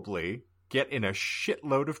probably get in a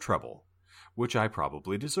shitload of trouble, which I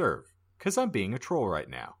probably deserve, because I'm being a troll right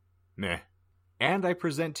now. Meh. And I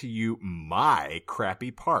present to you my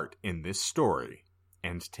crappy part in this story.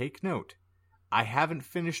 And take note, I haven't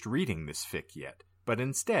finished reading this fic yet, but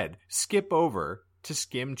instead skip over to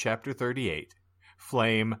skim Chapter 38.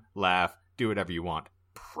 Flame, laugh, do whatever you want.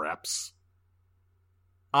 Preps.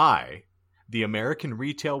 I, the American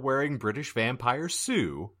retail-wearing British vampire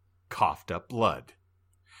Sue, coughed up blood.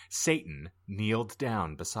 Satan kneeled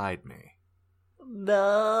down beside me.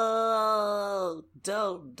 No,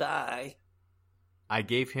 don't die. I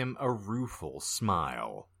gave him a rueful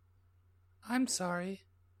smile. I'm sorry.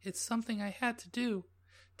 It's something I had to do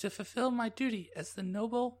to fulfill my duty as the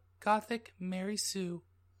noble Gothic Mary Sue.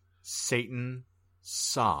 Satan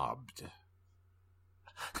sobbed.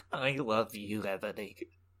 I love you, Ebony.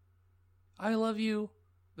 I love you,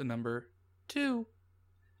 the number 2.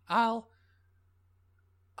 I'll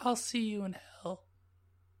see you in hell.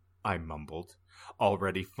 I mumbled,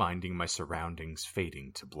 already finding my surroundings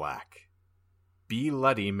fading to black.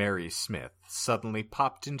 Bloody Mary Smith suddenly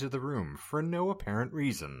popped into the room for no apparent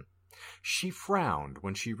reason. She frowned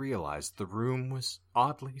when she realized the room was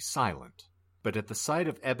oddly silent, but at the sight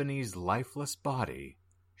of Ebony's lifeless body,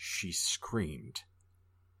 she screamed.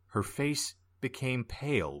 Her face became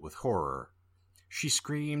pale with horror. She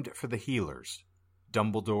screamed for the healers,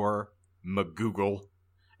 Dumbledore, McGoogle,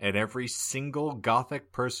 and every single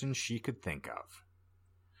Gothic person she could think of.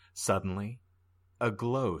 Suddenly, a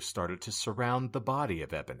glow started to surround the body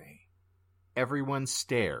of Ebony. Everyone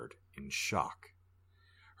stared in shock.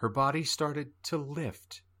 Her body started to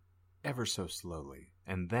lift ever so slowly,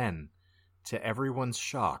 and then, to everyone's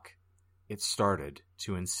shock, it started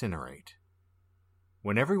to incinerate.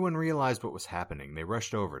 When everyone realized what was happening, they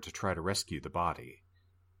rushed over to try to rescue the body,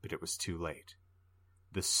 but it was too late.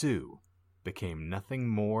 The Sioux became nothing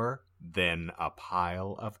more than a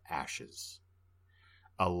pile of ashes.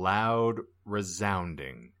 A loud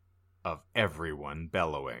resounding of everyone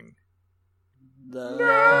bellowing, No!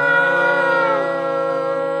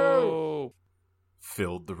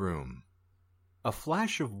 filled the room. A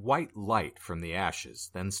flash of white light from the ashes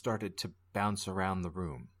then started to bounce around the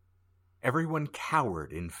room. Everyone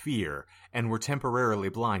cowered in fear and were temporarily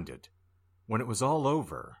blinded. When it was all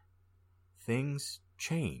over, things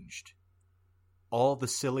changed. All the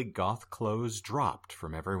silly goth clothes dropped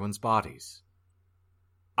from everyone's bodies.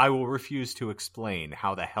 I will refuse to explain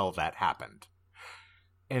how the hell that happened.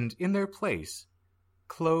 And in their place,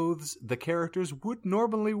 clothes the characters would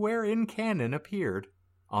normally wear in canon appeared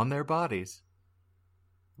on their bodies.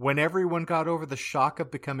 When everyone got over the shock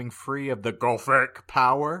of becoming free of the Gothic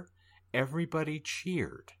power, everybody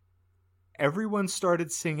cheered. Everyone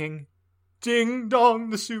started singing, "Ding dong,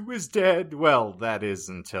 the Sioux is dead." Well, that is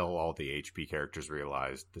until all the HP characters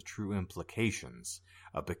realized the true implications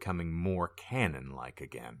of becoming more canon-like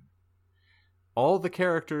again. All the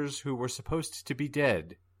characters who were supposed to be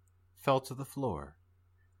dead fell to the floor,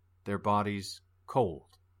 their bodies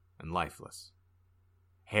cold and lifeless.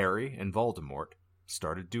 Harry and Voldemort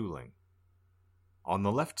started dueling. On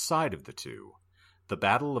the left side of the two, the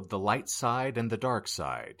battle of the light side and the dark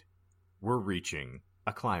side were reaching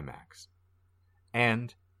a climax.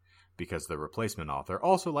 And, because the replacement author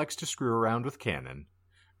also likes to screw around with canon,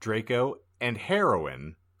 Draco and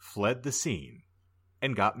Heroine fled the scene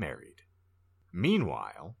and got married.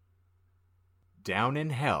 Meanwhile, down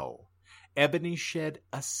in hell, Ebony shed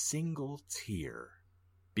a single tear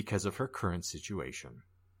because of her current situation.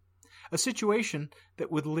 A situation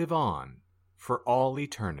that would live on for all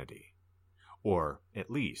eternity, or at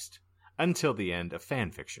least until the end of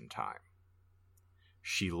fanfiction time.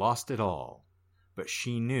 She lost it all, but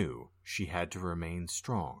she knew she had to remain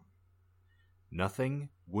strong. Nothing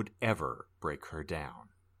would ever break her down.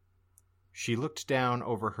 She looked down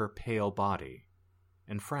over her pale body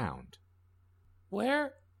and frowned.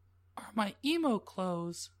 Where are my emo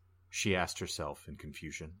clothes? She asked herself in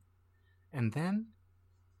confusion. And then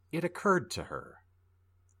it occurred to her.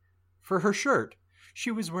 For her shirt,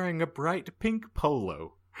 She was wearing a bright pink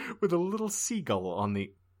polo with a little seagull on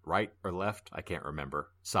the right or left, I can't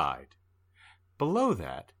remember, side. Below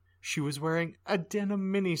that, she was wearing a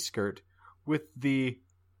denim miniskirt with the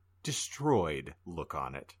destroyed look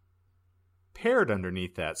on it. Paired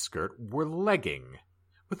underneath that skirt were legging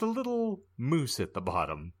with a little moose at the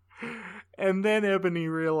bottom. And then Ebony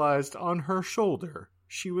realized on her shoulder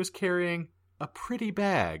she was carrying a pretty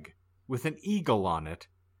bag with an eagle on it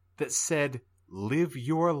that said, "Live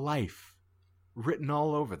your life," written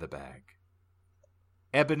all over the bag.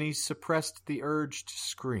 Ebony suppressed the urge to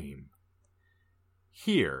scream.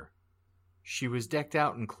 Here, she was decked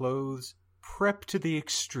out in clothes prepped to the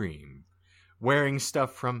extreme, wearing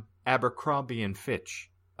stuff from Abercrombie &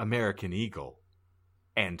 Fitch, American Eagle,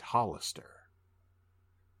 and Hollister.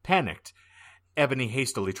 Panicked, Ebony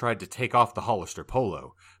hastily tried to take off the Hollister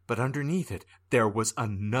polo, but underneath it there was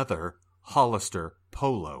another Hollister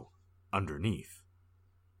polo underneath.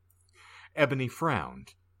 Ebony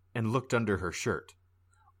frowned and looked under her shirt.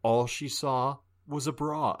 All she saw was a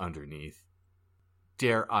bra underneath.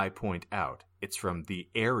 Dare I point out, it's from the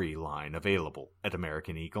Airy line available at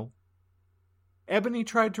American Eagle. Ebony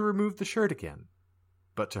tried to remove the shirt again,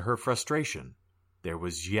 but to her frustration, there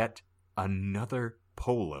was yet another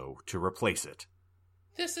polo to replace it.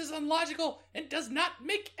 This is illogical and does not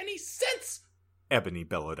make any sense! Ebony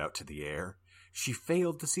bellowed out to the air. She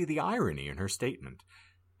failed to see the irony in her statement.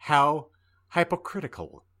 How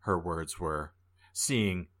hypocritical her words were,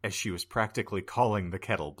 seeing as she was practically calling the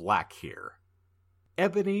kettle black here.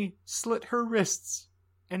 Ebony slit her wrists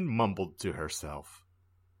and mumbled to herself,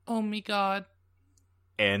 Oh me god.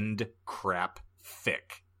 "End crap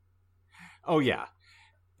thick." Oh yeah,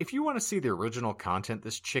 if you want to see the original content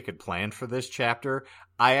this chick had planned for this chapter,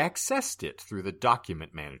 I accessed it through the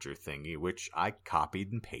document manager thingy, which I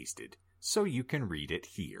copied and pasted, so you can read it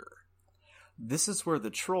here. This is where the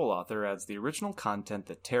troll author adds the original content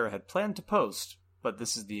that Tara had planned to post, but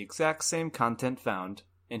this is the exact same content found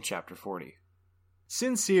in Chapter 40.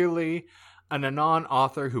 Sincerely, an Anon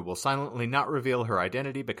author who will silently not reveal her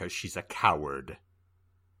identity because she's a coward.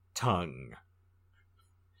 Tongue.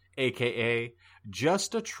 AKA,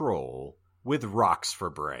 just a troll with rocks for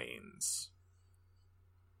brains.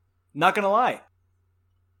 Not gonna lie.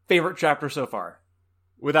 Favorite chapter so far.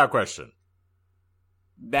 Without question.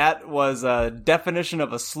 That was a definition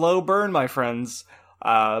of a slow burn, my friends.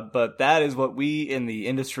 But that is what we in the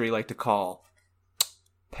industry like to call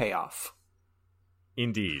payoff.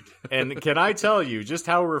 Indeed. And can I tell you just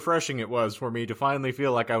how refreshing it was for me to finally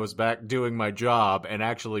feel like I was back doing my job and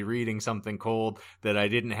actually reading something cold that I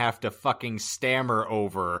didn't have to fucking stammer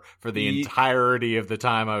over for the entirety of the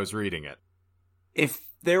time I was reading it. If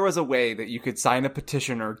there was a way that you could sign a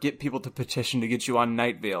petition or get people to petition to get you on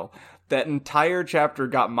Night Vale, that entire chapter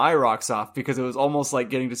got my rocks off because it was almost like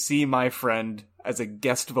getting to see my friend as a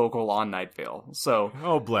guest vocal on Night Vale. So,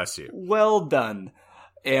 oh, bless you. Well done.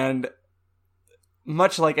 And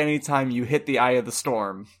much like any time you hit the eye of the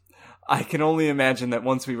storm, I can only imagine that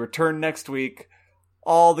once we return next week,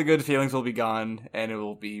 all the good feelings will be gone, and it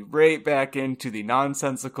will be right back into the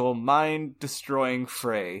nonsensical, mind-destroying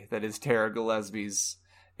fray that is Tara Gillespie's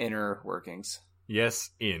inner workings.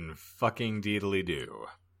 Yes, in fucking deedly-do.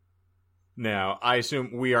 Now, I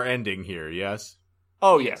assume we are ending here, yes?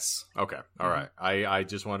 Oh, yes. Okay, all right. I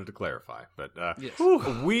just wanted to clarify. But Yes.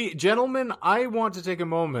 we, gentlemen, I want to take a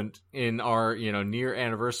moment in our, near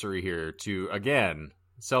anniversary here to, again,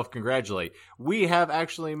 self-congratulate. We have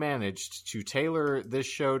actually managed to tailor this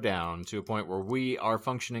show down to a point where we are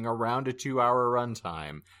functioning around a 2-hour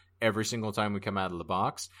runtime every single time we come out of the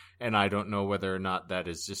box. And I don't know whether or not that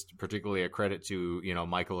is just particularly a credit to,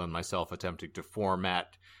 Michael and myself attempting to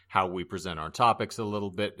format how we present our topics a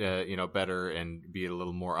little bit, better and be a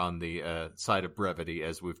little more on the side of brevity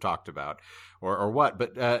as we've talked about or what.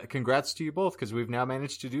 But congrats to you both, because we've now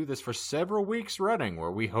managed to do this for several weeks running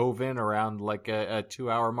where we hove in around like a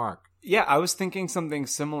 2-hour mark. Yeah, I was thinking something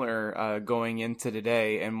similar going into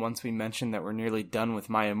today. And once we mentioned that we're nearly done with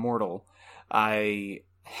My Immortal, I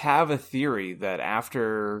have a theory that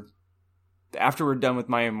after we're done with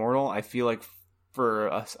My Immortal, I feel like for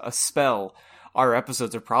a spell, our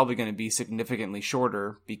episodes are probably going to be significantly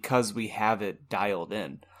shorter because we have it dialed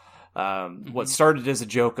in. What started as a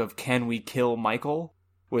joke of can we kill Michael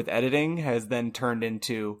with editing has then turned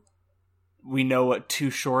into we know what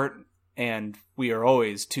too short and we are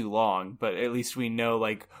always too long, but at least we know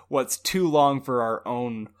like what's too long for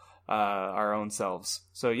our own selves.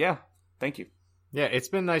 So yeah, thank you. Yeah, it's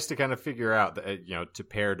been nice to kind of figure out that, to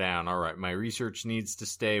pare down. All right, my research needs to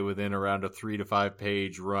stay within around a 3 to 5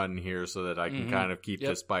 page run here so that I can kind of keep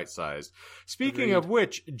this bite-sized. Speaking of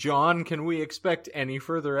which, John, can we expect any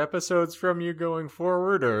further episodes from you going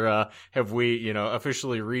forward, or have we,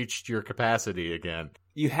 officially reached your capacity again?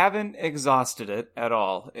 You haven't exhausted it at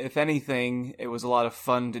all. If anything, it was a lot of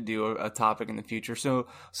fun to do a topic in the future. So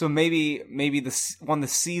maybe when the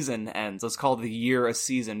season ends, let's call the year a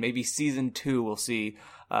season. Maybe season 2 we'll see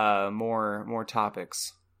more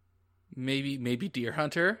topics. Maybe Deer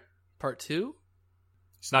Hunter Part 2.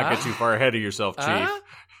 Let's not get too far ahead of yourself, Chief.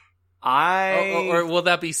 Or will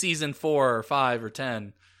that be season 4 or 5 or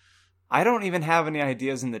 10? I don't even have any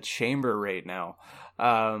ideas in the chamber right now.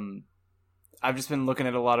 I've just been looking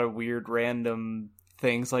at a lot of weird random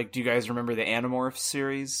things. Like, do you guys remember the Animorphs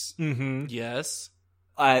series? Mm-hmm. Yes.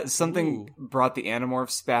 Something brought the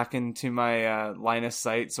Animorphs back into my line of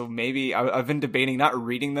sight. So maybe I've been debating not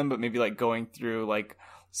reading them, but maybe like going through like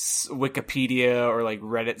Wikipedia or like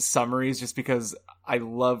Reddit summaries, just because I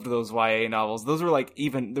loved those YA novels. Those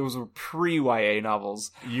were pre-YA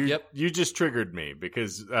novels. You just triggered me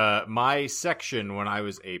because my section when I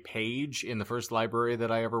was a page in the first library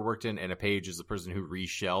that I ever worked in, and a page is the person who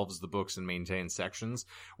reshelves the books and maintains sections,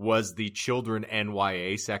 was the children and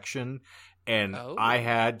YA section. And I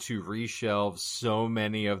had to reshelve so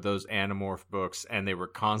many of those Animorph books, and they were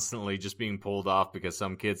constantly just being pulled off because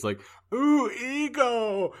some kid's like, ooh,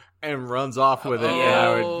 ego, and runs off with it,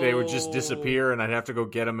 and they would just disappear, and I'd have to go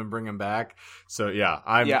get them and bring them back. So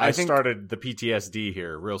I started the PTSD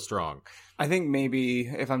here real strong. I think maybe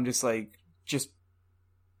if I'm just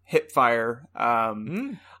hip fire,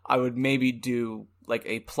 I would maybe do like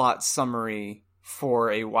a plot summary for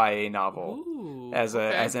a YA novel. Ooh, as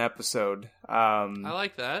an episode. I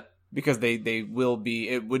like that. Because they will be,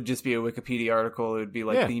 it would just be a Wikipedia article. It would be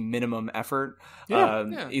like the minimum effort.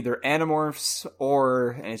 Either Animorphs or,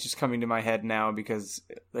 and it's just coming to my head now because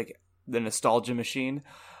like the nostalgia machine,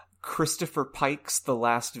 Christopher Pike's The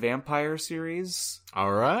Last Vampire series.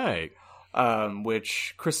 All right.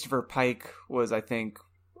 Which Christopher Pike was, I think,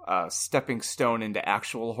 stepping stone into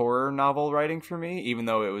actual horror novel writing for me. Even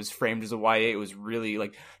though it was framed as a YA, it was really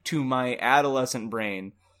like, to my adolescent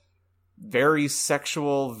brain, very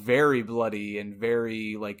sexual, very bloody, and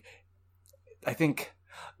very like, I think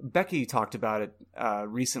Becky talked about it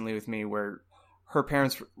recently with me, where her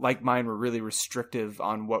parents, like mine, were really restrictive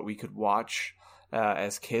on what we could watch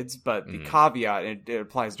as kids. But the caveat, and it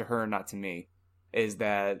applies to her, not to me, is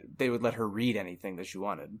that they would let her read anything that she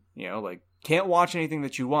wanted. Like, can't watch anything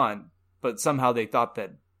that you want, but somehow they thought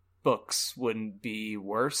that books wouldn't be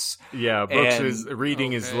worse. Yeah,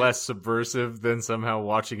 reading is less subversive than somehow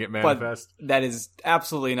watching it manifest. But that is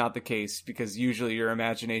absolutely not the case, because usually your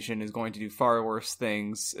imagination is going to do far worse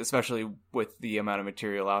things, especially with the amount of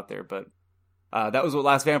material out there. But that was what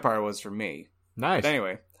Last Vampire was for me. Nice. But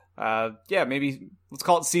anyway, maybe let's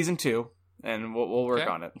call it season 2. And we'll work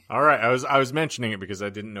on it. All right. I was mentioning it because I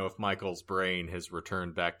didn't know if Michael's brain has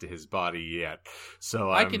returned back to his body yet. So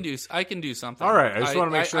I can do something. All right. I just want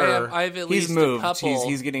to make sure I have at least he's moved. A couple...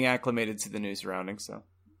 He's getting acclimated to the new surroundings. So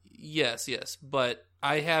yes, but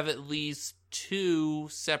I have at least 2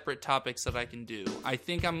 separate topics that I can do. I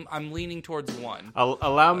think I'm leaning towards one.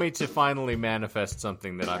 Allow me to finally manifest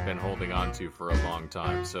something that I've been holding on to for a long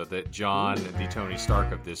time, so that John, the Tony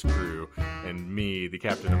Stark of this crew, and me, the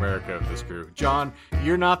Captain America of this crew. John,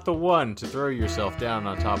 you're not the one to throw yourself down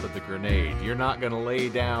on top of the grenade. You're not going to lay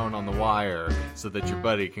down on the wire so that your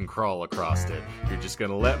buddy can crawl across it. You're just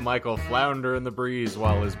going to let Michael flounder in the breeze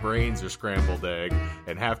while his brains are scrambled egg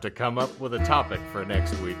and have to come up with a topic for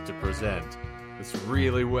next week to present. It's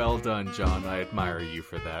really well done, John. I admire you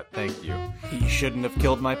for that. Thank you. He shouldn't have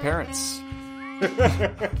killed my parents.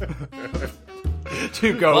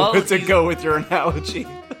 to go with your analogy.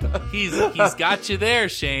 He's got you there,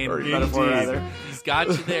 Shane. Or metaphor, rather. He's got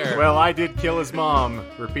you there. Well, I did kill his mom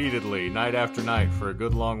repeatedly, night after night, for a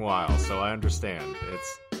good long while, so I understand.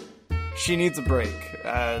 She needs a break.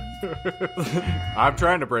 I'm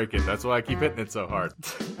trying to break it. That's why I keep hitting it so hard.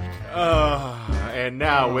 And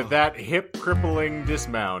now, with that hip-crippling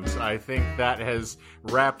dismount, I think that has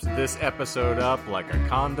wrapped this episode up like a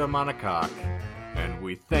condom on a cock. And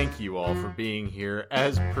we thank you all for being here,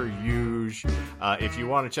 as per usual. If you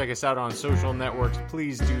want to check us out on social networks,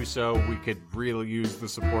 please do so. We could really use the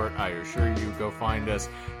support, I assure you. Go find us,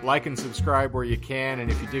 like and subscribe where you can,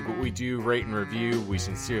 and if you dig what we do, rate and review. We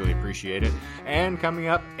sincerely appreciate it. And coming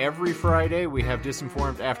up every Friday, we have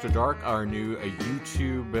Disinformed After Dark, our new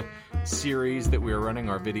YouTube series that we are running,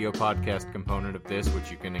 our video podcast component of this,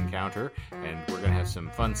 which you can encounter. And we're going to have some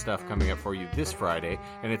fun stuff coming up for you this Friday.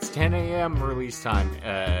 And it's 10 a.m. release next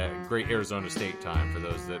time, great Arizona State time for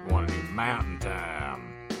those that want to do mountain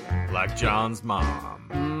time, like John's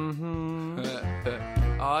mom.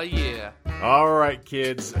 Oh, yeah. All right,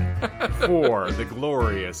 kids, for the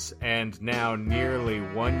glorious and now nearly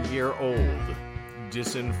 1 year old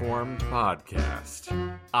Disinformed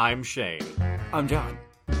podcast, I'm Shane. I'm John.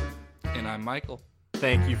 And I'm Michael.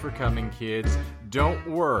 Thank you for coming, kids. Don't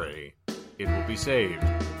worry, it will be saved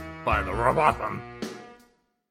by the Robotham.